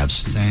for the Cavs.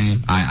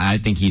 Same. I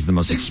think he's the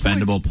most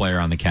expendable player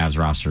on the Cavs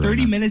roster.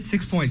 30 minutes,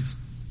 6 points.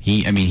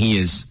 He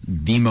is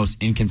the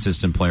most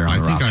inconsistent player on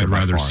the roster. I think I'd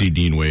rather see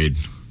Dean Wade.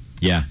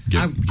 Yeah.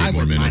 Get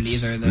more minutes. Mind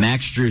either of those.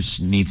 Max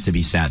Strus needs to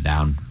be sat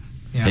down.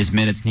 Yeah. His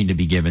minutes need to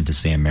be given to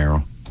Sam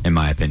Merrill, in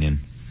my opinion.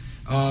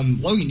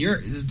 Logan,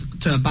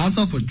 to bounce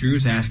off what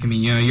Drew's asking me,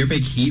 you're a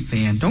big Heat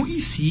fan. Don't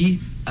you see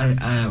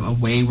a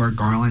way where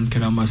Garland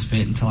could almost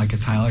fit into like a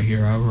Tyler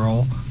Hero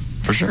role?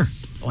 For sure.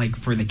 Like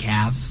for the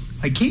Cavs?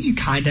 Like, can't you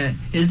kind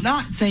of, it's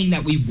not saying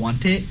that we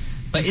want it,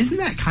 but isn't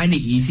that kind of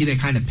easy to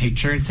kind of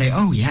picture and say,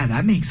 oh yeah,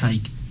 that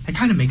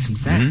kind of makes some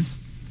sense? Mm-hmm.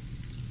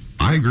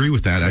 I agree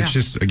with that. Yeah. It's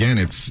just, again,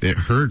 it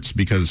hurts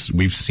because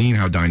we've seen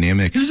how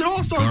dynamic He was an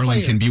all-star Garland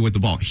player. can be with the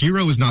ball.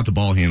 Hero is not the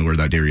ball handler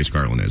that Darius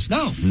Garland is.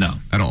 No.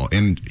 At all.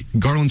 And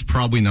Garland's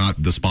probably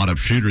not the spot-up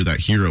shooter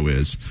that Hero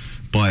is,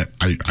 but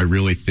I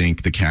really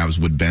think the Cavs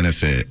would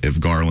benefit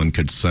if Garland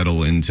could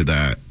settle into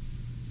that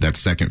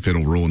second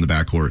fiddle role in the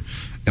backcourt.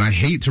 And I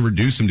hate to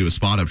reduce him to a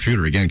spot-up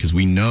shooter, again, because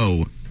we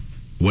know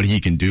what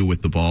he can do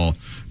with the ball,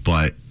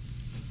 but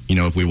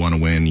if we want to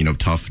win,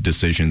 tough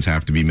decisions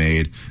have to be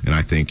made, and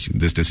I think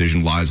this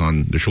decision lies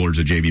on the shoulders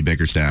of J.B.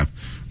 Bickerstaff.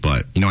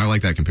 But, I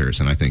like that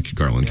comparison. I think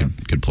Garland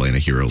could play in a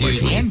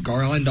hero-like role. And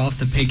Garland off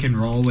the pick and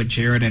roll with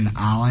Jared and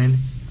Allen.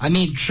 I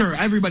mean, sure,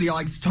 everybody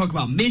likes to talk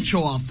about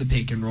Mitchell off the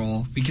pick and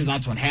roll because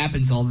that's what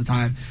happens all the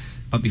time.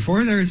 But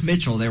before there was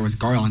Mitchell, there was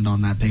Garland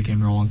on that pick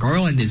and roll, and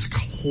Garland is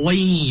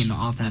clean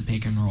off that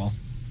pick and roll,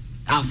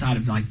 outside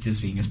of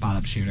just being a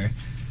spot-up shooter.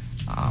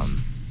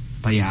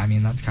 But yeah, I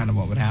mean, that's kind of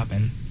what would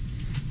happen.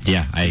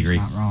 Yeah, I agree.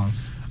 It's not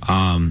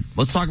wrong.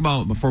 Let's talk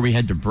about, before we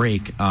head to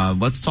break,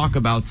 let's talk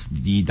about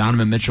the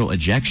Donovan Mitchell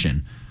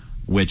ejection,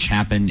 which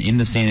happened in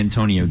the San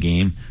Antonio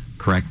game.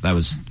 Correct? That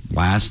was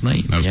last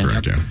night? That was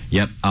correct, yeah.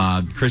 Yep.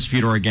 Chris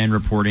Fedor again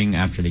reporting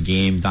after the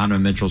game.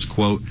 Donovan Mitchell's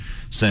quote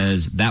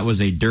says, "That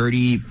was a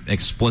dirty,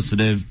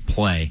 explicitive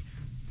play."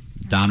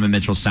 Donovan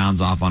Mitchell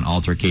sounds off on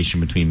altercation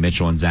between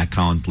Mitchell and Zach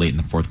Collins late in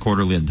the fourth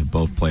quarter, leading to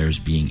both players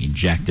being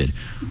ejected.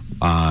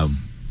 I'll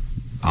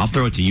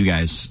throw it to you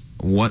guys.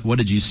 What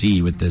did you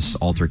see with this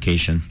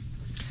altercation?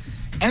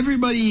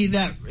 Everybody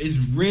that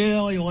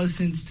really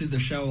listens to the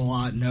show a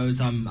lot knows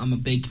I'm a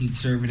big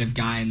conservative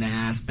guy in the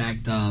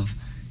aspect of,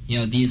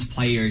 these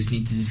players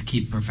need to just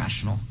keep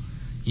professional.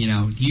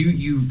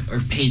 You are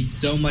paid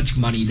so much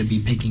money to be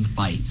picking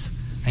fights.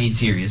 I mean,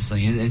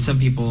 seriously. And some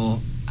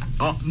people,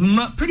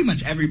 pretty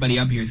much everybody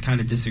up here has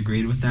kind of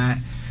disagreed with that.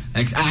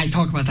 I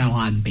talk about that a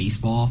lot in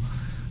baseball,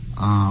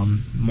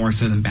 more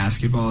so than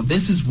basketball.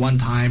 This is one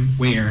time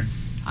where,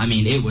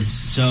 it was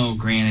so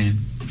granted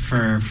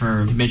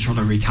for Mitchell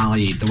to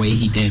retaliate the way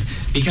he did.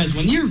 Because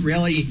when you're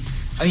really,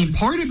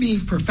 part of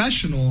being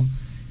professional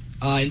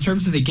in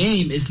terms of the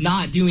game is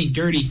not doing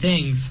dirty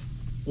things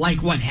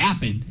like what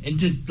happened. And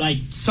just,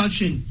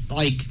 such an,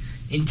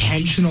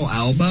 intentional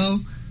elbow.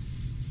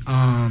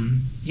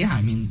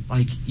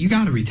 You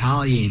got to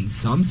retaliate in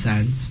some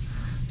sense.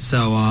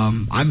 So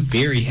I'm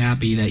very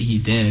happy that he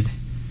did,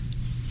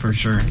 for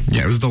sure.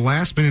 Yeah, it was the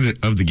last minute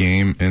of the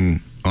game,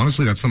 and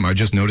honestly, that's something I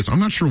just noticed. I'm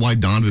not sure why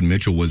Donovan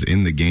Mitchell was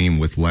in the game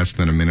with less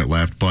than a minute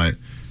left, but,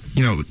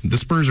 the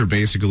Spurs are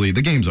basically,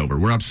 the game's over.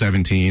 We're up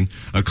 17.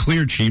 A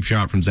clear cheap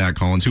shot from Zach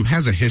Collins, who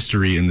has a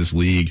history in this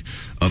league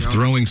of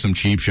throwing some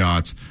cheap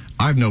shots.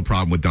 I have no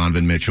problem with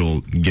Donovan Mitchell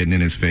getting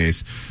in his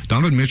face.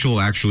 Donovan Mitchell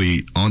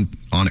actually, on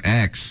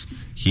X,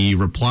 he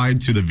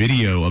replied to the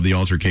video of the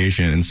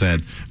altercation and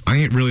said, "I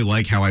ain't really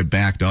like how I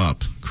backed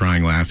up,"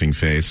 crying, laughing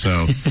face.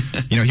 So,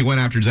 he went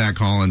after Zach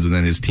Collins, and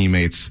then his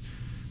teammates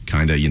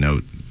kind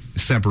of,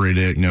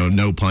 separated it.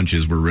 No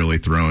punches were really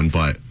thrown.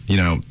 But,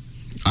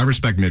 I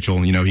respect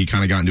Mitchell. He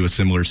kind of got into a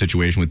similar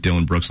situation with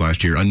Dylan Brooks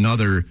last year,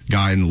 another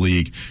guy in the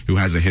league who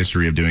has a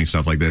history of doing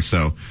stuff like this.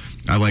 So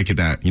I like it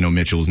that,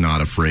 Mitchell's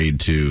not afraid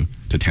to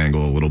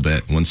tangle a little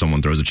bit when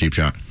someone throws a cheap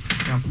shot.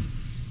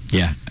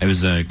 Yeah, it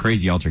was a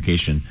crazy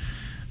altercation.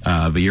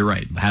 But you're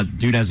right.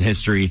 Dude has a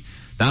history.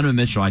 Donovan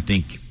Mitchell, I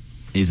think,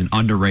 is an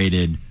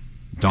underrated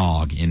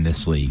dog in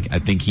this league. I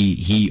think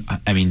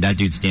that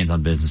dude stands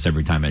on business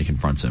every time he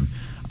confronts him.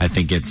 I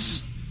think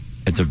it's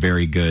a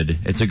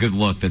good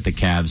look that the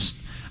Cavs,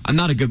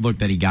 not a good look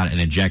that he got an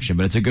ejection,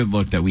 but it's a good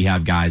look that we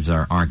have guys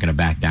that aren't going to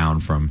back down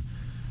from.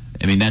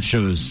 That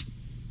shows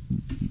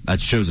a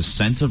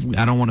sense of,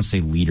 I don't want to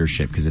say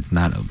leadership because it's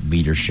not a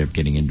leadership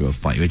getting into a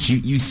fight, but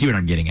you see what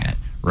I'm getting at,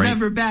 right?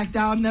 Never back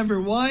down, never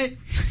what?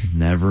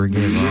 Never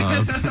give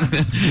up.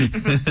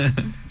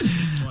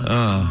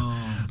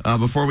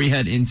 Before we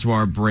head into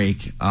our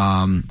break,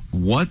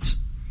 what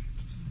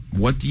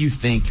do you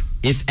think,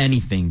 if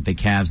anything, the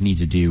Cavs need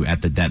to do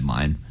at the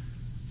deadline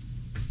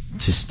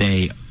to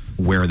stay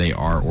where they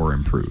are or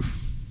improve.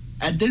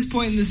 At this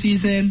point in the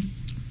season,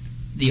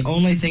 the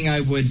only thing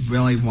I would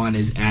really want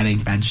is adding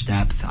bench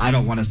depth. I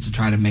don't want us to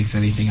try to mix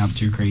anything up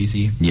too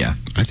crazy. Yeah.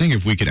 I think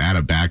if we could add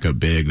a backup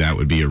big, that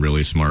would be a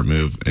really smart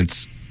move.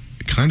 It's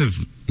kind of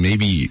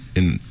maybe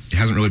it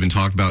hasn't really been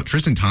talked about.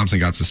 Tristan Thompson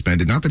got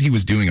suspended. Not that he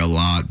was doing a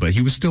lot, but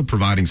he was still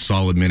providing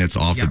solid minutes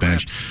off the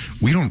bench.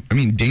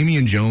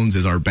 Damian Jones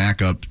is our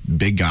backup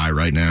big guy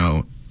right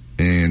now,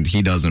 and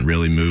he doesn't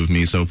really move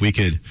me. So if we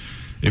could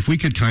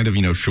kind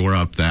of, shore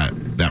up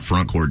that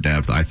front court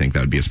depth, I think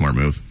that would be a smart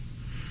move.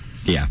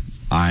 Yeah.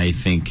 I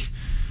think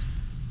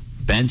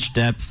bench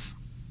depth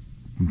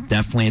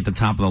definitely at the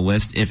top of the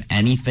list, if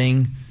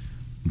anything,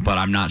 but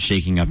I'm not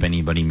shaking up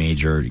anybody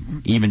major.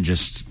 Even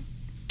just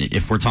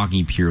if we're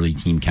talking purely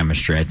team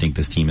chemistry, I think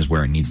this team is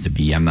where it needs to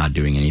be. I'm not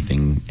doing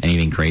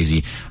anything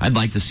crazy. I'd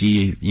like to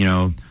see,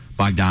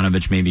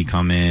 Bogdanovich maybe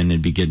come in.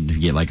 It'd be good to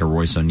get like a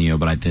Royce O'Neal,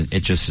 but I think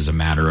it just is a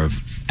matter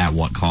of at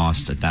what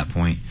cost at that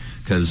point.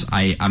 Because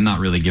I'm not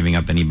really giving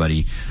up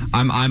anybody.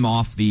 I'm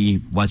off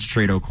the let's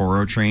trade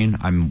Okoro train.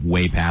 I'm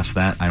way past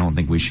that. I don't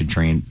think we should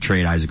trade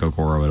Isaac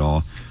Okoro at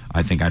all.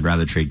 I think I'd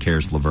rather trade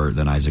Karis LeVert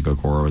than Isaac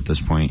Okoro at this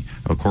point.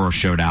 Okoro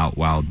showed out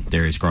while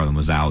Darius Garland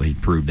was out. He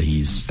proved that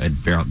he's a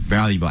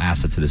valuable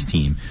asset to this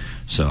team.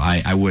 So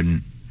I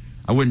wouldn't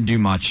do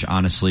much,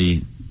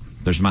 honestly.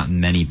 There's not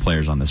many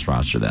players on this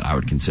roster that I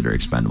would consider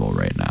expendable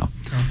right now.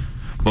 Oh.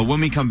 But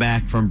when we come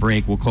back from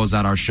break, we'll close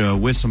out our show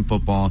with some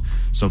football.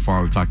 So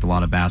far, we've talked a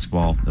lot of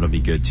basketball. It'll be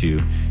good to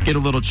get a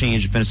little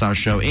change and finish our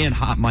show. And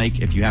Hot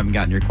Mic, if you haven't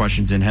gotten your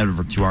questions in, head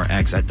over to our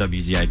X at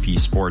WZIP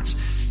Sports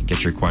and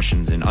get your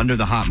questions in under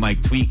the Hot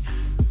Mic tweet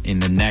in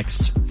the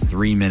next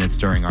 3 minutes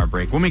during our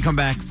break. When we come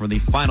back for the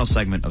final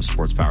segment of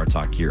Sports Power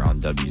Talk here on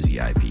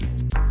WZIP.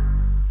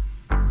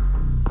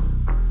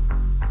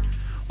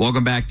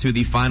 Welcome back to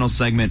the final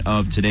segment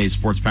of today's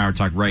Sports Power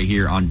Talk right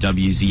here on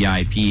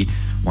WZIP.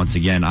 Once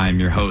again, I am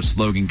your host,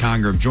 Logan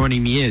Congrove.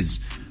 Joining me is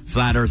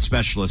Flat Earth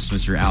Specialist,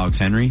 Mr. Alex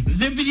Henry.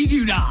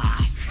 Zippity-doo-dah!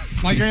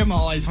 My grandma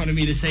always wanted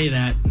me to say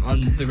that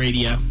on the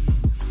radio.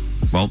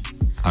 Well,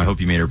 I hope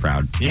you made her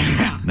proud.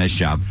 Yeah. Nice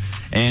job.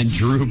 And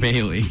Drew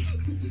Bailey.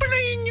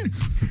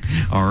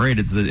 All right,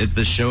 it's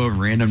the show of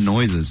random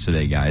noises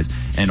today, guys.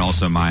 And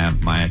also Maya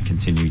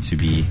continue to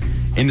be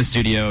in the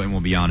studio and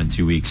will be on in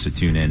 2 weeks, so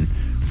tune in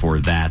for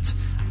that.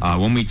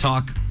 When we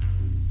talk,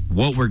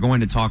 what we're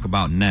going to talk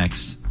about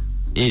next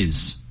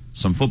is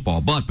some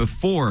football. But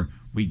before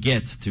we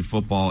get to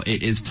football,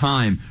 it is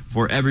time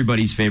for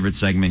everybody's favorite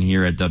segment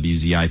here at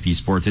WZIP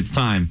Sports. It's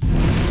time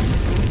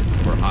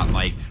for Hot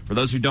Mic. For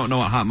those who don't know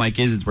what Hot Mic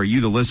is, it's where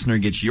you, the listener,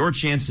 get your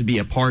chance to be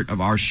a part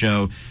of our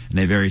show in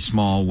a very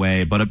small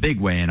way, but a big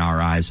way in our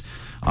eyes.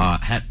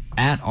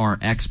 At our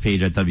X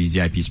page at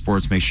WZIP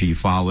Sports, make sure you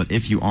follow it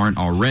if you aren't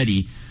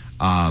already.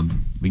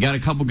 We got a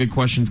couple good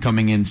questions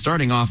coming in.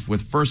 Starting off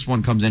with, first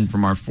one comes in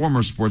from our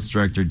former sports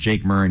director,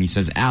 Jake Murray, and he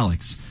says,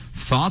 Alex,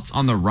 thoughts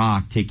on The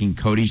Rock taking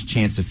Cody's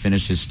chance to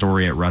finish his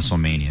story at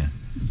WrestleMania?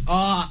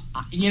 I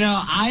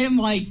am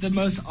like the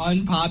most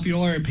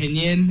unpopular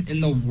opinion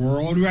in the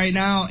world right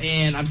now,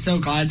 and I'm so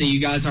glad that you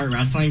guys aren't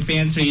wrestling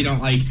fans so you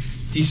don't,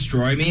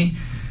 destroy me.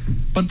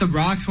 But The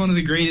Rock's one of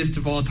the greatest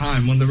of all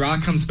time. When The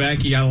Rock comes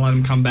back, you gotta let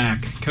him come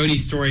back.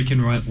 Cody's story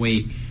can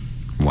wait.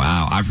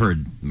 Wow, I've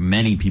heard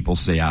many people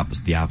say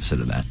the opposite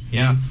of that.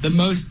 Yeah, the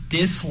most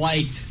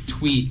disliked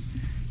tweet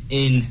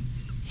in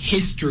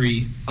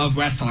history of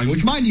wrestling,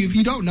 which, mind you, if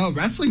you don't know,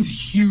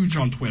 wrestling's huge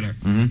on Twitter.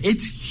 Mm-hmm.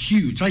 It's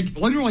huge.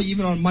 Literally,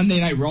 even on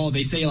Monday Night Raw,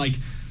 they say,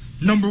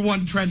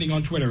 #1 trending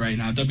on Twitter right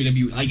now,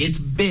 WWE. It's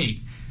big.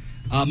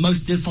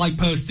 Most disliked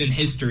post in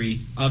history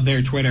of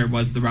their Twitter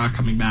was The Rock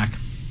coming back.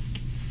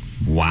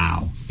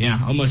 Wow. Yeah,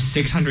 almost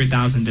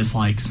 600,000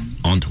 dislikes.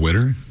 On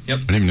Twitter? Yep.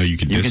 I didn't even know you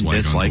could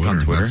dislike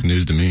on Twitter. That's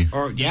news to me.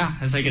 Or, yeah,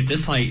 it's like a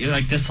dislike. It's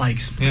like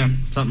dislikes. Yeah,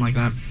 something like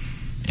that.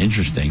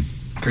 Interesting.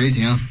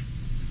 Crazy, huh?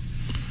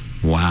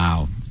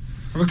 Wow.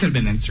 Or it could have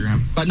been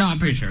Instagram. But no, I'm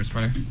pretty sure it was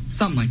Twitter.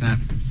 Something like that.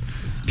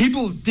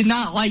 People did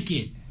not like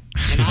it.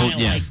 And I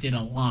liked it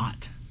a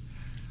lot.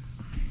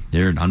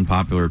 They're an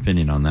unpopular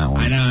opinion on that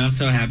one. I know. I'm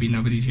so happy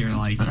nobody's here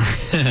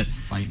to,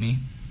 fight me.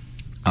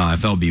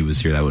 If LB was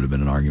here, that would have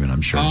been an argument,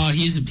 I'm sure. Oh,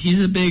 he's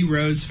a big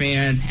Rose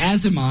fan,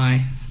 as am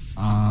I.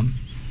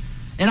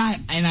 And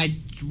I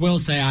will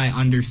say I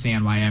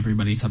understand why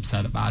everybody's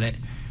upset about it.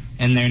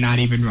 And they're not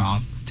even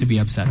wrong to be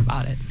upset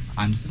about it.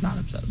 I'm just not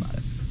upset about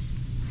it.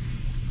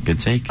 Good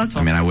take. That's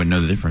all. I mean, I wouldn't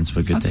know the difference,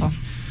 but good That's take. all.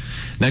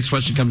 Next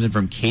question comes in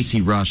from Casey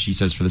Rush. He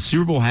says, for the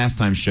Super Bowl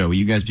halftime show, will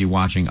you guys be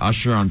watching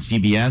Usher on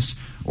CBS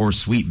or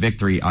Sweet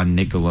Victory on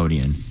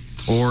Nickelodeon?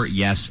 Or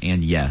yes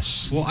and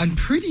yes? Well, I'm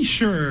pretty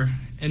sure,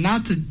 and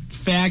not to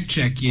fact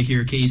check you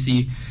here,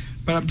 Casey,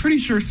 but I'm pretty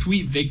sure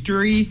Sweet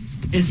Victory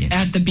is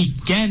at the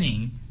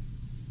beginning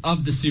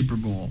of the Super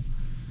Bowl.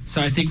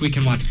 So I think we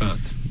can watch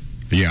both.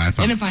 Yeah, I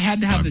thought. And if I had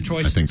to have the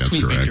choice, I think that's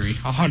Sweet correct. Victory,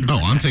 100%.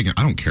 Oh,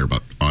 I don't care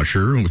about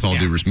Usher. With all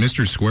due respect,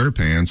 Mr.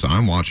 SquarePants,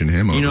 I'm watching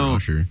him over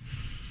Usher.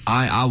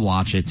 I'll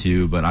watch it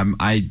too, but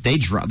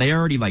they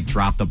already like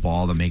dropped the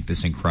ball to make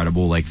this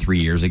incredible like 3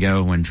 years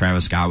ago when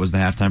Travis Scott was the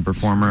halftime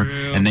performer,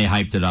 and they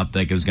hyped it up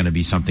like it was going to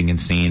be something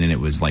insane, and it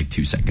was like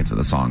 2 seconds of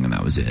the song, and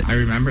that was it. I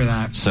remember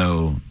that.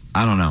 So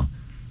I don't know.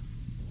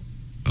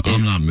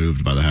 I'm not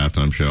moved by the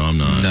halftime show. I'm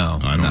not. No,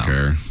 I don't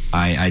care.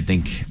 I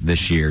think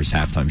this year's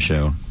halftime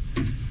show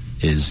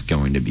is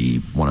going to be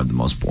one of the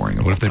most boring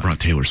of all What if they time. brought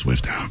Taylor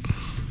Swift out?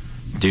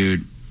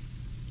 Dude.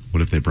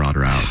 What if they brought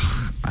her out?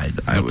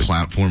 The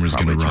platform is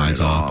going to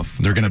rise up.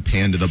 They're going to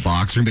pan to the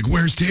box. They're going to be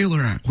like, where's Taylor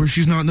at? Where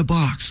she's not in the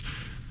box.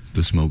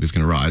 The smoke is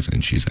going to rise,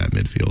 and she's at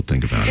midfield.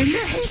 Think about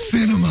it.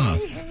 Cinema.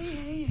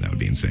 That would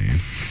be insane.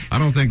 I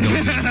don't think they'll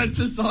do that. That's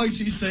a song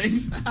she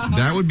sings.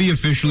 That would be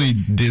officially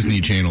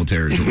Disney Channel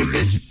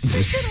territory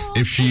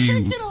if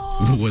she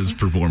was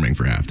performing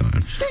for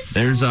halftime.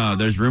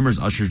 There's rumors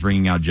Usher's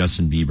bringing out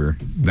Justin Bieber.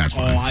 That's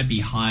fine. Oh, I'd be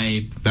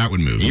hype. That would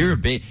move. You're a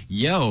big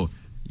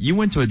you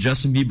went to a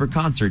Justin Bieber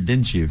concert,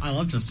 didn't you? I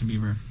love Justin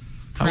Bieber.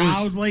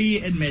 Proudly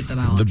admit that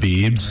I love the Justin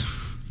Biebs.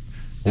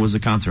 Bieber. What was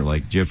the concert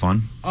like? Did you have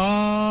fun?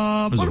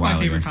 One of my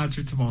favorite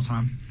concerts of all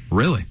time.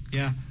 Really?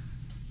 Yeah.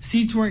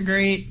 Seats weren't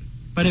great,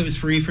 but it was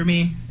free for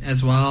me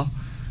as well.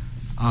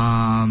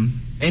 And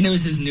it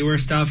was his newer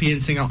stuff. He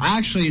didn't sing all.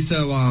 Actually,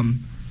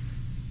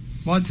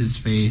 what's his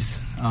face?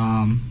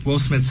 Will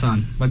Smith's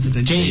son. What's his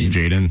name?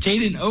 Jaden.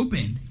 Jaden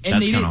opened. And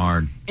That's kind of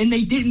hard. And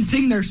they didn't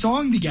sing their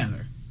song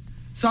together.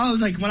 So I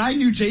was like, when I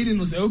knew Jaden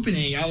was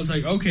opening, I was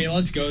like, okay,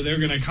 let's go. They're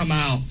going to come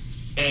out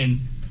and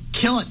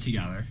kill it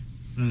together.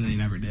 And then they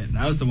never did.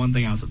 That was the one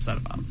thing I was upset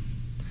about.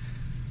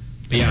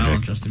 But yeah, I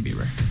love Justin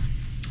Bieber.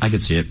 I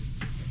could see it.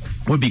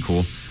 Would be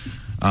cool.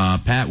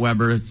 Pat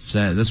Weber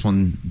said this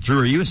one. Drew,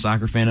 are you a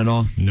soccer fan at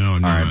all? No,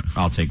 no. All right,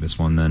 I'll take this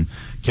one then.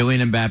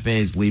 Kylian Mbappe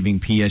is leaving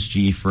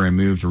PSG for a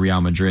move to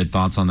Real Madrid.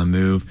 Thoughts on the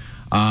move?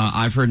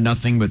 I've heard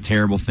nothing but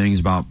terrible things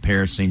about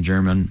Paris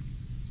Saint-Germain.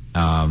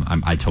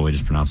 I totally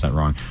just pronounced that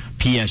wrong.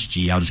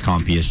 PSG. I'll just call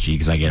him PSG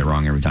because I get it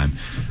wrong every time.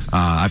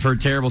 I've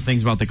heard terrible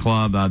things about the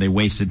club. They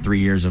wasted 3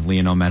 years of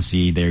Lionel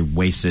Messi. They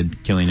wasted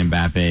Kylian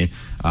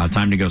Mbappe.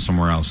 Time to go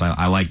somewhere else.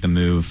 I like the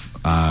move.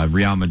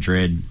 Real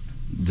Madrid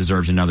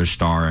deserves another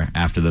star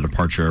after the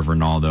departure of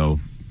Ronaldo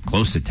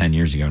close to 10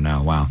 years ago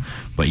now. Wow.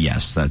 But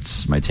yes,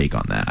 that's my take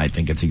on that. I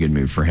think it's a good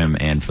move for him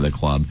and for the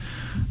club.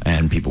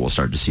 And people will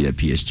start to see that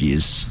PSG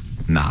is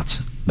not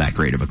that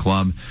great of a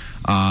club.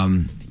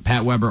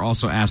 Pat Weber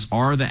also asked,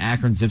 are the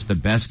Akron Zips the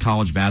best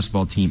college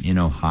basketball team in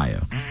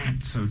Ohio?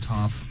 It's so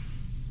tough.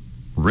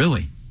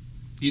 Really?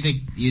 You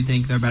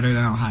think they're better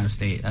than Ohio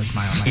State? That's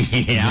my only.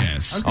 Yeah.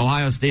 Yes. Okay.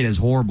 Ohio State is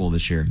horrible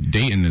this year.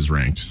 Dayton is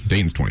ranked.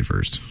 Dayton's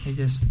 21st.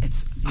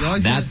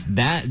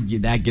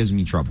 That gives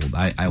me trouble.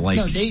 I like.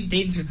 No,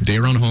 Dayton's.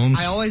 Daron Holmes.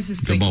 I always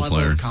just good think ball level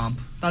player. of comp.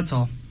 That's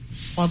all.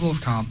 Level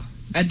of comp.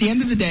 At the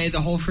end of the day,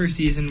 the whole first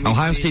season.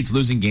 Ohio State's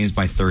losing games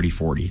by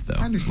 30-40, though.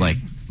 I understand. Like,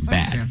 I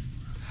bad. understand.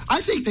 I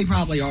think they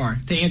probably are.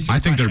 To answer, I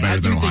think they're better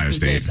than do think Ohio the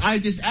State. Zips-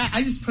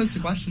 I just posed a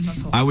question.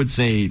 That's all. I would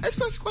say I just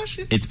posed a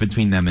question. it's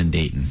between them and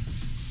Dayton,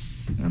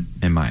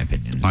 in my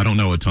opinion. I don't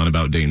know a ton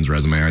about Dayton's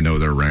resume. I know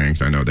they're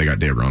ranked. I know they got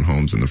Daron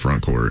Holmes in the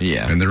front court.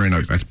 Yeah. And they're in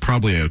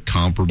probably a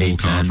comparable A-10.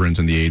 conference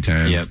in the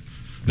A10. Yep.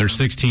 They're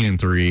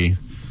 16-3.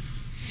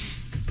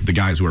 The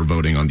guys who are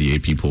voting on the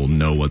AP poll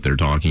know what they're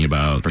talking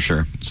about. For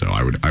sure. So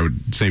I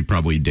would say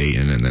probably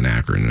Dayton, and then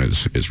Akron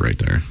is right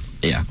there.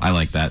 Yeah, I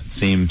like that.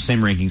 Same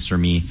rankings for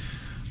me.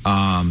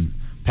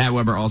 Pat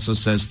Weber also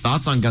says,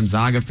 thoughts on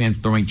Gonzaga fans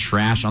throwing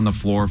trash on the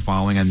floor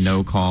following a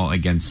no call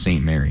against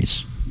St.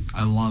 Mary's?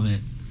 I love it.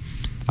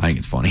 I think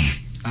it's funny.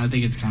 I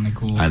think it's kind of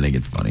cool. I think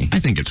it's funny. I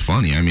think it's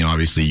funny. I mean,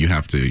 obviously you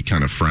have to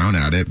kind of frown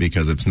at it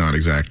because it's not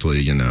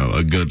exactly,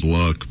 a good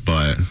look,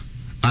 but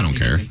I don't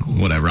care. Cool.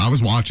 Whatever. I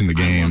was watching the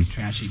game. I love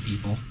trashy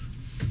people.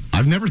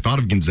 I've never thought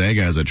of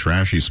Gonzaga as a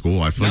trashy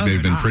school. I feel like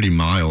they've been pretty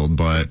mild,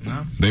 but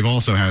they've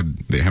also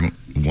they haven't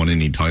won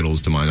any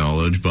titles to my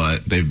knowledge,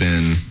 but they've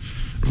been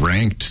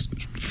ranked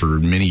for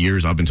many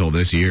years up until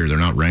this year. They're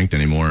not ranked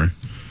anymore.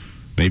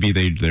 Maybe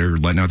they're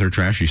letting out their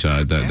trashy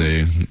side that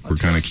they were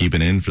kind of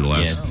keeping in for the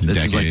last this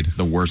decade. is like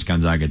the worst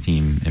Gonzaga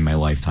team in my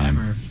lifetime.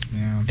 Ever.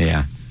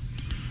 Yeah.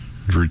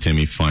 Drew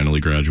Timme finally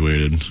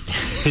graduated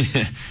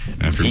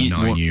after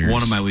 9 years.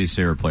 One of my least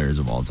favorite players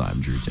of all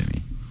time, Drew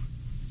Timme.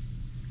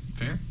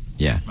 Fair.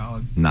 Yeah.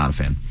 Valid. Not a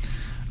fan.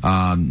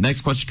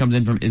 Next question comes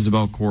in from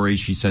Isabel Corey.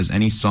 She says,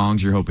 any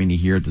songs you're hoping to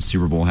hear at the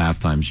Super Bowl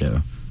halftime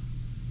show?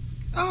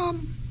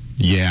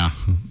 Yeah.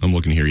 I'm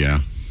looking here,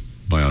 yeah.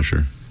 By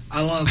Usher.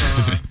 I love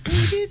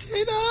Baby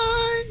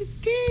Tonight,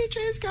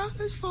 DJ's got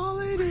us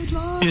falling in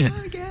love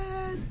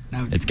again.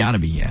 It's got to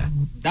be yeah.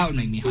 That would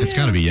make me hype. It's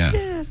got to be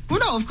yeah. Well,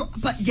 no, of course,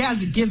 but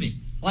yeah's a given.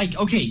 Like,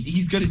 okay,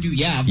 he's going to do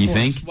yeah, of You course.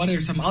 think? What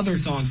are some other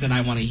songs that I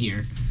want to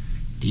hear?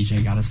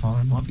 DJ got us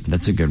falling in love again.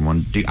 That's a good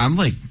one. Dude, I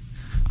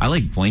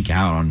blank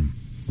out on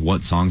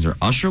what songs are.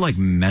 Usher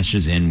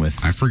meshes in with.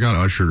 I forgot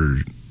Usher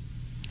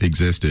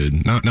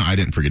existed. No, I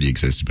didn't forget he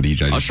existed, but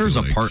Usher's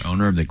a part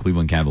owner of the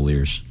Cleveland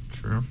Cavaliers.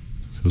 True.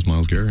 So was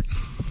Myles Garrett.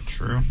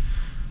 True.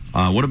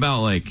 What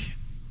about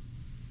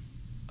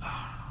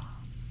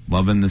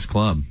Loving This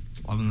Club?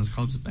 Loving This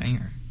Club's a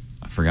banger.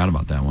 I forgot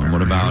about that one.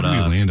 What about... How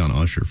did we land on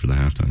Usher for the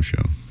halftime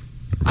show?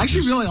 I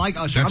actually really like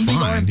Usher. That's I'm a big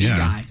fine, R&B yeah.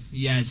 guy.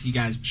 Yes, you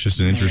guys. It's just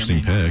an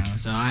interesting pick.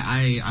 So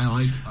I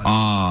like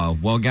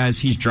Usher. Well, guys,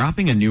 he's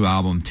dropping a new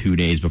album 2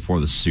 days before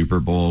the Super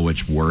Bowl,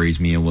 which worries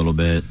me a little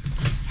bit.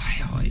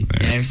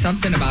 Yeah, there's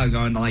something about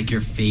going to like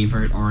your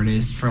favorite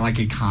artist for like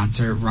a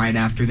concert right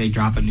after they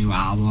drop a new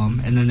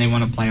album, and then they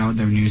want to play all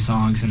their new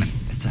songs, and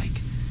it's like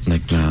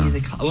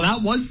well, that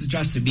was the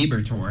Justin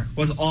Bieber tour.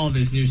 Was all of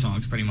his new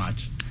songs pretty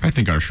much. I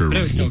think Usher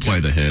will play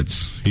the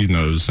hits. He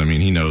knows. I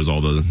mean, he knows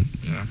all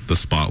the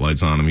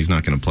spotlights on him. He's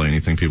not going to play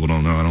anything people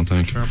don't know, I don't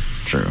think.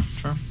 True.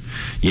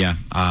 Yeah.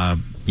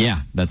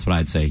 That's what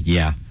I'd say.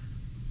 Yeah,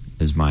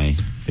 is my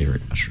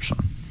favorite Usher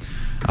song.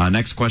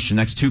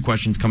 Next two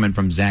questions come in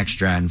from Zach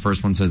Stratton.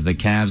 First one says the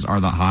Cavs are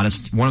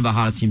one of the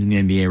hottest teams in the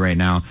NBA right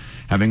now,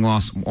 having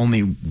lost only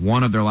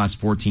one of their last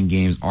 14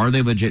 games. Are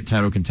they legit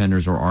title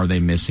contenders, or are they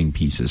missing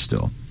pieces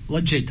still?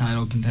 Legit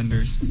title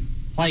contenders.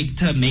 Like,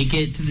 to make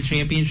it to the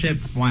championship,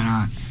 why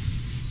not?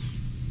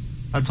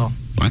 That's all.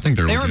 I think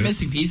they are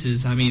missing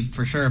pieces, I mean,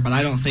 for sure, but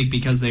I don't think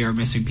because they are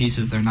missing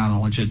pieces, they're not a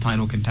legit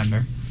title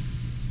contender.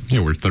 Yeah,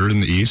 we're third in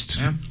the East.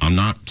 Yeah. I'm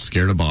not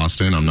scared of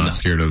Boston. I'm not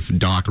scared of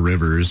Doc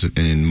Rivers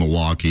in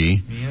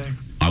Milwaukee. Me either.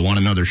 I want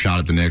another shot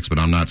at the Knicks, but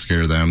I'm not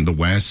scared of them. The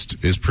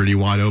West is pretty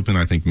wide open.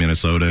 I think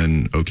Minnesota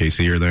and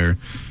OKC are there.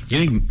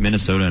 You think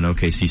Minnesota and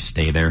OKC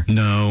stay there?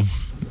 No.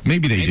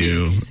 Maybe they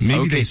do.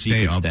 Maybe they OKC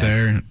stay could up stay.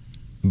 there,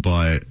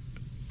 but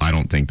I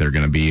don't think they're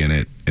going to be in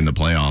it in the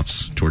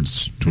playoffs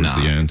towards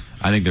the end.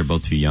 I think they're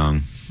both too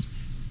young.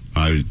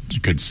 I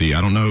could see.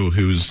 I don't know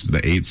who's the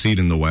 8th seed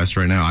in the West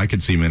right now. I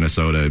could see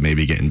Minnesota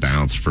maybe getting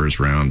bounced first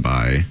round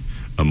by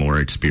a more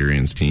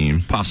experienced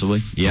team.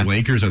 Possibly, yeah. The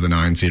Lakers are the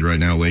 9th seed right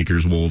now.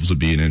 Lakers-Wolves would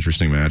be an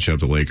interesting matchup.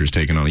 The Lakers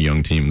taking on a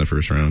young team in the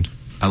first round.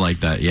 I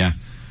like that, yeah.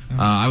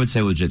 I would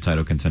say legit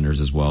title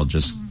contenders as well,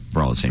 just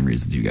for all the same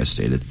reasons you guys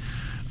stated.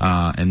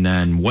 And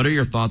then, what are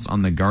your thoughts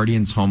on the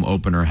Guardians home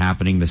opener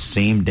happening the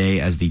same day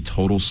as the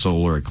total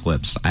solar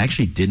eclipse? I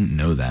actually didn't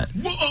know that.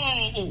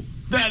 Whoa!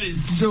 That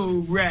is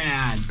so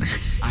rad.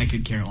 I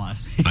could care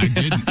less. I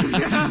didn't.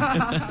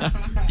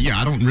 Yeah,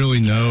 I don't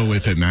really know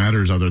if it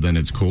matters other than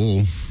it's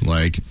cool.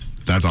 Like,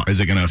 that's all. Is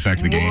it going to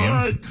affect the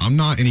game? I'm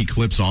not an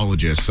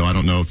eclipsologist, so I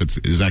don't know if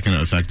is that going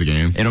to affect the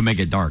game. It'll make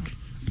it dark.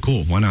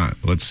 Cool. Why not?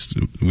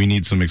 We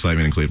need some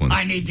excitement in Cleveland.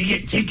 I need to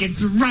get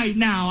tickets right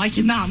now. I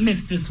cannot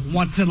miss this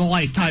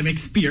once-in-a-lifetime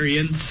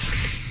experience.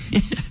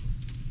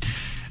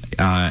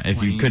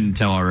 If you couldn't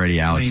tell already,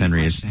 Alex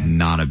Henry is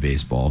not a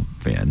baseball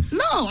fan. No,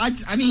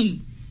 I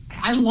mean,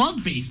 I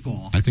love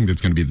baseball. I think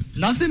that's going to be...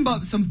 Nothing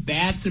but some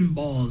bats and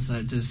balls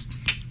that just...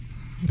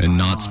 And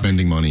not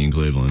spending money in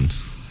Cleveland.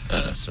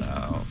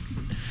 So...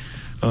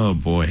 Oh,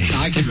 boy.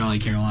 I could really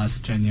care less,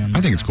 genuinely.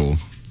 I think it's cool.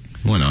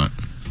 Why not?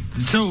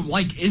 So,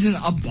 like, isn't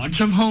a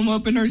bunch of home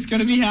openers going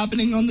to be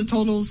happening on the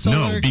total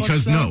solar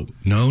eclipse? No.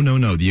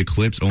 The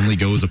eclipse only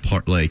goes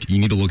apart. Like, you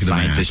need to look at the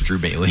map. Scientist Drew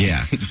Bailey.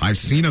 Yeah. I've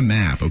seen a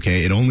map,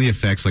 okay? It only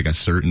affects, like, a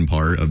certain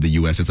part of the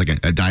U.S. It's like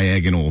a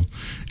diagonal,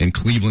 and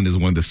Cleveland is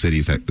one of the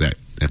cities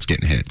that's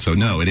getting hit. So,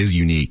 no, it is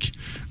unique,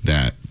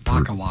 that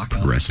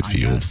progressive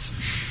field.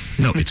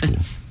 No, it's cool.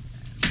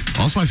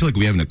 Also, I feel like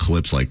we have an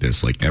eclipse like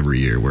this, like, every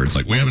year, where it's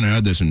like, we haven't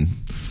had this in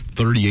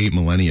 38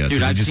 millennia.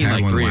 Dude, so I've just seen had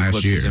like one 3 last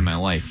eclipses year. in my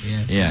life.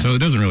 Yeah. So it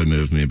doesn't really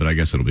move me, but I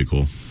guess it'll be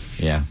cool.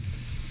 Yeah.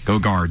 Go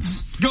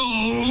Guards.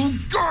 Go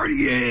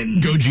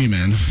Guardians! Go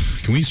G-Men.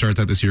 Can we start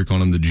that this year,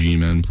 calling them the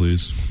G-Men,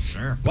 please?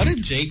 Sure. What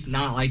did Jake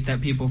not like that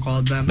people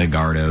called them? The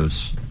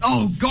Gardos.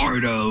 Oh,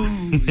 Gardos!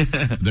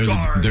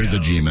 They're the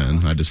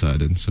G-Men, I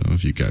decided. So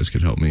if you guys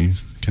could help me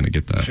kind of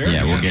get that. Sure.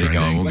 Yeah, we'll get it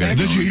going.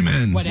 The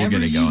G-Men. Whatever we'll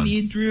get it you going.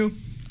 need, Drew,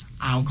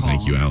 I'll call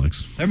Thank you, them.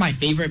 Alex. They're my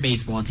favorite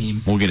baseball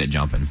team. We'll get it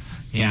jumping.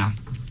 Yeah.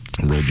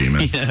 Roll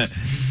G-Men.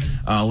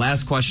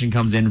 Last question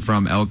comes in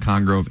from El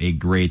Congrove, a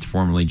great,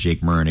 formerly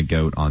Jake Murren, a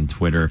GOAT, on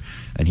Twitter.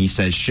 And he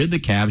says, should the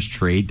Cavs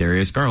trade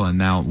Darius Garland?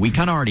 Now, we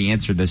kind of already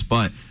answered this,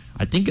 but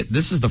I think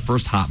this is the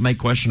first hot mic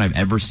question I've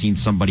ever seen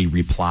somebody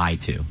reply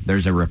to.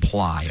 There's a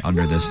reply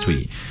under this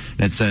tweet.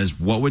 And it says,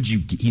 what would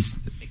you... He's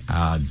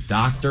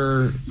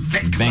Dr.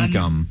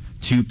 Venkum,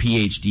 2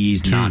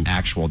 PhDs, not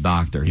actual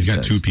doctor. He's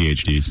got 2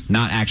 PhDs.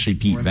 Not actually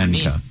Pete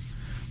Venka.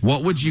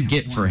 What would you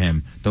get for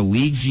him? The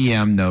league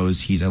GM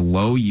knows he's a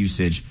low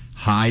usage,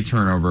 high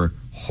turnover,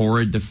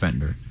 horrid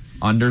defender,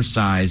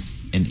 undersized,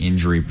 and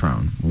injury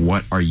prone.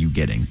 What are you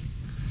getting?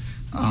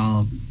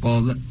 Well,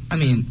 I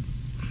mean,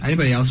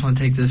 anybody else want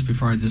to take this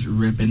before I just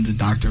rip into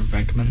Dr.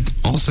 Venkman?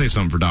 I'll say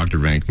something for Dr.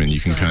 Venkman. You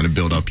can kind of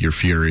build up your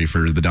fury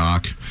for the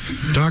doc.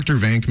 Dr.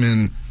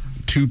 Venkman,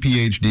 2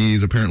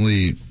 PhDs.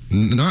 Apparently,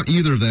 not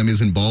either of them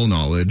is in ball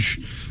knowledge,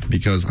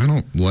 because I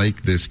don't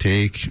like this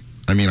take.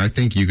 I mean, I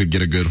think you could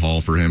get a good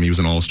haul for him. He was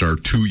an all-star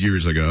 2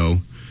 years ago.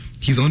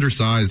 He's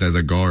undersized as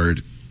a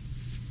guard.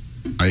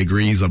 I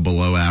agree he's a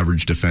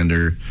below-average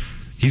defender.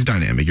 He's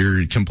dynamic.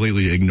 You're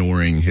completely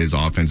ignoring his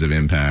offensive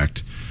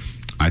impact.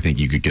 I think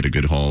you could get a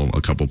good haul,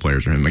 a couple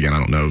players for him. Again, I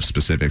don't know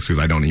specifics because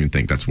I don't even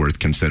think that's worth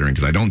considering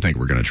because I don't think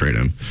we're going to trade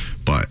him.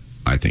 But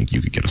I think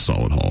you could get a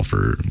solid haul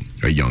for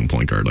a young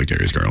point guard like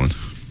Darius Garland.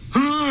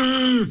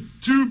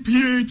 2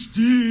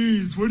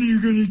 PhDs. What are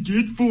you going to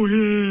get for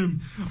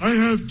him? I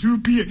have 2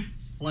 PhDs.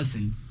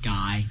 Listen,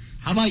 guy,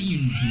 how about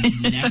you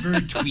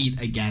never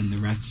tweet again the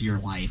rest of your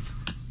life?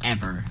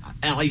 Ever.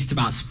 At least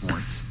about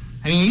sports.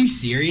 I mean, are you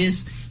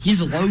serious?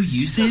 He's low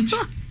usage?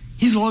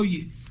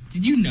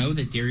 Did you know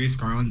that Darius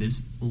Garland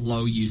is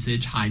low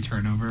usage, high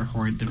turnover,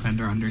 horrid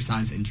defender,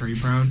 undersized, injury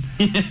prone?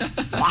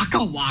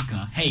 Waka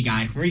waka. Hey,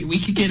 guy, we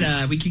could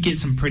get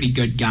some pretty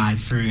good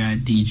guys for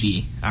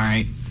DG. All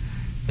right,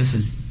 this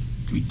is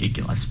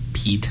ridiculous,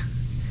 Pete.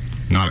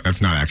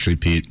 That's not actually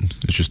Pete.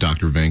 It's just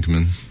Dr.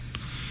 Venkman.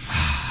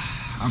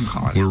 I'm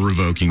calling. We're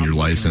revoking your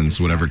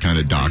license, whatever kind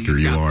of doctor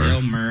you are.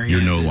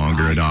 You're no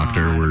longer a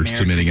doctor. We're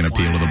submitting an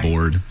appeal to the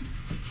board.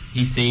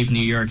 He saved New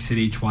York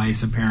City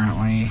twice,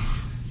 apparently.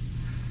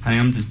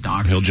 I'm just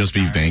doxing. He'll just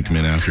be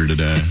Venkman after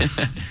today.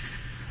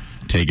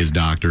 Take his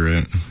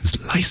doctorate,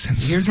 his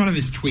license. Here's one of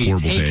his tweets.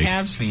 Horrible hey, take.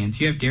 Cavs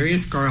fans, you have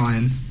Darius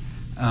Garland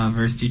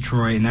versus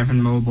Detroit and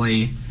Evan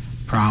Mobley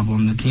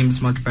problem. The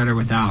team's much better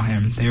without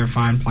him. They are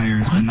fine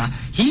players, but not.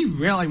 He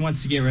really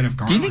wants to get rid of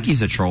Garland. Do you think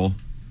he's a troll?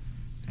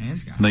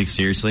 Like,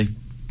 seriously?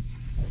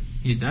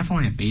 He's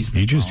definitely a basement.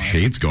 He just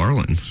hates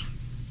Garland.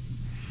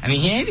 I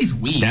mean, he's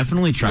weak.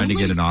 Definitely tried to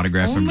get an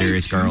autograph from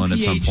Darius Garland at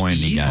some point,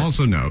 and he got.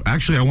 Also, no.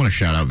 Actually, I want to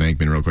shout out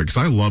Venkman real quick because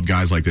I love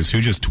guys like this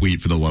who just tweet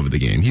for the love of the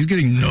game. He's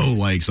getting no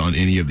likes on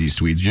any of these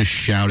tweets, just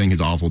shouting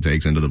his awful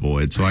takes into the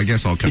void. So I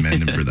guess I'll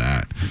commend him for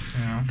that.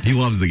 Yeah. He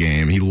loves the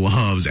game. He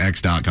loves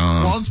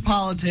X.com. Loves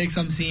politics,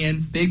 I'm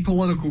seeing. Big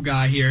political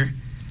guy here.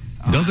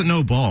 Doesn't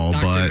know ball,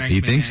 Dr. but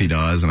he thinks he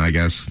does, and I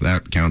guess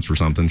that counts for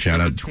something. Shout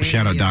out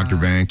Dr.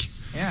 Vank.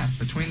 Yeah,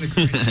 between the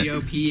current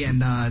GOP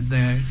and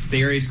the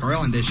Darius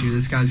Garland issue,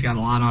 this guy's got a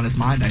lot on his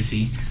mind, I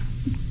see.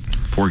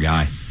 Poor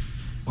guy.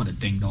 What a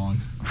ding-dong.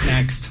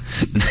 Next.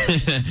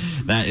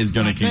 That is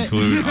going to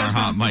conclude our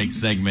Hot Mic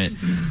segment.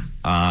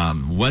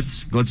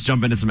 Let's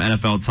jump into some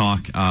NFL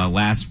talk.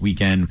 Last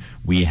weekend,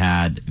 we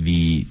had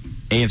the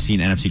AFC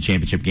and NFC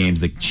championship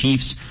games. The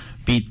Chiefs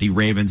beat the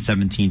Ravens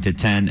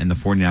 17-10, and the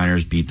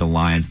 49ers beat the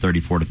Lions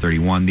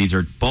 34-31. These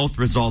are both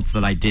results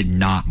that I did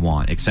not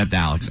want, except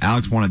Alex.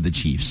 Alex wanted the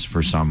Chiefs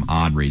for some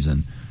odd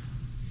reason.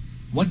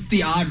 What's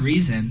the odd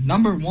reason?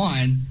 Number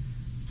one,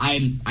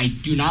 I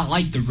do not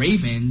like the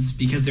Ravens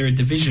because they're a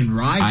division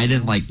rival. I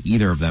didn't like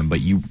either of them, but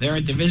they're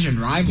a division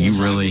rival. You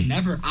so really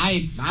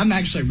I'm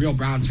actually a real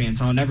Browns fan,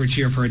 so I'll never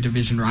cheer for a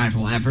division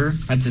rival ever.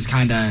 That's just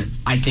kind of,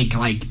 I think,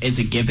 like, is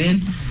a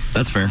given.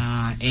 That's fair.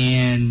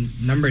 And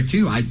number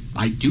two, I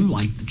do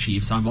like the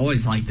Chiefs. I've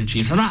always liked the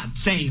Chiefs. I'm not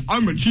saying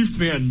I'm a Chiefs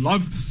fan.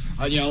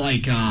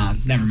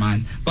 Never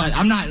mind. But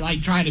I'm not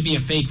like trying to be a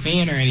fake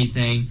fan or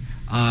anything.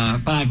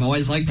 But I've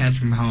always liked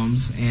Patrick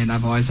Mahomes, and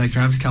I've always liked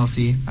Travis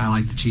Kelce. I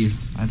like the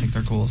Chiefs. I think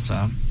they're cool,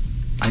 so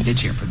I did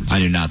cheer for the Chiefs. I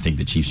do not think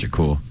the Chiefs are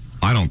cool.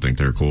 I don't think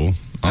they're cool.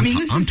 I'm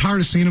tired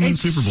of seeing them in the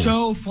Super Bowl. It's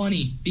so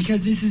funny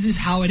because this is just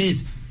how it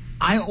is.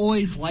 I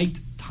always liked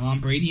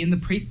Tom Brady and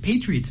the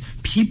Patriots.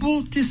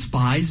 People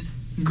despise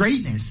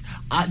greatness.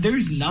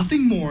 There's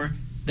nothing more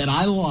that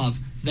I love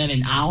than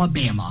an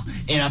Alabama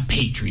and a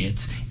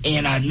Patriots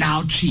and a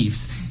now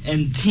Chiefs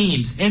and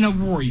teams and a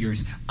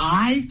Warriors.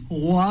 I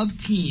love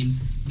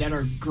teams that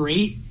are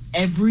great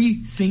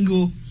every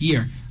single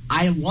year.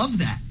 I love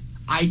that.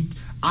 I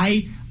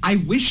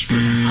wish for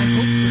that. I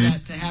hope for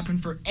that to happen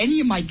for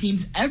any of my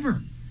teams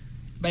ever.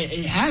 But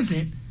it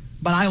hasn't.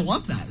 But I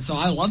love that. So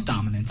I love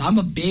dominance. I'm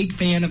a big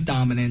fan of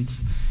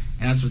dominance,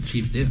 and that's what the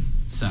Chiefs do.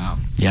 So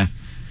yeah.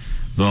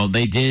 Well,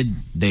 they did.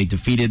 They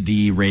defeated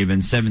the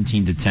Ravens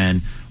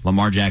 17-10.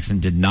 Lamar Jackson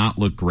did not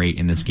look great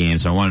in this game,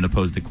 so I wanted to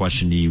pose the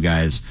question to you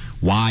guys.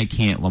 Why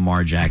can't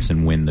Lamar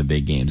Jackson win the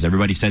big games?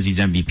 Everybody says he's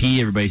MVP.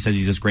 Everybody says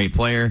he's this great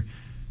player,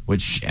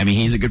 which, I mean,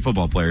 he's a good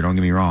football player, don't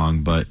get me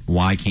wrong, but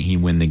why can't he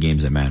win the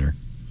games that matter?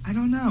 I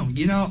don't know.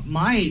 You know,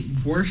 my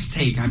worst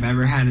take I've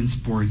ever had in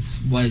sports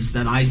was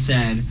that I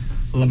said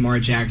Lamar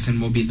Jackson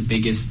will be the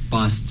biggest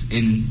bust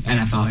in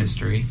NFL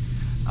history.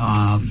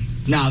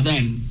 Now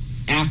then,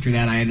 after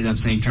that, I ended up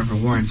saying Trevor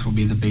Lawrence will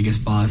be the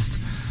biggest bust.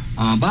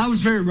 But I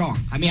was very wrong.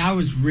 I mean, I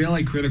was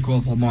really critical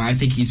of Lamar. I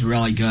think he's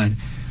really good.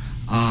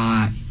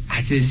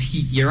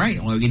 You're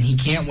right, Logan. He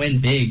can't win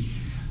big.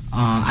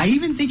 I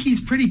even think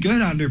he's pretty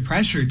good under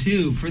pressure,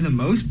 too, for the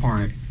most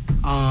part.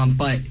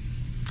 But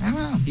I don't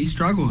know. He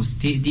struggles.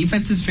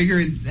 Defenses figure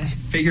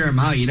him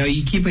out. You know,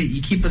 you keep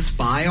a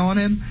spy on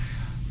him.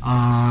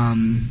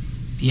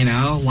 You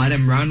know, let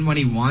him run when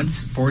he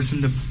wants, force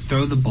him to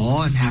throw the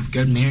ball and have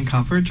good man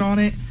coverage on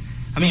it.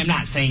 I mean, I'm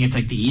not saying it's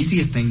like the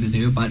easiest thing to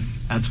do, but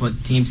that's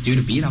what teams do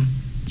to beat them.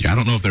 Yeah, I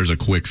don't know if there's a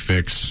quick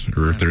fix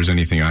or if there's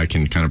anything I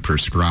can kind of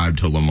prescribe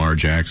to Lamar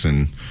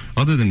Jackson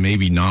other than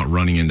maybe not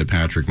running into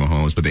Patrick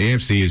Mahomes. But the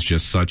AFC is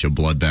just such a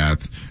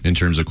bloodbath in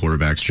terms of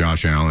quarterbacks.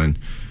 Josh Allen,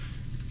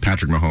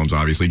 Patrick Mahomes,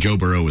 obviously. Joe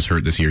Burrow was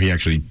hurt this year. He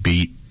actually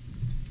beat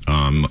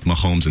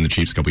Mahomes and the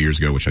Chiefs a couple years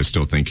ago, which I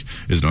still think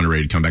is an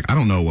underrated comeback. I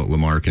don't know what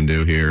Lamar can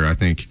do here. I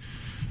think,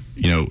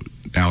 you know,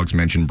 Alex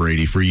mentioned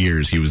Brady. For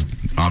years, he was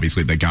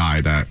obviously the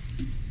guy that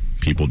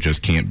people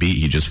just can't beat.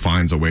 He just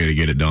finds a way to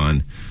get it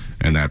done,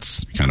 and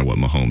that's kind of what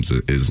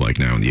Mahomes is like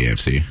now in the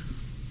AFC.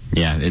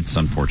 Yeah, it's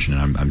unfortunate.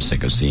 I'm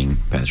sick of seeing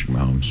Patrick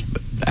Mahomes,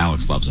 but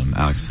Alex loves him.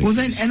 Alex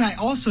thinks and I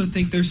also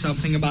think there's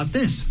something about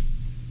this.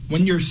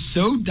 When you're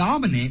so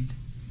dominant,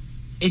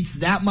 it's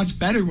that much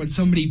better when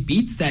somebody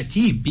beats that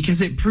team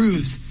because it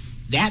proves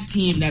that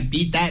team that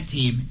beat that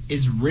team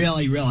is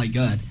really, really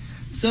good.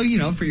 So,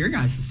 for your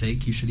guys'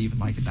 sake, you should even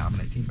like a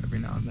dominant team every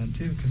now and then,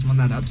 too, because when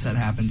that upset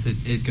happens,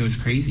 it goes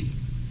crazy.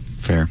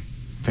 Fair.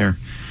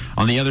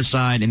 On the other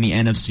side, in the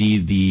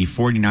NFC, the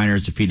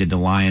 49ers defeated the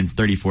Lions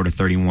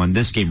 34-31.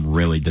 This game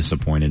really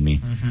disappointed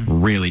me.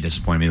 Really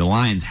disappointed me. The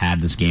Lions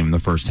had this game in the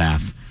first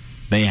half.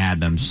 They had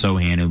them so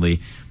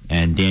handedly,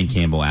 and Dan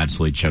Campbell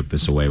absolutely choked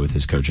this away with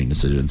his coaching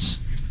decisions.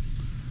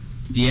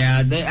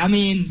 Yeah,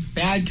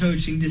 bad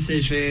coaching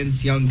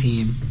decisions, young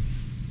team.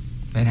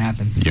 It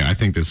happens. Yeah, I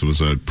think this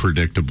was a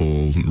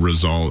predictable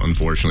result,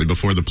 unfortunately.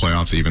 Before the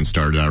playoffs even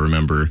started, I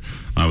remember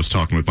I was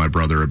talking with my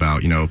brother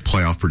about,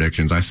 playoff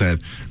predictions. I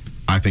said,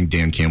 I think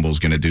Dan Campbell's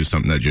going to do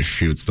something that just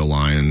shoots the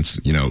Lions,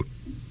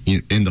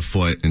 in the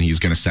foot, and he's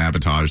going to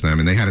sabotage them.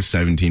 And they had a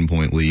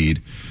 17-point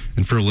lead.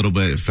 And for a little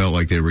bit, it felt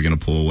like they were going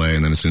to pull away.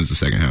 And then as soon as the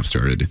second half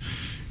started,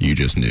 you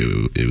just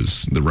knew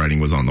the writing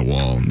was on the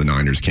wall. The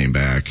Niners came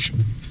back.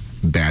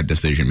 Bad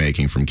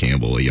decision-making from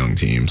Campbell, a young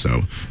team.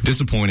 So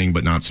disappointing,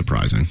 but not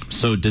surprising.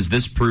 So does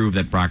this prove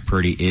that Brock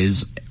Purdy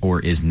is or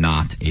is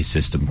not a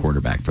system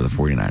quarterback for the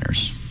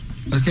 49ers?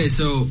 Okay,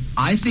 so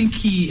I think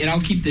and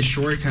I'll keep this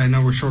short because I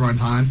know we're short on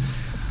time.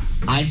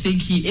 I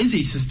think he is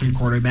a system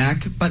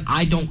quarterback, but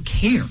I don't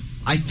care.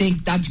 I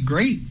think that's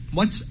great.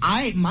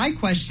 My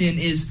question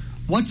is,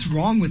 what's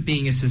wrong with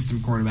being a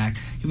system quarterback?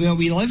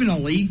 We live in a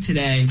league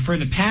today for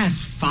the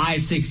past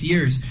 5-6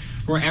 years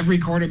where every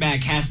quarterback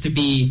has to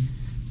be,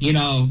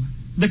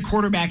 the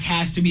quarterback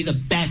has to be the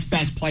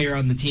best player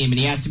on the team, and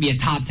he has to be a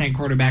top 10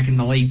 quarterback in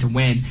the league to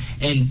win.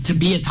 And to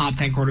be a top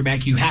 10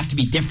 quarterback, you have to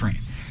be different.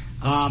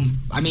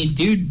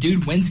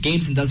 Dude wins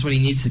games and does what he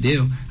needs to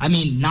do.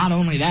 Not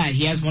only that,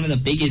 he has one of the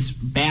biggest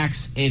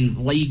backs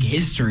in league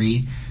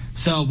history.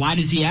 So why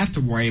does he have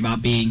to worry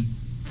about being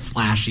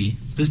flashy?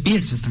 Just be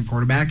a system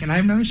quarterback, and I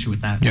have no issue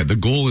with that. Yeah, the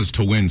goal is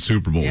to win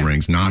Super Bowl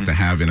rings, not to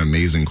have an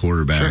amazing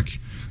quarterback. Sure.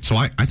 So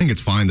I think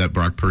it's fine that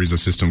Brock Purdy's a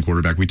system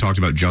quarterback. We talked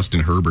about Justin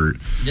Herbert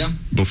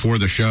before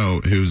the show,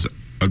 who's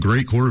a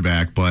great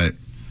quarterback, but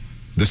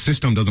the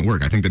system doesn't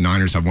work. I think the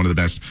Niners have one of the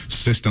best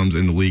systems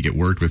in the league. It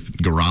worked with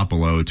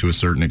Garoppolo to a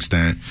certain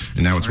extent,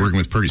 and now it's working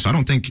with Purdy. So I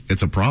don't think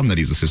it's a problem that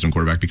he's a system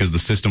quarterback because the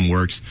system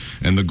works,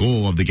 and the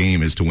goal of the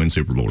game is to win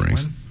Super Bowl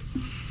rings.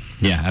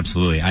 Yeah,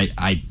 absolutely.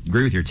 I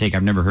agree with your take.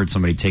 I've never heard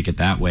somebody take it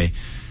that way.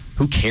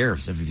 Who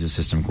cares if he's a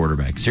system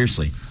quarterback?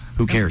 Seriously,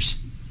 who cares?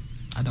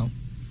 I don't.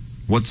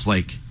 What's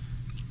the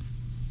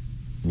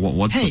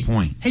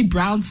point? Hey,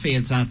 Browns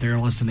fans out there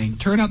listening,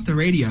 turn up the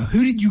radio.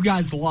 Who did you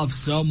guys love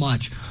so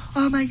much?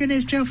 Oh, my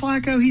goodness, Joe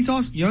Flacco. He's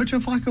awesome. You know what Joe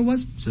Flacco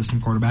was? System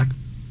quarterback.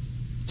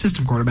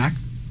 System quarterback.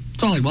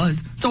 That's all he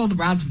was. That's all the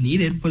Browns have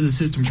needed was a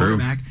system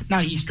quarterback. Now,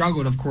 he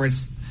struggled, of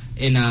course,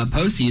 in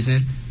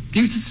postseason.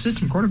 He was just a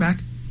system quarterback.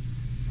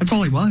 That's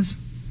all he was.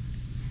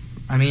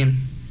 And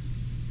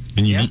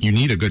you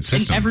need a good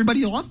system. And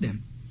everybody loved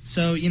him.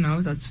 So,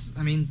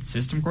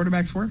 system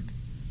quarterbacks work.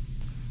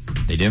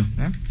 They do.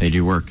 Yeah. They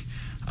do work.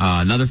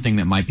 Another thing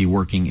that might be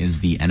working is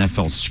the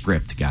NFL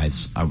script,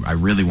 guys. I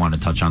really want to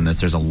touch on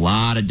this. There's a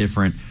lot of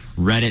different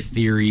Reddit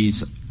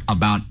theories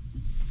about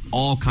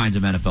all kinds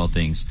of NFL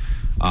things.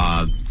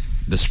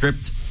 The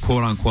script,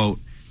 quote unquote,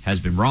 has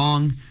been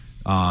wrong.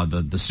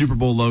 The Super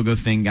Bowl logo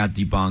thing got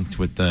debunked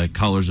with the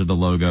colors of the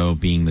logo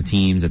being the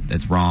teams.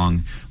 That's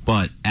wrong.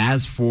 But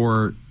as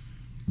for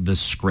the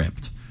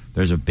script,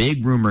 there's a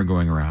big rumor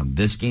going around.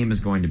 This game is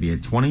going to be a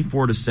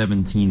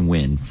 24-17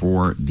 win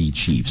for the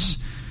Chiefs.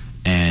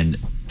 And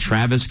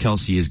Travis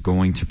Kelce is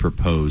going to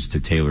propose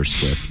to Taylor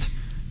Swift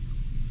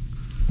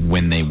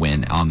when they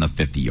win on the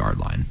 50-yard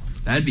line.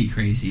 That'd be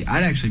crazy.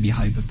 I'd actually be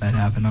hyped if that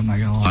happened. I'm not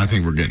going to lie. I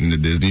think we're getting to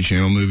Disney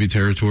Channel movie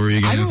territory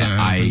again.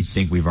 I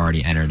think we've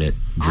already entered it,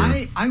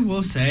 Drew. I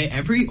will say,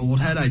 every old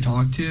head I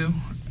talk to,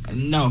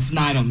 no,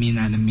 I don't mean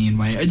that in a mean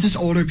way. It's just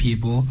older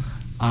people.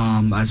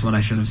 That's what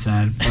I should have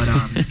said. But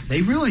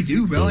they really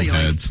do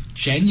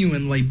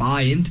genuinely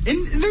buy in.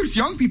 And there's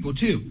young people,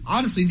 too.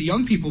 Honestly, the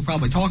young people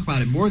probably talk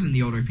about it more than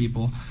the older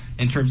people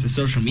in terms of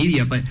social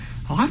media. But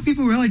a lot of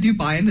people really do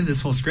buy into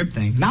this whole script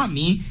thing. Not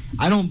me.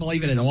 I don't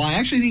believe it at all. I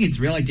actually think it's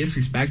really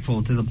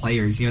disrespectful to the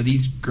players.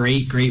 These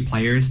great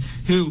players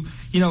who,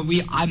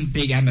 I'm a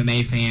big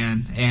MMA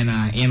fan and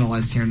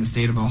analyst here in the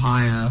state of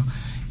Ohio.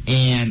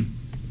 And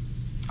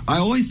I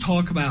always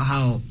talk about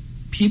how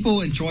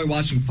people enjoy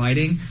watching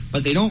fighting,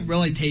 but they don't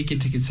really take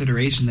into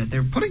consideration that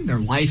they're putting their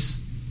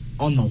lives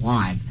on the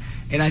line.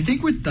 And I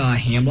think with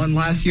Hamlin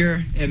last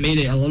year, it made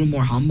it a little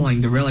more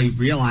humbling to really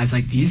realize,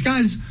 these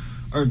guys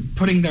are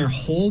putting their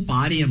whole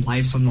body and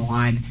lives on the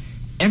line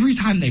every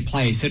time they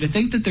play. So to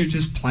think that they're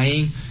just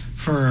playing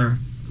for,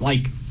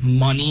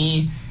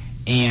 money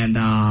and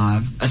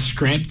a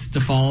script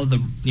to follow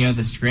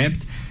the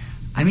script,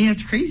 I mean,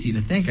 it's crazy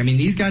to think. I mean,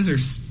 these guys are,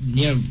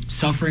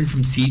 suffering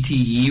from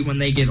CTE when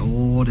they get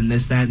old and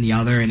this, that, and the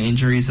other, and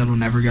injuries that'll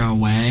never go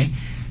away.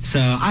 So,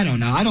 I don't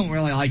know. I don't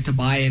really like to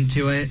buy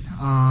into it.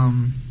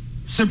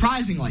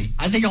 Surprisingly,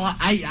 I think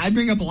I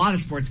bring up a lot of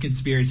sports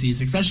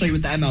conspiracies, especially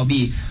with the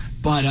MLB.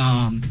 But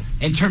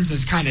in terms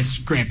of kind of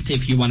script,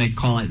 if you want to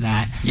call it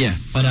that. Yeah.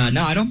 But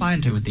no, I don't buy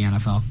into it with the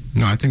NFL.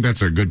 No, I think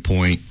that's a good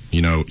point.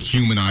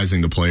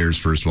 Humanizing the players,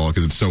 first of all,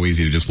 because it's so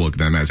easy to just look at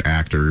them as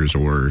actors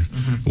or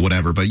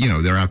whatever. But,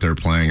 they're out there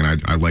playing,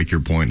 and I like your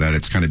point that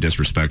it's kind of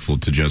disrespectful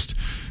to just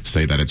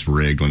say that it's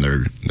rigged when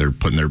they're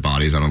putting their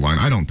bodies out on line.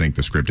 I don't think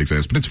the script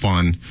exists, but it's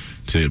fun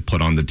to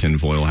put on the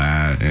tinfoil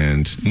hat,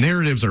 and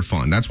narratives are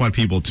fun. That's why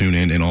people tune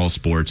in all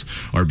sports,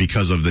 are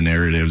because of the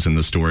narratives and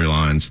the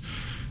storylines.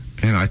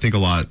 And I think a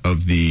lot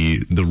of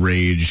the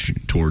rage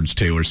towards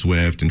Taylor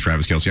Swift and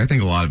Travis Kelce, I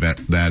think a lot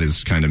of that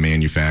is kind of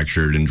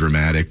manufactured and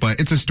dramatic.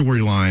 But it's a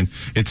storyline.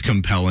 It's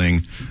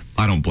compelling.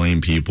 I don't blame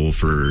people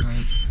for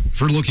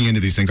looking into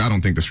these things. I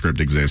don't think the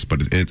script exists,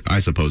 but I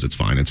suppose it's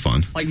fine. It's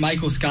fun. Like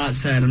Michael Scott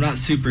said, I'm not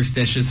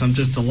superstitious. I'm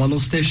just a little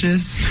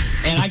stitious.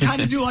 And I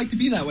kind of do like to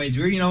be that way,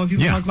 Drew. When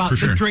people talk about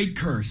the Drake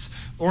curse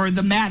or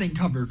the Madden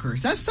cover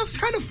curse, that stuff's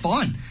kind of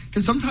fun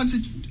because sometimes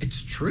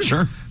it's true.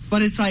 Sure.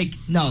 But it's like,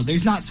 no,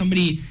 there's not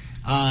somebody...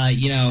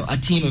 a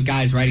team of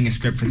guys writing a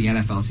script for the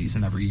NFL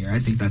season every year. I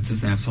think that's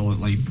just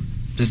absolutely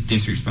just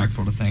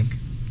disrespectful to think.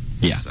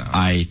 Yeah, so.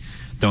 I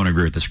don't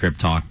agree with the script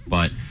talk,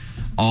 but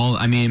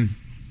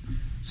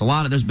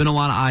there's been a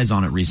lot of eyes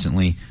on it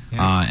recently,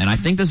 and I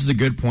think this is a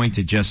good point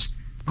to just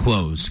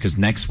close, because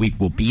next week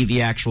will be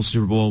the actual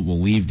Super Bowl. We'll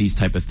leave these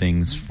type of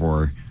things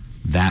for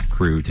that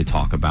crew to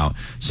talk about.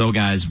 So,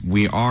 guys,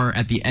 we are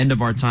at the end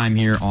of our time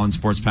here on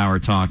Sports Power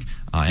Talk.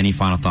 Any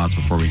final thoughts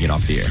before we get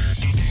off the air?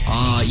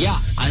 Yeah,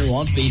 I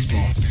love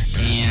baseball,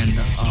 and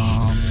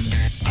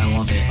I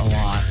love it a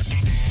lot.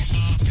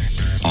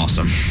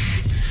 Awesome.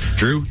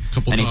 Drew,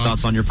 any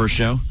thoughts on your first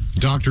show?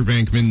 Dr.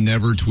 Venkman,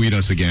 never tweet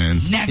us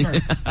again. Never.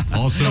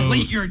 Also,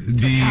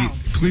 the account.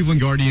 Cleveland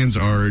Guardians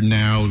are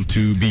now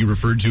to be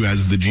referred to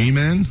as the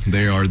G-Men.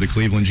 They are the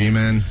Cleveland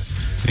G-Men.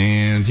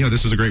 And,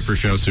 this was a great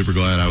first show. Super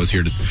glad I was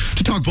here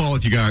to talk ball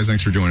with you guys.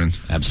 Thanks for joining.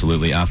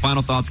 Absolutely.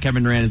 Final thoughts.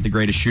 Kevin Durant is the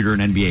greatest shooter in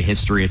NBA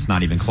history. It's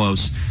not even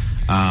close.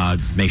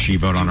 Make sure you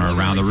vote on our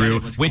Around the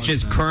Room, which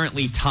is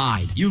currently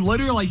tied. You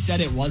literally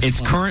said it was It's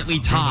close. Currently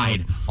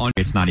tied on.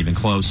 It's not even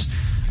close.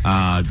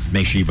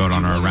 Make sure you vote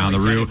on our Around the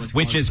Room,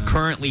 which is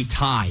currently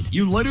tied.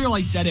 You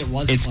literally said it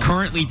was It's close.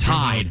 currently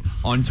tied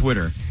on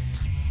Twitter.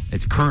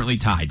 It's currently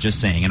tied,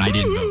 just saying, and I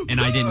didn't vote, and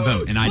I didn't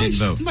vote, and I didn't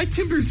vote. My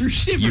timbers are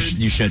shivering.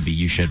 You should be.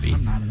 You should be.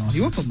 I'm not at all.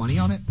 You want to put money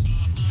on it?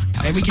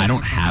 Alex, I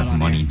don't have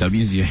money.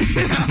 WZA.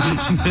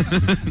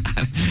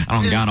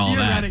 I don't got all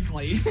that.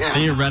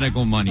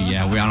 Theoretical money,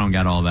 yeah. I don't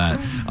got all that.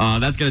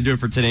 That's going to do it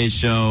for today's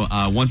show.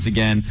 Once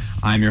again,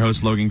 I'm your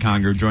host, Logan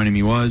Conger. Joining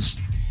me was...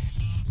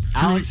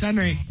 Alex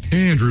Henry.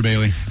 Andrew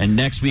Bailey. And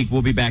next week,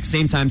 we'll be back.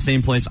 Same time,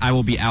 same place. I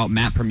will be out.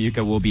 Matt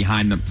Permuka will be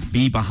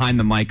behind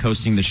the mic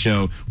hosting the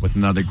show with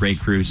another great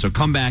crew. So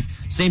come back.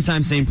 Same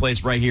time, same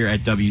place right here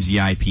at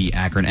WZIP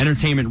Akron.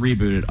 Entertainment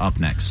Rebooted up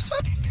next.